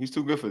good. He's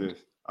too good for this.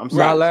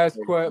 My last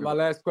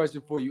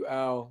question for you,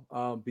 Al,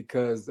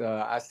 because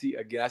I see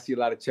a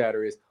lot of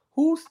chatter is,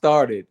 who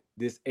started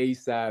this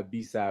A-side,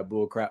 B-side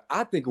bullcrap?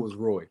 I think it was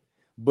Roy,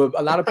 but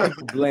a lot of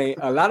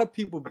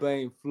people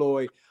blame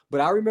Floyd.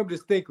 But I remember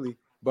distinctly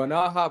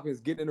Bernard Hopkins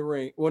getting in the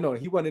ring. Well, no,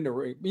 he wasn't in the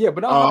ring. Yeah,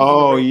 Bernard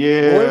Hopkins.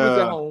 Yeah. Roy was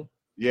at home.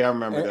 Yeah, I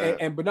remember that.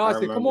 And Bernard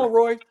said, "Come on,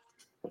 Roy,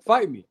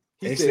 fight me."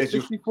 He said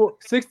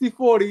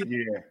 60-40.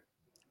 Yeah.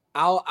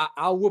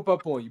 I'll whoop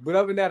up on you. But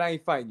other than that, I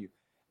ain't fighting you.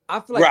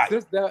 I feel like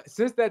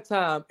since that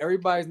time,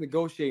 everybody's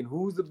negotiating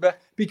who's the best,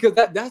 because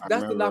that's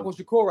the knock on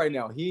Shakur right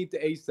now. He ain't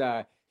the A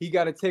side. He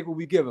got to take what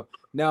we give him.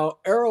 Now,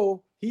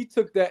 Errol, he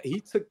took that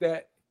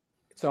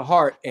to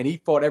heart, and he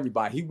fought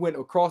everybody. He went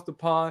across the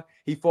pond.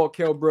 He fought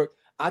Kell Brook.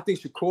 I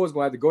think Shakur's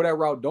gonna have to go that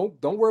route.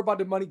 Don't worry about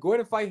the money. Go ahead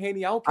and fight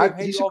Haney. I don't care.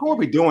 Shakur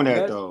be doing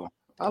that though.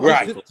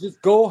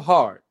 Just go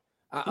hard.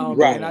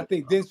 And I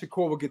think then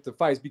Shakur will get the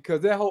fights,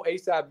 because that whole A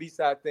side, B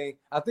side thing,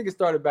 I think it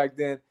started back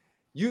then.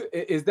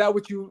 Is that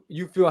what you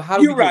feel? How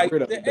do we get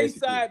rid of it? The A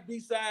side,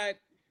 B side,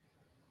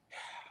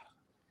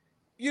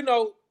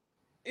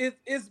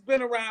 it's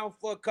been around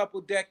for a couple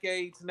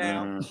decades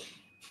now. And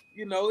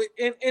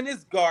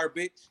it's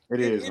garbage.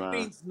 It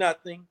means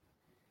nothing.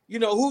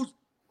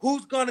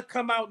 Who's gonna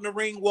come out in the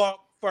ring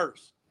walk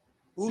first?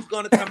 Who's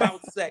gonna come out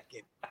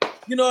second?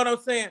 You know what I'm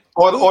saying?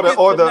 Or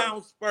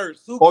the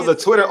first? Or the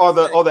Twitter or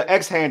the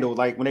X handle,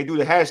 like when they do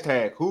the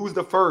hashtag, who's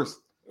the first?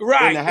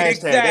 Right, in the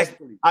hashtag.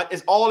 exactly.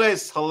 It's all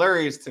that's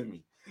hilarious to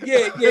me.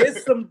 Yeah,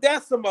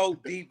 that's some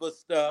old diva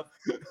stuff.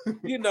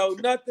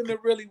 Nothing to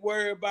really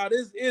worry about.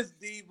 It's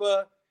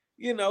diva.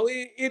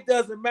 It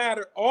doesn't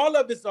matter. All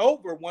of it's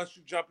over once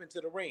you jump into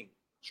the ring.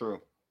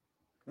 True.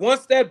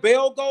 Once that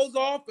bell goes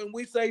off and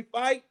we say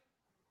fight,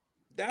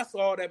 that's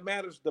all that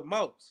matters the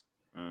most.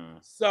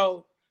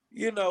 So,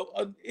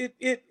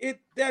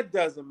 that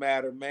doesn't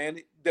matter, man.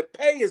 The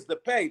pay is the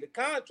pay. The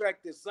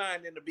contract is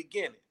signed in the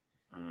beginning.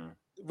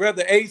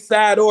 Whether A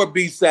side or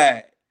B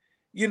side,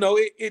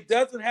 it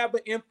doesn't have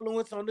an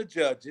influence on the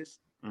judges.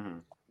 As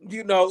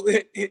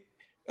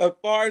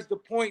far as the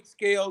point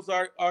scales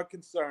are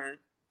concerned,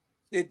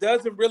 it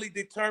doesn't really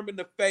determine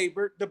the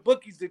favorite. The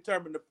bookies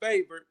determine the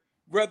favorite.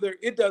 Whether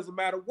it doesn't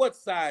matter what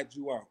side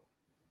you are.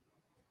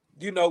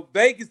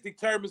 Vegas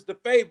determines the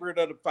favorite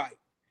of the fight.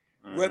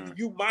 Whether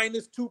you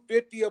minus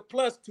 250 or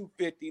plus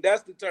 250,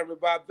 that's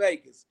determined by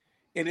Vegas,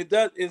 and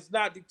it's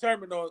not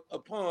determined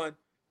upon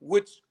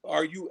which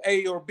are you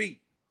A or B.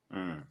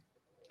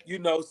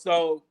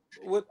 So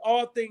with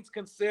all things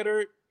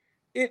considered,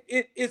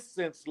 it's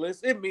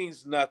senseless. It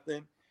means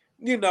nothing.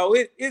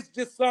 It's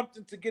just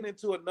something to get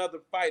into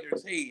another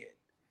fighter's head,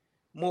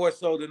 more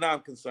so than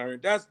I'm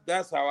concerned.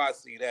 That's how I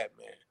see that,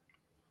 man.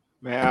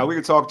 Man, we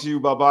could talk to you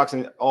about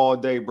boxing all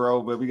day,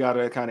 bro, but we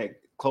gotta kind of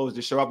close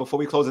the show out. Before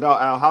we close it out,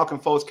 Al, how can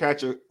folks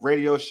catch your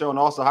radio show, and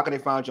also how can they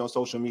find you on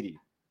social media?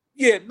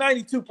 Yeah,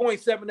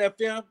 92.7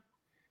 FM.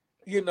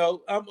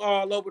 I'm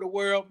all over the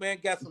world, man.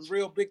 Got some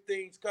real big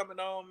things coming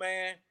on,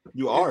 man.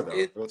 You are, though.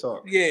 Real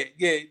talk. Yeah.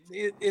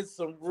 It's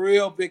some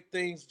real big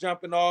things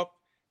coming off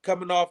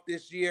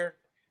this year.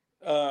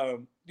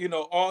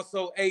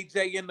 Also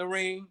AJ in the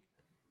ring.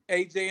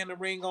 AJ in the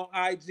ring on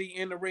IG,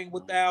 in the ring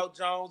with Al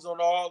Jones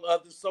on all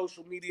other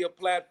social media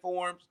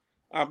platforms.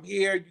 I'm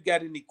here. You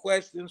got any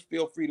questions,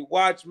 feel free to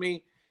watch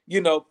me.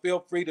 Feel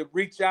free to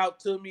reach out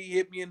to me,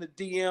 hit me in the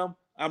DM.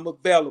 I'm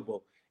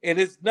available. And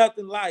it's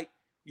nothing like,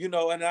 and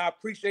I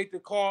appreciate the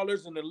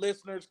callers and the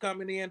listeners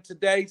coming in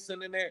today,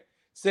 sending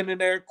sending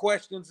their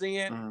questions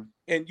in.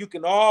 And you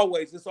can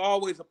always, it's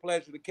always a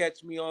pleasure to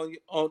catch me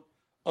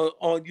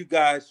on you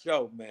guys'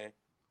 show, man.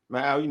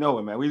 Man, you know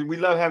it, man. We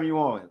love having you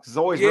on. It's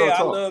always real talk.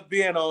 I love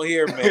being on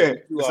here, man.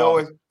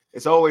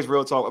 It's always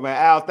real talk, man.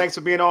 Al, thanks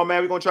for being on,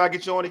 man. We're gonna try to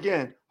get you on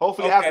again.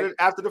 Hopefully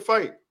after the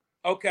fight.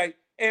 Okay.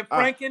 And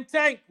Frank and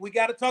Tank, we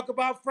got to talk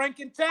about Frank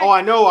and Tank. Oh,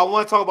 I know. I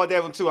want to talk about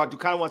that one too. I do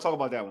kind of want to talk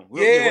about that one.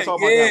 We'll talk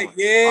about that one.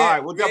 Yeah. All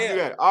right, we'll definitely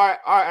do that. All right,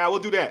 Al,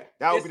 we'll do that.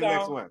 That will be the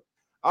next one.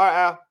 All right,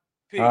 Al.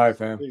 Peace. All right,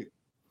 fam. Peace.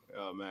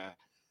 Oh man,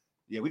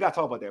 yeah, we got to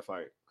talk about that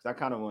fight because I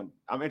kind of want.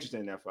 I'm interested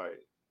in that fight.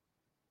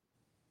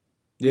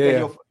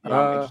 Yeah, I'm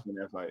interested in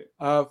that fight.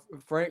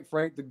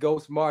 Frank the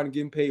Ghost Martin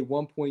getting paid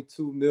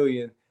 $1.2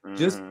 million,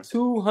 just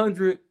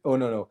 200. Oh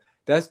no,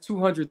 that's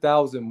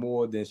 200,000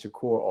 more than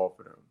Shakur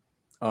offered him.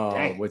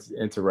 Which is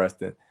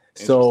interesting.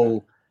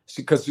 So,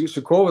 because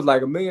Shakur was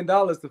like $1 million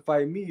to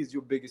fight me is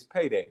your biggest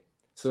payday.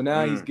 So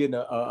now he's getting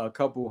a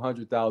couple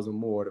 100,000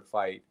 more to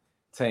fight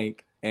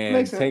Tank,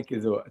 and Tank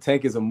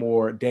is a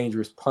more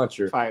dangerous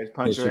puncher. And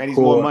he's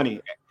more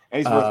money.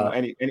 And he's worth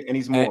and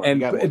he's more.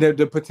 And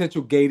the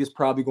potential gate is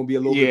probably going to be a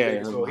little bit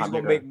bigger. So he's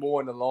going to make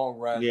more in the long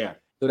run. Yeah.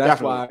 So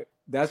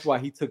that's why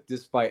he took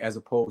this fight as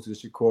opposed to the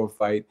Shakur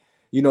fight.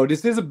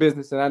 This is a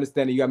business, and I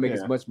understand that you got to make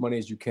as much money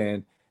as you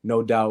can,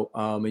 no doubt.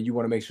 And you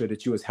want to make sure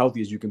that you're as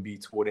healthy as you can be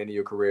toward the end of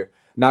your career.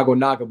 Not going to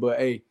knock it, but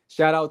hey,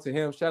 shout out to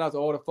him. Shout out to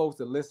all the folks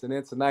that listen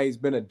in tonight. It's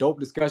been a dope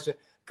discussion.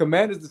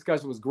 Commander's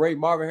discussion was great.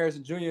 Marvin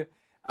Harrison Jr.,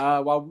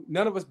 while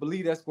none of us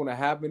believe that's going to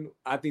happen,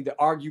 I think the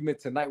argument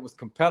tonight was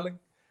compelling.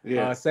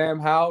 Yeah. Sam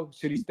Howell,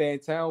 should he stay in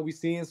town? We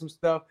seeing some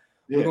stuff.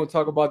 Yeah. We're going to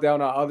talk about that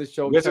on our other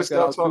show. Check that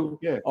out too.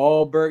 Yeah.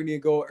 All Burgundy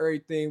and Gold,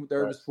 everything with the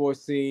Urban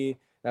Sports Scene.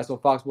 That's on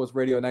Fox Sports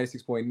Radio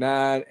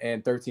 96.9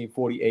 and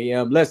 1340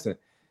 AM. Listen,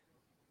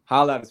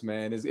 holla at us,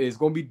 man. It's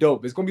going to be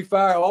dope. It's going to be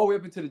fire all the way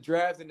up into the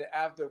draft and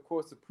after, of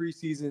course, the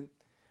preseason.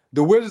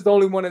 The Wizards the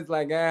only one that's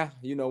like,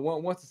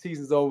 once the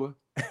season's over,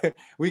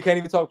 we can't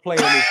even talk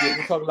playing this year.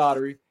 We'll talk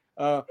lottery.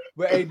 But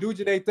hey,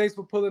 Dujane, thanks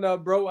for pulling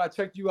up, bro. I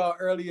checked you out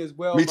early as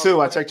well. Me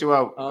too. I checked you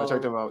out. I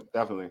checked them out,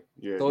 definitely.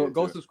 Yeah. So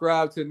go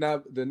subscribe to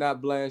the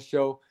Not Bland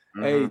Show.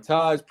 Hey,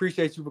 Taj,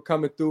 appreciate you for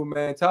coming through,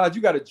 man. Taj,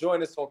 you got to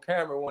join us on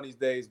camera one of these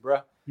days,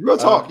 bro. Real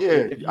talk,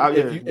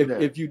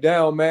 If you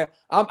down, man,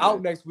 I'm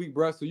out next week,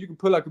 bro. So you can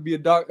pull up and be a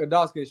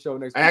Dawkins show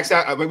next week.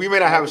 Actually, we may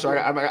not have a show.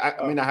 I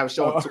may not have a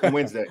show on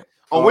Wednesday.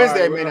 On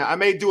Wednesday, I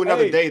may do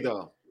another day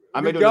though.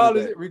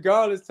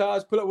 Regardless,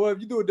 Taj, pull up. Well, if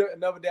you do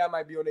another day, I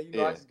might be on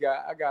there.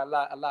 I got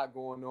a lot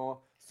going on.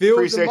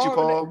 Appreciate you,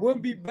 Paul. It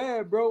wouldn't be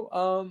bad,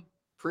 bro.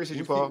 Appreciate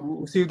you, Paul.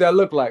 We'll see what that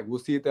look like.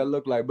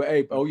 But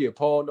hey,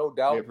 Paul, no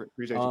doubt. Yeah,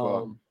 appreciate you,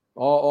 Paul.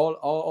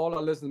 All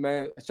our listeners,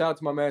 man. Shout out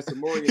to my man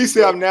Samori. He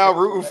said I'm now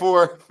rooting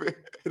for.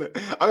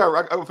 I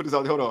gotta put this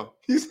out. Hold on.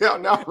 He said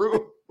I'm now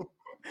rooting.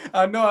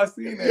 I know. I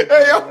seen that.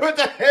 Hey, yo, what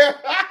the hell?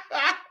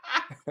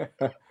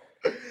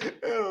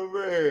 Oh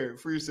man,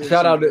 appreciate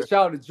shout out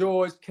to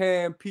George,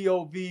 Cam,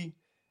 POV,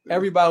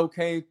 everybody who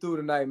came through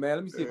tonight, man.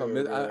 Let me see if I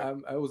missed.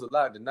 I was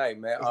alive tonight,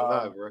 man. It was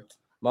alive, bro.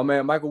 My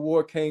man Michael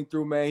Ward came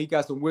through, man. He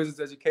got some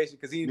Wizards education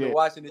because he's been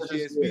watching this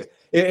year.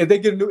 If they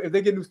get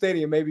a new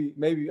stadium, maybe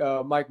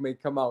Mike may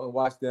come out and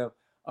watch them.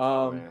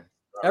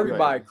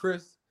 Everybody,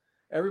 Chris,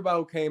 everybody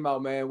who came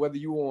out, man. Whether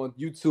you on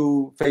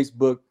YouTube,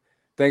 Facebook,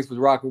 thanks for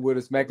rocking with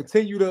us, man.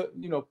 Continue to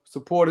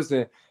support us,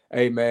 and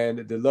hey,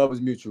 man, the love is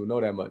mutual. Know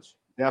that much.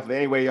 Definitely.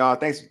 Anyway, y'all,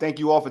 thank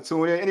you all for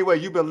tuning in. Anyway,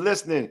 you've been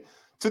listening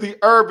to the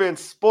Urban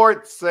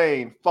Sports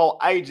Scene for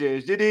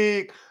ages. You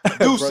dig?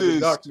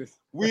 Deuces.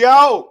 We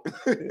out.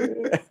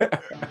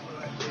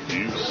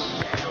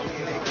 Peace.